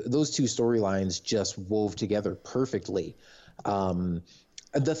storylines just wove together perfectly.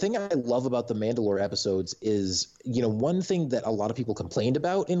 The thing I love about the Mandalore episodes is, one thing that a lot of people complained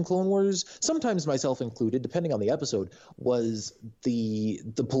about in Clone Wars, sometimes myself included, depending on the episode, was the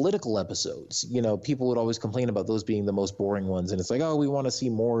political episodes. People would always complain about those being the most boring ones. And it's like, oh, we want to see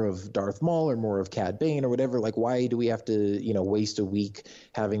more of Darth Maul or more of Cad Bane or whatever. Like, why do we have to, waste a week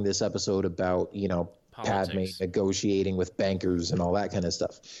having this episode about, Padme negotiating with bankers and all that kind of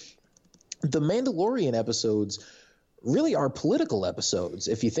stuff? The Mandalorian episodes really are political episodes,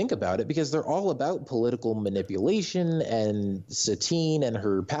 if you think about it, because they're all about political manipulation and Satine and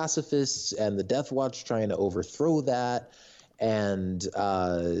her pacifists and the Death Watch trying to overthrow that. And,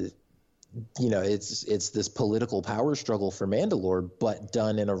 it's this political power struggle for Mandalore, but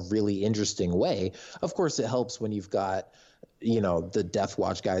done in a really interesting way. Of course, it helps when you've got, the Death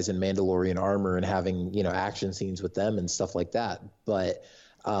Watch guys in Mandalorian armor and having, action scenes with them and stuff like that. But,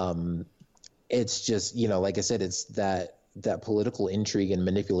 it's just, like I said, it's that political intrigue and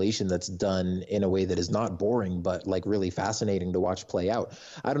manipulation that's done in a way that is not boring, but like really fascinating to watch play out.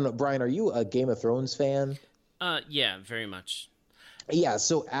 I don't know, Brian, are you a Game of Thrones fan? Yeah, very much. Yeah,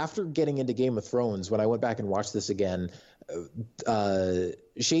 so after getting into Game of Thrones, when I went back and watched this again,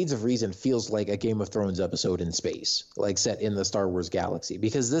 Shades of Reason feels like a Game of Thrones episode in space, like set in the Star Wars galaxy,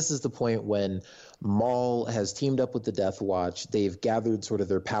 because this is the point when Maul has teamed up with the Death Watch. They've gathered sort of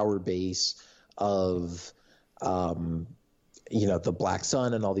their power base of, the Black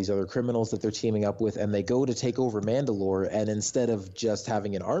Sun and all these other criminals that they're teaming up with, and they go to take over Mandalore. And instead of just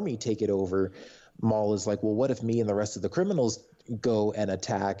having an army take it over, Maul is like, well, what if me and the rest of the criminals go and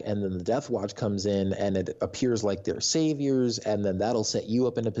attack, and then the Death Watch comes in and it appears like they're saviors, and then that'll set you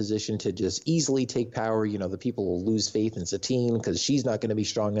up in a position to just easily take power. The people will lose faith in Satine because she's not going to be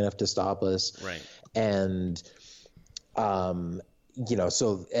strong enough to stop us. Right. And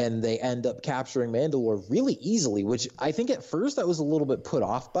and they end up capturing Mandalore really easily, which I think at first I was a little bit put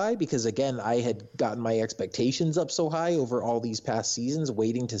off by, because again, I had gotten my expectations up so high over all these past seasons,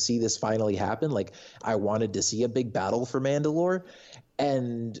 waiting to see this finally happen. Like, I wanted to see a big battle for Mandalore,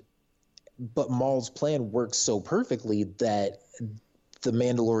 but Maul's plan works so perfectly that the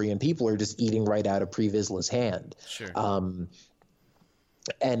Mandalorian people are just eating right out of Pre Vizsla's hand. Sure.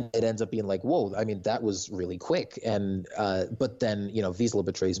 And it ends up being like, whoa, I mean, that was really quick. And but then, Vizsla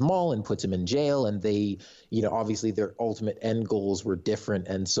betrays Maul and puts him in jail. And they, obviously their ultimate end goals were different.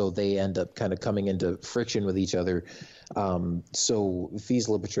 And so they end up kind of coming into friction with each other. So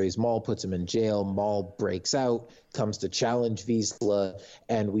Vizsla betrays Maul, puts him in jail. Maul breaks out, comes to challenge Vizsla.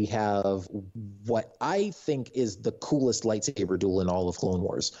 And we have what I think is the coolest lightsaber duel in all of Clone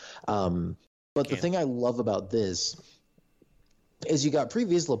Wars. But the thing I love about this is you got Pre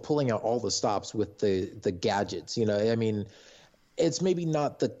Vizsla pulling out all the stops with the gadgets. I mean, it's maybe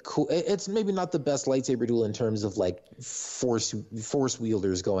not the best lightsaber duel in terms of like force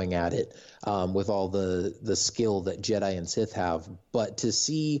wielders going at it with all the skill that Jedi and Sith have. But to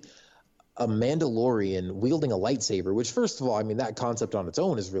see a Mandalorian wielding a lightsaber, which, first of all, I mean, that concept on its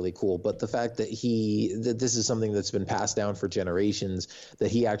own is really cool, but the fact that this is something that's been passed down for generations, that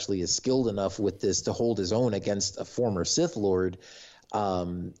he actually is skilled enough with this to hold his own against a former Sith Lord.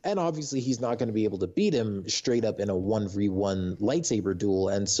 And obviously he's not going to be able to beat him straight up in a 1v1 lightsaber duel.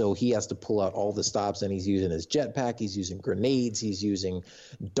 And so he has to pull out all the stops, and he's using his jetpack. He's using grenades. He's using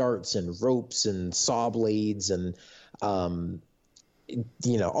darts and ropes and saw blades and,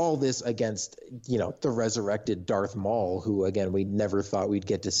 all this against, the resurrected Darth Maul, who, again, we never thought we'd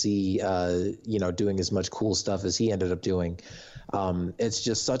get to see, doing as much cool stuff as he ended up doing. It's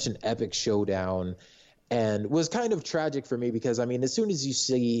just such an epic showdown, and was kind of tragic for me because, I mean, as soon as you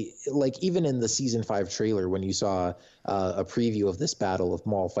see, like, even in the season 5 trailer, when you saw a preview of this battle of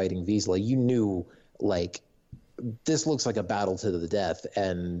Maul fighting Vizsla, you knew, like, this looks like a battle to the death,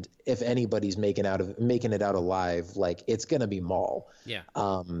 and if anybody's making it out alive, like, it's gonna be Maul. Yeah.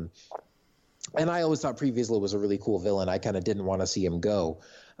 And I always thought Pre Vizsla was a really cool villain. I kind of didn't want to see him go,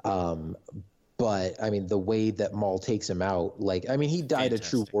 but I mean, the way that Maul takes him out, like, I mean, he died a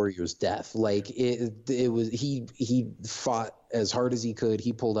true warrior's death. Like, it was he fought as hard as he could.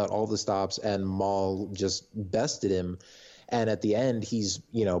 He pulled out all the stops, and Maul just bested him. And at the end, he's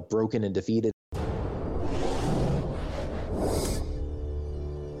broken and defeated.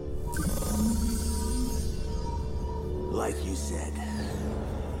 Like you said,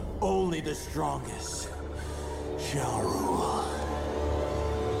 only the strongest shall rule.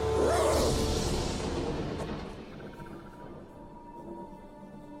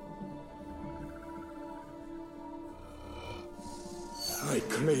 I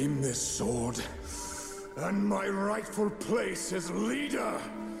claim this sword and my rightful place as leader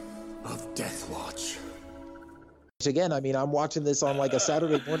of Death Watch. Again, I mean, I'm watching this on like a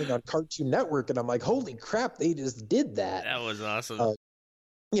Saturday morning on Cartoon Network, and I'm like, holy crap, they just did that. That was awesome.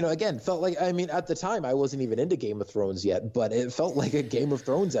 Again, felt like, I mean, at the time, I wasn't even into Game of Thrones yet, but it felt like a Game of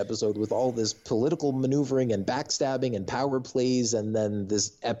Thrones episode with all this political maneuvering and backstabbing and power plays, and then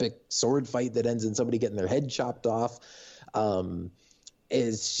this epic sword fight that ends in somebody getting their head chopped off.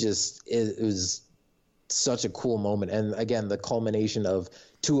 It's just, it was such a cool moment. And again, the culmination of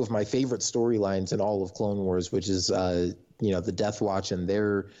two of my favorite storylines in all of Clone Wars, which is, the Death Watch and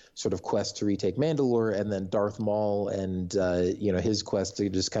their sort of quest to retake Mandalore, and then Darth Maul and, his quest to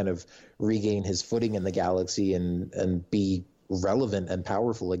just kind of regain his footing in the galaxy and be relevant and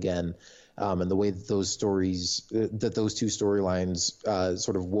powerful again. And the way that those two storylines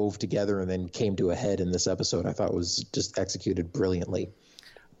sort of wove together and then came to a head in this episode, I thought was just executed brilliantly.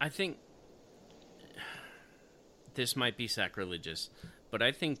 I think this might be sacrilegious, but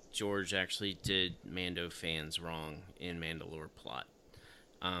I think George actually did Mando fans wrong in Mandalore plot.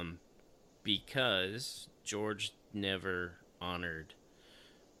 Because George never honored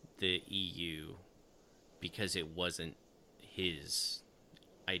the EU because it wasn't his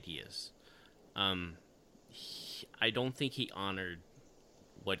ideas. I don't think he honored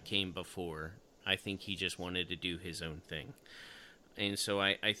what came before. I think he just wanted to do his own thing. And so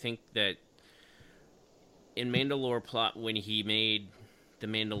I think that in Mandalore plot, when he made the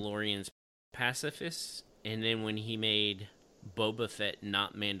Mandalorians pacifists, and then when he made Boba Fett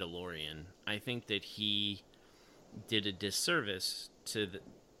not Mandalorian, I think that he did a disservice to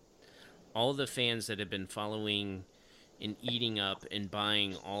all the fans that have been following and eating up and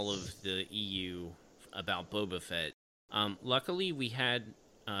buying all of the EU about Boba Fett. Luckily, we had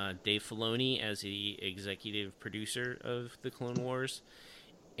Dave Filoni as the executive producer of the Clone Wars,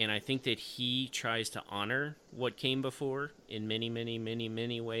 and I think that he tries to honor what came before in many, many, many,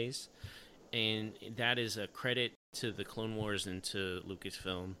 many ways, and that is a credit to the Clone Wars and to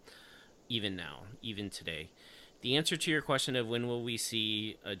Lucasfilm, even now, even today. The answer to your question of when will we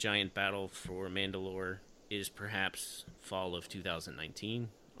see a giant battle for Mandalore is perhaps fall of 2019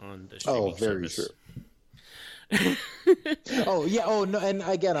 on the streaming service. True. Oh yeah. Oh no. And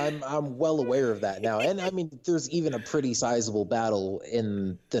again, I'm well aware of that now. And I mean, there's even a pretty sizable battle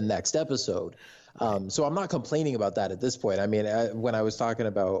in the next episode. So I'm not complaining about that at this point. I mean, when I was talking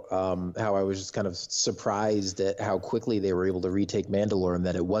about how I was just kind of surprised at how quickly they were able to retake Mandalore and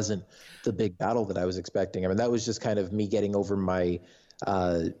that it wasn't the big battle that I was expecting. I mean, that was just kind of me getting over my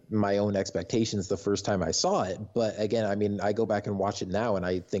own expectations the first time I saw it. But again, I mean, I go back and watch it now and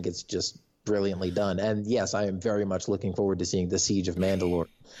I think it's just brilliantly done. And yes, I am very much looking forward to seeing the Siege of Mandalore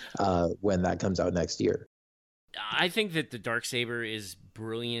when that comes out next year. I think that the Darksaber is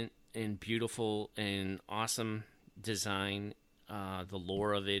brilliant and beautiful and awesome design. The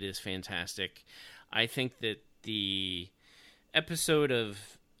lore of it is fantastic. I think that the episode of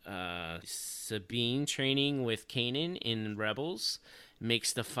Sabine training with Kanan in Rebels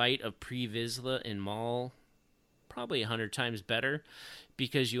makes the fight of Pre Vizsla and Maul probably 100 times better,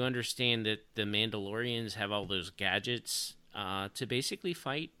 because you understand that the Mandalorians have all those gadgets to basically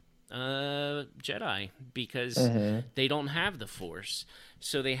fight Jedi, because they don't have the Force.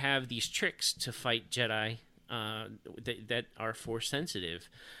 So they have these tricks to fight Jedi that are Force sensitive.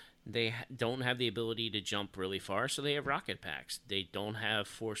 They don't have the ability to jump really far, so they have rocket packs. They don't have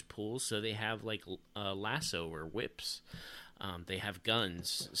Force pulls, so they have like lasso or whips. They have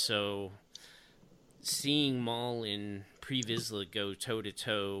guns. So seeing Maul and Pre Vizsla go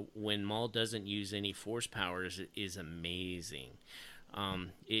toe-to-toe when Maul doesn't use any Force powers is amazing.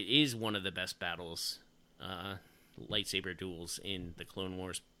 It is one of the best battles, lightsaber duels in the Clone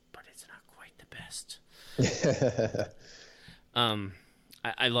Wars, but it's not quite the best.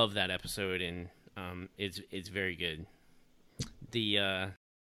 I love that episode, and it's very good.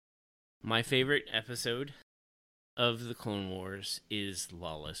 My favorite episode of the Clone Wars is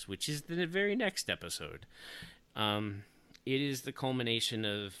Lawless, which is the very next episode. It is the culmination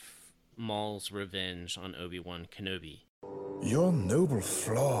of Maul's revenge on Obi-Wan Kenobi. Your noble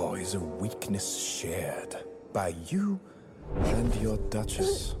flaw is a weakness shared by you and your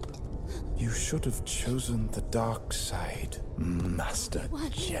Duchess. You should have chosen the dark side, Master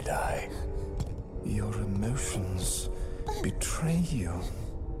Jedi. Your emotions betray you.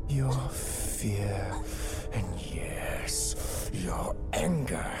 Your fear, and yes, your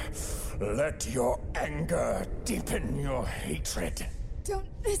anger. Let your anger deepen your hatred. Don't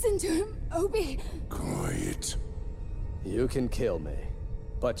listen to him, Obi. Quiet. You can kill me,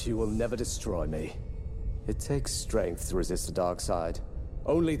 but you will never destroy me. It takes strength to resist the dark side.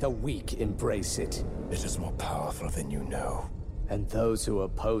 Only the weak embrace it. It is more powerful than you know. And those who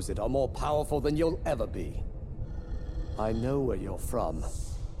oppose it are more powerful than you'll ever be. I know where you're from.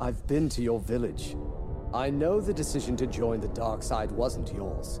 I've been to your village. I know the decision to join the dark side wasn't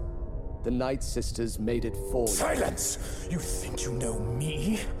yours. The Night Sisters made it for you. Silence! You think you know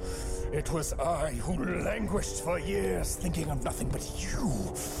me? It was I who languished for years, thinking of nothing but you.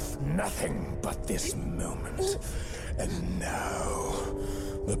 Nothing but this moment. And now,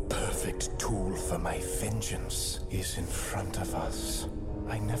 the perfect tool for my vengeance is in front of us.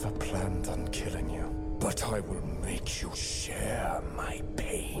 I never planned on killing you, but I will make you share my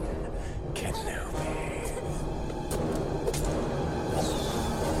pain, Kenobi.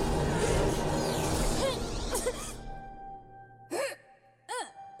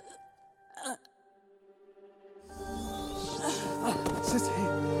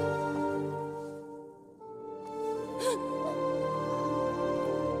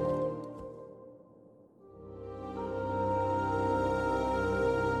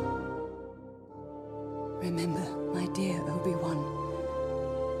 Remember, my dear Obi-Wan.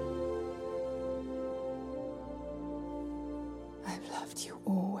 I've loved you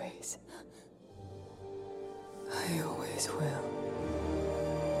always. I always will.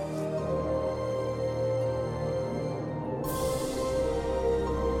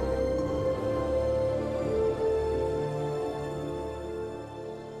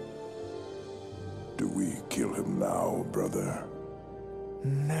 we kill him now, brother?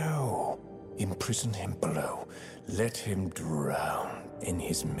 No. Imprison him below. Let him drown in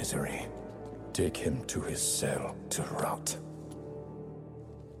his misery. Take him to his cell to rot.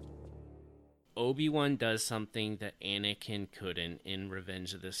 Obi-Wan does something that Anakin couldn't in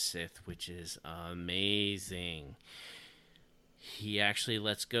Revenge of the Sith, which is amazing. He actually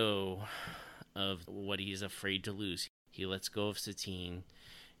lets go of what he's afraid to lose. He lets go of Satine,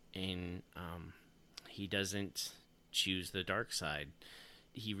 and he doesn't choose the dark side.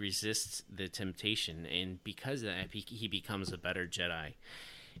 He resists the temptation, and because of that, he becomes a better Jedi.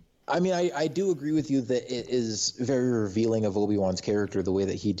 I mean, I do agree with you that it is very revealing of Obi-Wan's character, the way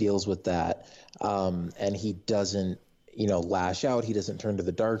that he deals with that. And he doesn't, lash out. He doesn't turn to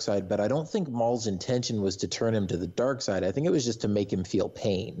the dark side. But I don't think Maul's intention was to turn him to the dark side. I think it was just to make him feel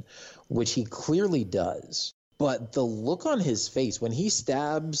pain, which he clearly does. But the look on his face when he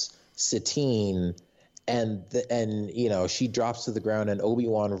stabs Satine and she drops to the ground and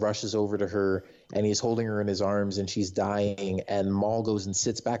Obi-Wan rushes over to her and he's holding her in his arms and she's dying, and Maul goes and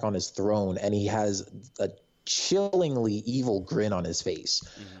sits back on his throne and he has a chillingly evil grin on his face.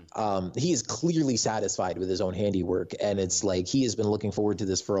 Mm-hmm. He is clearly satisfied with his own handiwork, and it's like he has been looking forward to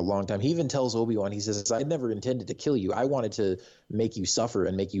this for a long time. He even tells Obi-Wan, he says, I never intended to kill you. I wanted to make you suffer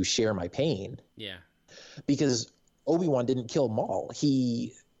and make you share my pain. Yeah. Because Obi-Wan didn't kill Maul.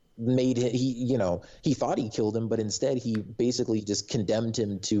 He thought he killed him, but instead he basically just condemned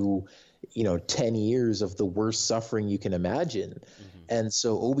him to 10 years of the worst suffering you can imagine. Mm-hmm. And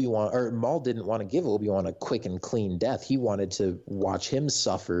so Maul didn't want to give Obi-Wan a quick and clean death. He wanted to watch him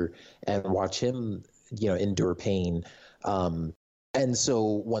suffer and watch him endure pain. And so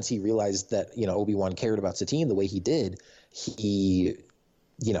once he realized that Obi-Wan cared about Satine the way he did, he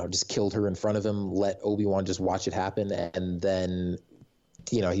just killed her in front of him, let Obi-Wan just watch it happen, and then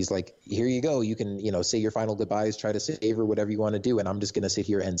he's like, here you go. You can, say your final goodbyes, try to savor whatever you want to do. And I'm just going to sit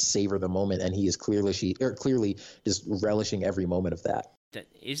here and savor the moment. And he is clearly just relishing every moment of that.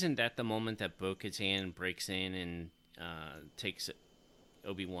 Isn't that the moment that Bo-Katan breaks in and takes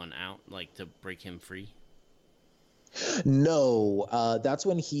Obi-Wan out, like to break him free? No, that's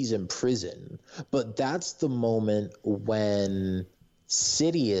when he's in prison. But that's the moment when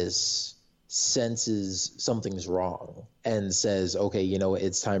Sidious senses something's wrong and says, okay,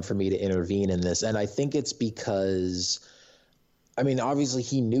 it's time for me to intervene in this. And I think it's because, obviously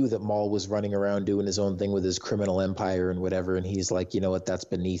he knew that Maul was running around doing his own thing with his criminal empire and whatever. And he's like, what, that's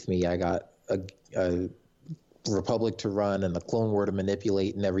beneath me. I got a republic to run and the Clone War to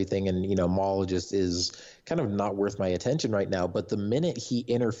manipulate and everything. And, Maul just is kind of not worth my attention right now. But the minute he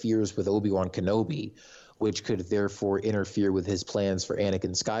interferes with Obi-Wan Kenobi, which could therefore interfere with his plans for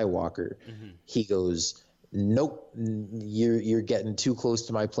Anakin Skywalker, mm-hmm. He goes, nope, you're getting too close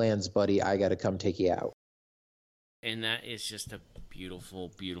to my plans, buddy. I got to come take you out. And that is just a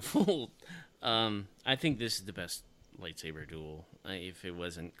beautiful, beautiful... I think this is the best lightsaber duel, if it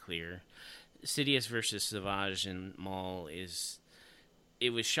wasn't clear. Sidious versus Savage and Maul it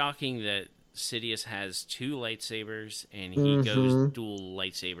was shocking that Sidious has two lightsabers, and he goes dual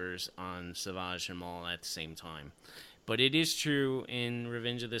lightsabers on Savage and Maul at the same time. But it is true in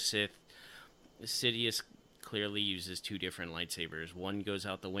Revenge of the Sith, Sidious clearly uses two different lightsabers. One goes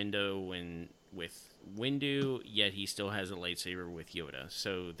out the window with Windu, yet he still has a lightsaber with Yoda.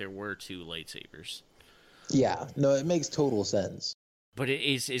 So there were two lightsabers. Yeah, no, it makes total sense. But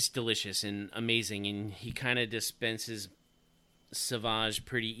it's delicious and amazing, and he kind of dispenses Savage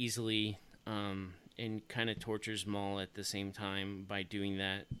pretty easily. And kind of tortures Maul at the same time by doing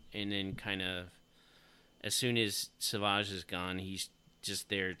that. And then kind of, as soon as Savage is gone, he's just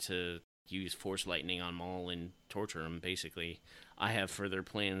there to use Force Lightning on Maul and torture him, basically. I have further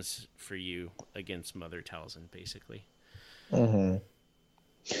plans for you against Mother Talzin, basically. Mm-hmm.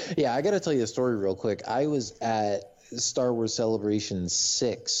 Yeah, I got to tell you a story real quick. I was at Star Wars Celebration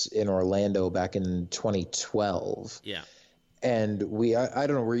 6 in Orlando back in 2012. Yeah. And I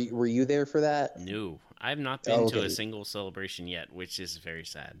don't know, were you there for that? No, I've not been to a single celebration yet, which is very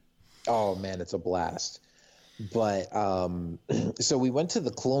sad. Oh man, it's a blast. But so we went to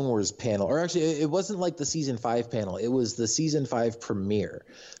the Clone Wars panel, or actually it wasn't like the season 5 panel. It was the season 5 premiere.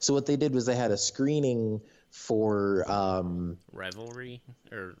 So what they did was they had a screening for Rivalry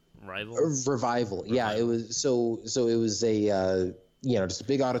or Rivals? Revival. Yeah, it was so it was a just a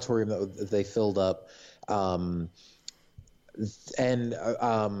big auditorium that they filled up. And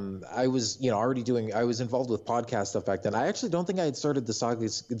I was, I was involved with podcast stuff back then. I actually don't think I had started the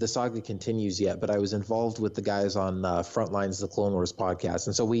Saga Continues yet, but I was involved with the guys on Frontlines, the Clone Wars podcast.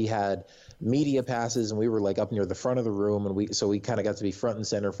 And so we had media passes, and we were like up near the front of the room, and we kind of got to be front and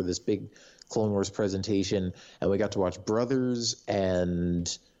center for this big Clone Wars presentation, and we got to watch Brothers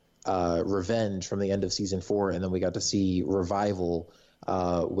and Revenge from the end of season 4, and then we got to see Revival,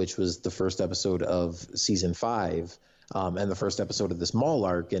 which was the first episode of season 5. And the first episode of this Maul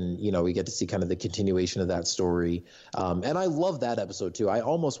arc, and we get to see kind of the continuation of that story. And I love that episode too. I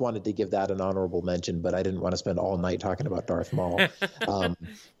almost wanted to give that an honorable mention, but I didn't want to spend all night talking about Darth Maul.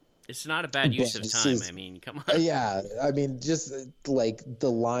 It's not a bad use of time. I mean, come on. Yeah, I mean, just like the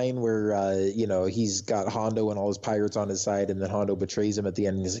line where he's got Hondo and all his pirates on his side, and then Hondo betrays him at the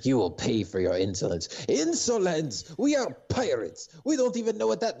end, and he's like, "You will pay for your insolence." Insolence! We are pirates. We don't even know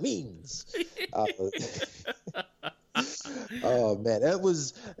what that means. Oh man, it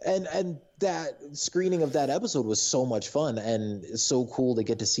was, and that screening of that episode was so much fun and so cool to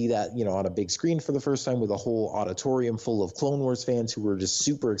get to see that on a big screen for the first time with a whole auditorium full of Clone Wars fans who were just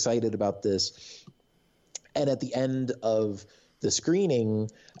super excited about this. And at the end of the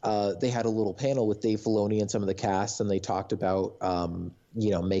screening, they had a little panel with Dave Filoni and some of the cast, and they talked about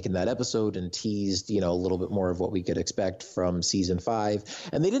making that episode and teased a little bit more of what we could expect from season 5.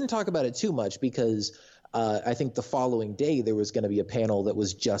 And they didn't talk about it too much because I think the following day there was going to be a panel that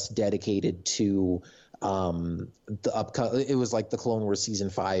was just dedicated to it was like the Clone Wars season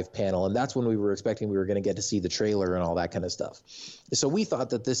 5 panel, and that's when we were expecting we were going to get to see the trailer and all that kind of stuff. So we thought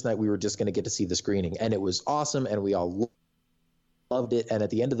that this night we were just going to get to see the screening, and it was awesome, and we all loved it. And at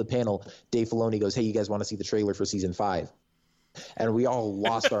the end of the panel, Dave Filoni goes, "Hey, you guys want to see the trailer for season 5?" And we all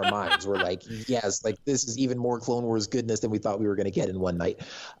lost our minds. We're like, yes, like this is even more Clone Wars goodness than we thought we were going to get in one night.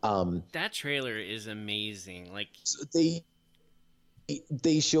 That trailer is amazing. Like they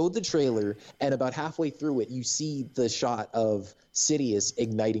showed the trailer, and about halfway through it, you see the shot of Sidious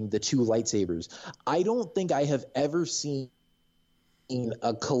igniting the 2 lightsabers. I don't think I have ever seen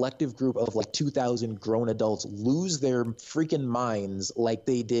a collective group of like 2,000 grown adults lose their freaking minds like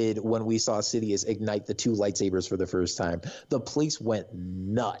they did when we saw Sidious ignite the 2 lightsabers for the first time. The place went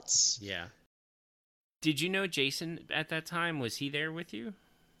nuts. Yeah. Did you know Jason at that time? Was he there with you?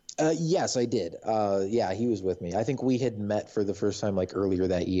 Yes, I did. Yeah, he was with me. I think we had met for the first time like earlier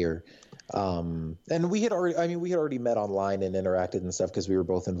that year. And we had already met online and interacted and stuff because we were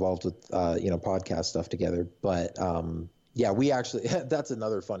both involved with podcast stuff together. But yeah, we actually, that's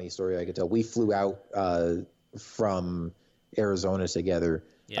another funny story I could tell. We flew out from Arizona together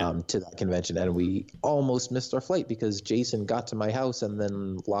to that convention, and we almost missed our flight because Jason got to my house and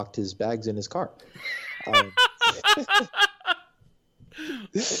then locked his bags in his car.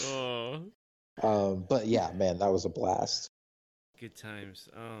 But yeah, man, that was a blast. Good times.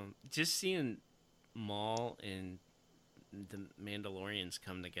 Just seeing Maul and the Mandalorians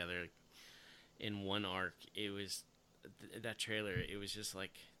come together in one arc, it was... that trailer, it was just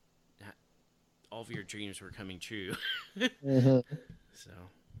like all of your dreams were coming true. Mm-hmm.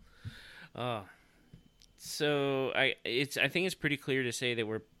 So I think it's pretty clear to say that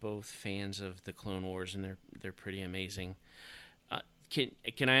we're both fans of the Clone Wars, and they're pretty amazing.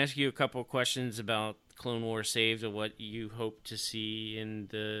 Can I ask you a couple of questions about Clone Wars Saved and what you hope to see in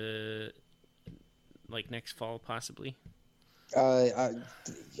the next fall possibly?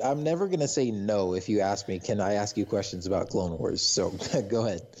 I'm never going to say no if you ask me, can I ask you questions about Clone Wars? So go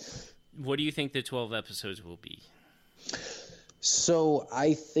ahead. What do you think the 12 episodes will be? So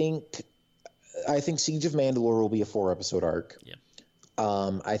I think Siege of Mandalore will be a 4-episode arc. Yeah.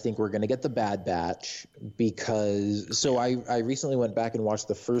 I think we're going to get the Bad Batch because I recently went back and watched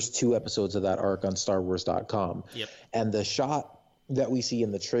the first 2 episodes of that arc on StarWars.com. Yep. And the shot that we see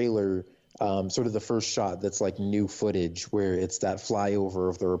in the trailer, sort of the first shot that's like new footage where it's that flyover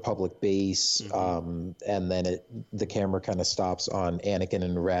of the Republic base, and then the camera kind of stops on Anakin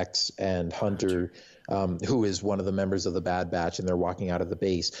and Rex and Hunter, who is one of the members of the Bad Batch, and they're walking out of the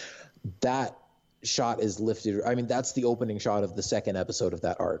base. That shot is lifted. I mean, that's the opening shot of the 2nd episode of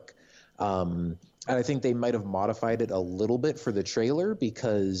that arc. And I think they might have modified it a little bit for the trailer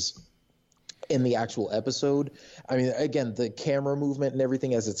because in the actual episode, I mean, again, the camera movement and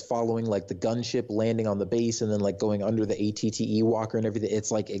everything as it's following like the gunship landing on the base and then like going under the ATTE walker and everything,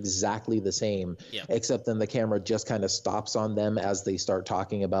 it's like exactly the same, except then the camera just kind of stops on them as they start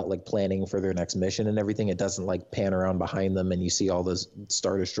talking about like planning for their next mission and everything. It doesn't like pan around behind them and you see all those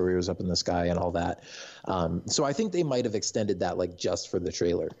Star Destroyers up in the sky and all that. So I think they might have extended that like just for the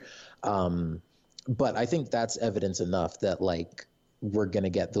trailer. But I think that's evidence enough that like we're going to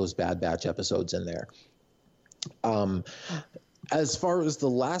get those Bad Batch episodes in there. As far as the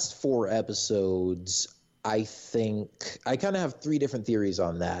last 4 episodes, I think I kind of have 3 different theories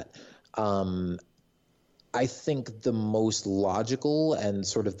on that. I think the most logical and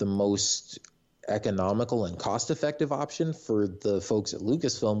sort of the most economical and cost-effective option for the folks at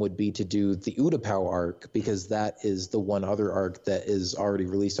Lucasfilm would be to do the Utapau arc, because that is the one other arc that is already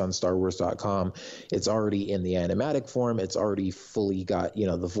released on StarWars.com. It's already in the animatic form. It's already fully got, the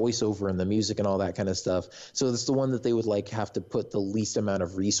voiceover and the music and all that kind of stuff. So it's the one that they would have to put the least amount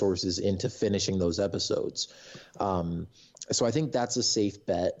of resources into finishing those episodes. So I think that's a safe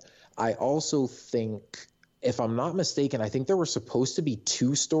bet. I also think, if I'm not mistaken, I think there were supposed to be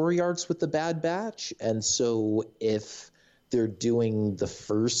 2 story arcs with the Bad Batch. And so if they're doing the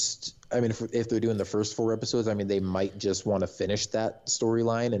first, if they're doing the first 4 episodes, they might just want to finish that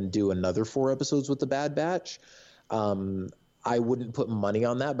storyline and do another 4 episodes with the Bad Batch. I wouldn't put money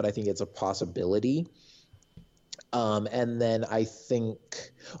on that, but I think it's a possibility. And then I think,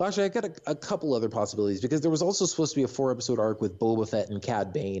 I got a couple other possibilities, because there was also supposed to be a 4-episode arc with Boba Fett and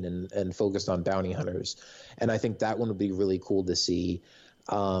Cad Bane and focused on bounty hunters. And I think that one would be really cool to see.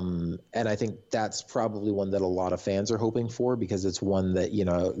 And I think that's probably one that a lot of fans are hoping for, because it's one that,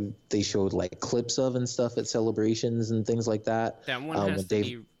 they showed clips of and stuff at celebrations and things like that. That one has to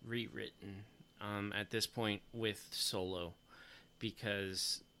be rewritten at this point with Solo,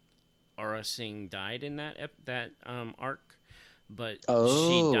 because Aura Singh died in that arc, but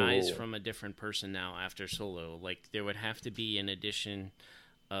she dies from a different person now after Solo. There would have to be an addition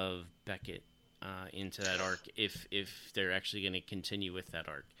of Beckett into that arc if they're actually going to continue with that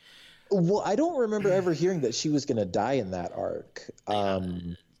arc. Well, I don't remember ever hearing that she was going to die in that arc.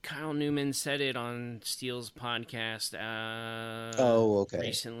 Kyle Newman said it on Steele's podcast. Okay.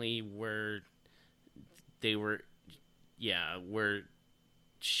 Recently, where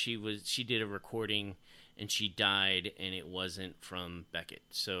she did a recording and she died, and it wasn't from Beckett.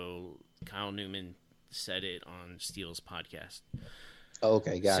 So Kyle Newman said it on Steele's podcast.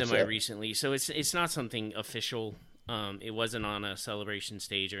 Okay, gotcha. Semi-recently. So it's not something official. It wasn't on a celebration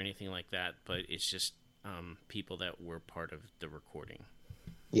stage or anything like that, but it's just people that were part of the recording.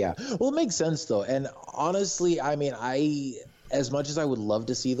 Yeah. Well, it makes sense, though. And honestly, as much as I would love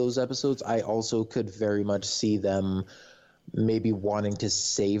to see those episodes, I also could very much see them maybe wanting to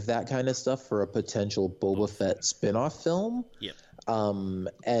save that kind of stuff for a potential Boba Fett spin-off film. Yep.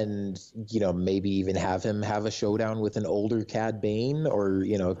 And, maybe even have him have a showdown with an older Cad Bane, or,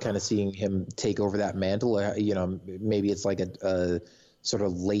 kind of seeing him take over that mantle. Maybe it's like a sort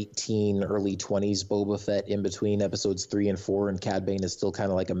of late teen, early 20s Boba Fett in between episodes 3 and 4, and Cad Bane is still kind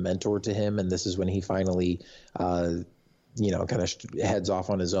of like a mentor to him, and this is when he finally, kind of heads off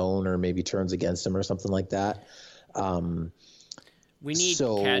on his own, or maybe turns against him or something like that. We need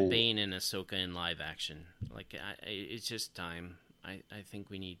Cad Bane and Ahsoka in live action. It's just time. I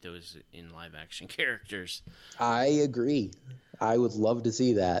think we need those in live action characters. I agree. I would love to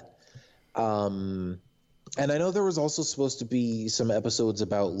see that. And I know there was also supposed to be some episodes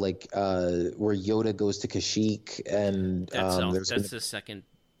about where Yoda goes to Kashyyyk, and that's the second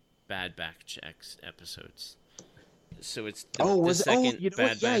Bad Batch X episodes. So it's the second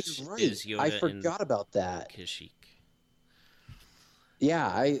Bad Batch is Yoda. I forgot about that. Kashyyyk. Yeah,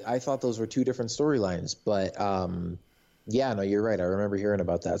 I thought those were 2 different storylines, but yeah, no, you're right. I remember hearing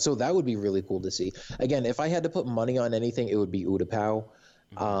about that. So that would be really cool to see. Again, if I had to put money on anything, it would be Utapau.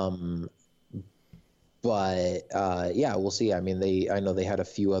 But yeah, we'll see. I know they had a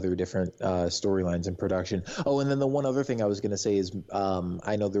few other different storylines in production. Oh, and then the one other thing I was going to say is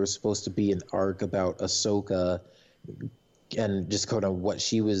I know there was supposed to be an arc about Ahsoka and just kind of what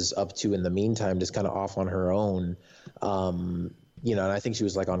she was up to in the meantime, just kind of off on her own. And I think she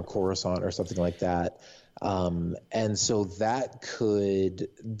was on Coruscant or something like that. And so that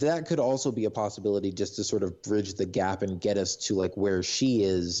could also be a possibility, just to sort of bridge the gap and get us to where she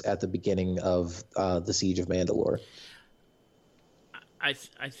is at the beginning of the Siege of Mandalore. I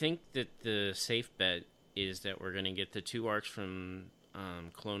think that the safe bet is that we're going to get the 2 arcs from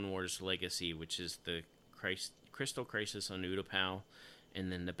Clone Wars Legacy, which is the Crystal Crisis on Utapau,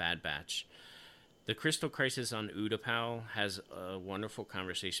 and then the Bad Batch. The Crystal Crisis on Utapau has a wonderful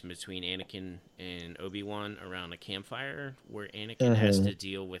conversation between Anakin and Obi-Wan around a campfire, where Anakin has to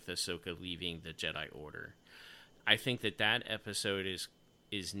deal with Ahsoka leaving the Jedi Order. I think that episode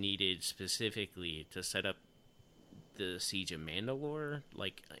is needed specifically to set up the Siege of Mandalore,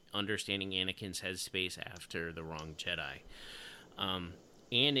 understanding Anakin's headspace after the wrong Jedi.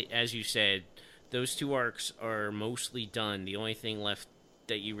 And as you said, those 2 arcs are mostly done. The only thing left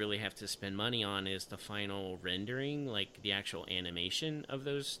that you really have to spend money on is the final rendering, like the actual animation of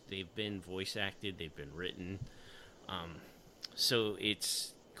those. They've been voice acted, they've been written, so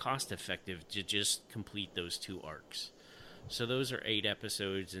it's cost effective to just complete those 2 arcs. So those are 8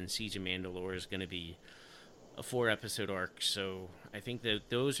 episodes, and Siege of Mandalore is going to be a 4-episode arc. So I think that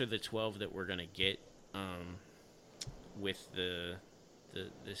those are the 12 that we're going to get with the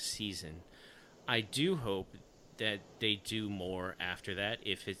season. I do hope that they do more after that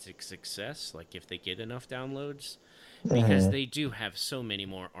if it's a success, like if they get enough downloads, because they do have so many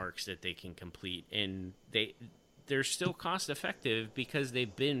more arcs that they can complete, and they're still cost effective because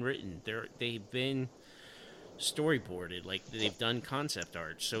they've been written. They've been storyboarded, like they've done concept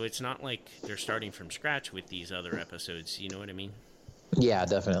art, so it's not like they're starting from scratch with these other episodes, you know what I mean? Yeah,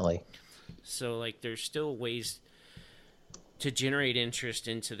 definitely. So like there's still ways to generate interest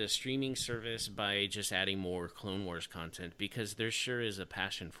into the streaming service by just adding more Clone Wars content, because there sure is a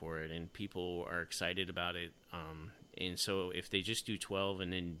passion for it and people are excited about it, and so if they just do 12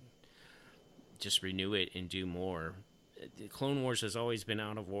 and then just renew it and do more. Clone Wars has always been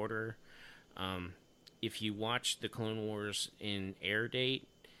out of order. If you watch the Clone Wars in air date,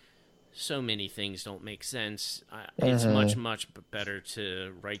 so many things don't make sense. It's much better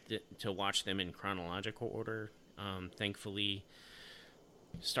to watch them in chronological order. Thankfully,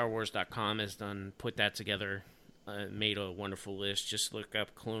 StarWars.com has put that together, made a wonderful list. Just look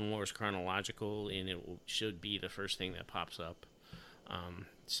up Clone Wars chronological, and it should be the first thing that pops up.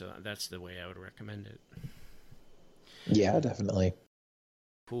 So that's the way I would recommend it. Yeah, definitely.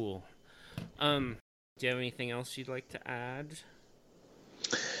 Cool. Do you have anything else you'd like to add?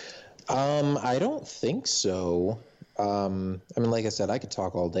 I don't think so. I mean, like I said, I could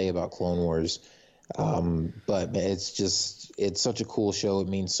talk all day about Clone Wars, but it's such a cool show. It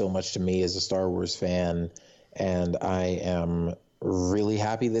means so much to me as a Star Wars fan, and I am really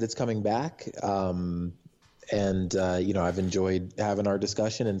happy that it's coming back. I've enjoyed having our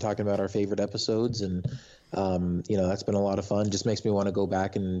discussion and talking about our favorite episodes, and that's been a lot of fun. Just makes me want to go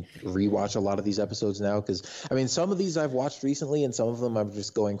back and rewatch a lot of these episodes now, because I mean, some of these I've watched recently, and some of them I'm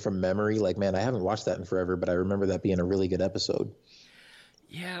just going from memory. Like, man, I haven't watched that in forever, but I remember that being a really good episode.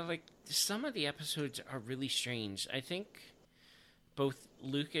 Yeah, like some of the episodes are really strange. I think both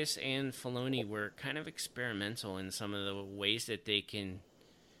Lucas and Filoni were kind of experimental in some of the ways that they can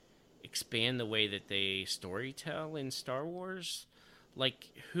expand the way that they storytell in Star Wars.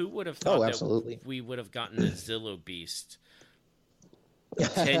 Like, who would have thought that we would have gotten the Zillo Beast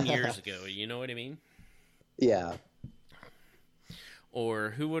 10 years ago? You know what I mean? Yeah.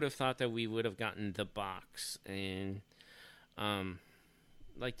 Or who would have thought that we would have gotten the Box? And,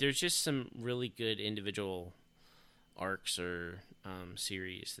 there's just some really good individual arcs or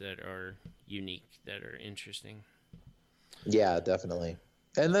series that are unique, that are interesting. Yeah, definitely.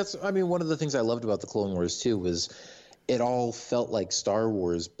 And that's, I mean, one of the things I loved about the Clone Wars, too, was it all felt like Star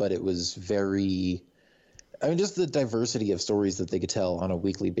Wars, but it was just the diversity of stories that they could tell on a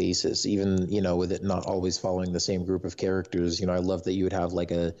weekly basis, even, with it not always following the same group of characters. I love that you would have like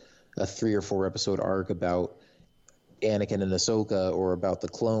a 3 or 4 episode arc about Anakin and Ahsoka, or about the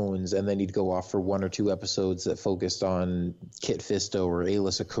clones, and then you'd go off for 1 or 2 episodes that focused on Kit Fisto or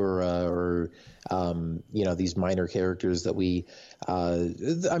Aayla Secura, or these minor characters that we a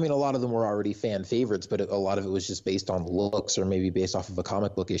lot of them were already fan favorites, but a lot of it was just based on looks, or maybe based off of a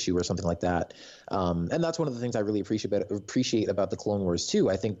comic book issue or something like that. And that's one of the things I really appreciate about the Clone Wars too.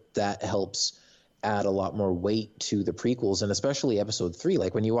 I think that helps add a lot more weight to the prequels, and especially episode 3.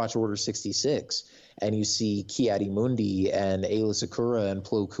 Like when you watch Order 66 and you see Ki-Adi-Mundi and Aayla Secura and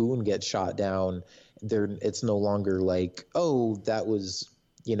Plo Koon get shot down, it's no longer like, oh, that was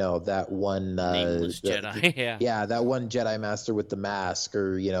that one Jedi. Yeah, that one Jedi Master with the mask,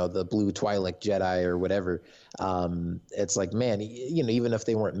 or the blue Twi'lek Jedi or whatever. It's like, man, even if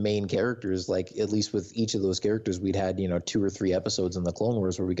they weren't main characters, like at least with each of those characters, we'd had 2 or 3 episodes in the Clone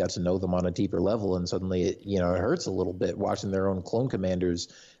Wars where we got to know them on a deeper level, and suddenly it hurts a little bit watching their own clone commanders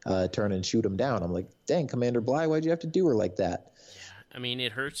turn and shoot them down. I'm like, dang, Commander Bly, why'd you have to do her like that? Yeah, I mean,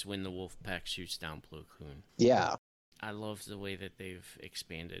 it hurts when the Wolf Pack shoots down Plo Koon. Yeah. I love the way that they've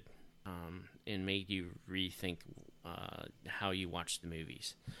expanded and made you rethink how you watch the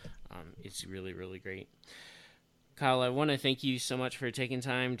movies. It's really, really great. Kyle, I want to thank you so much for taking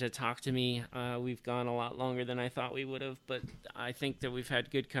time to talk to me. We've gone a lot longer than I thought we would have, but I think that we've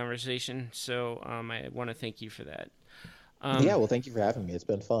had good conversation, so I want to thank you for that. Well, thank you for having me. It's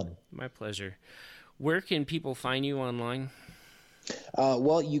been fun. My pleasure. Where can people find you online?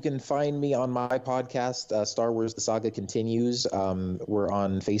 Well, you can find me on my podcast, Star Wars: The Saga Continues. We're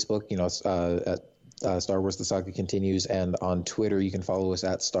on Facebook, at Star Wars The Saga Continues, and on Twitter you can follow us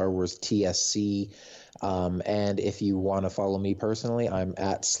at Star Wars TSC. And if you want to follow me personally, I'm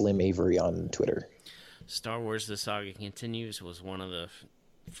at Slim Avery on Twitter. Star Wars The Saga Continues was one of the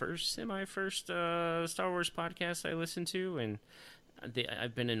first Star Wars podcasts I listened to, and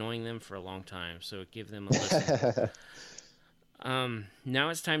I've been annoying them for a long time, so give them a listen. Now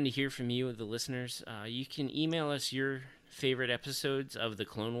it's time to hear from you, the listeners. You can email us your favorite episodes of the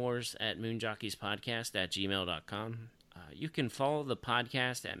Clone Wars at moonjockeyspodcast@gmail.com. You can follow the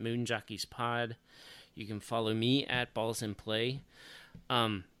podcast at moonjockeys.pod. You can follow me at Balls in Play.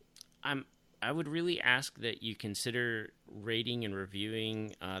 I would really ask that you consider rating and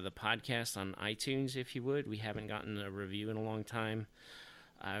reviewing the podcast on iTunes, if you would. We haven't gotten a review in a long time.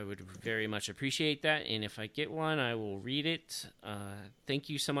 I would very much appreciate that, and if I get one, I will read it. Thank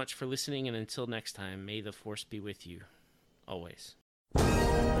you so much for listening, and until next time, may the Force be with you, always.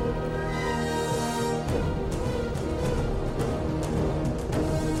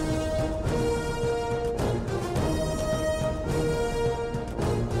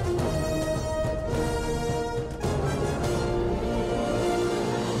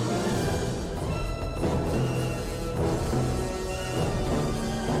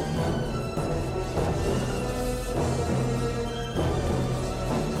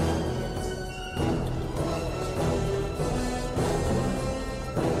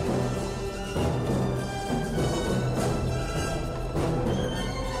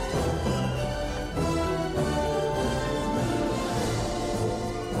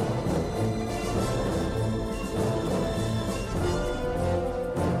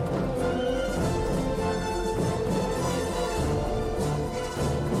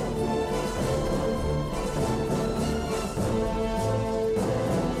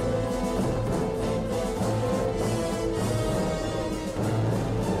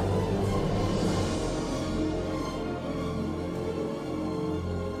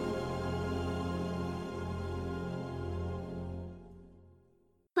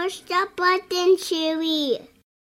 Push the button, Chewie.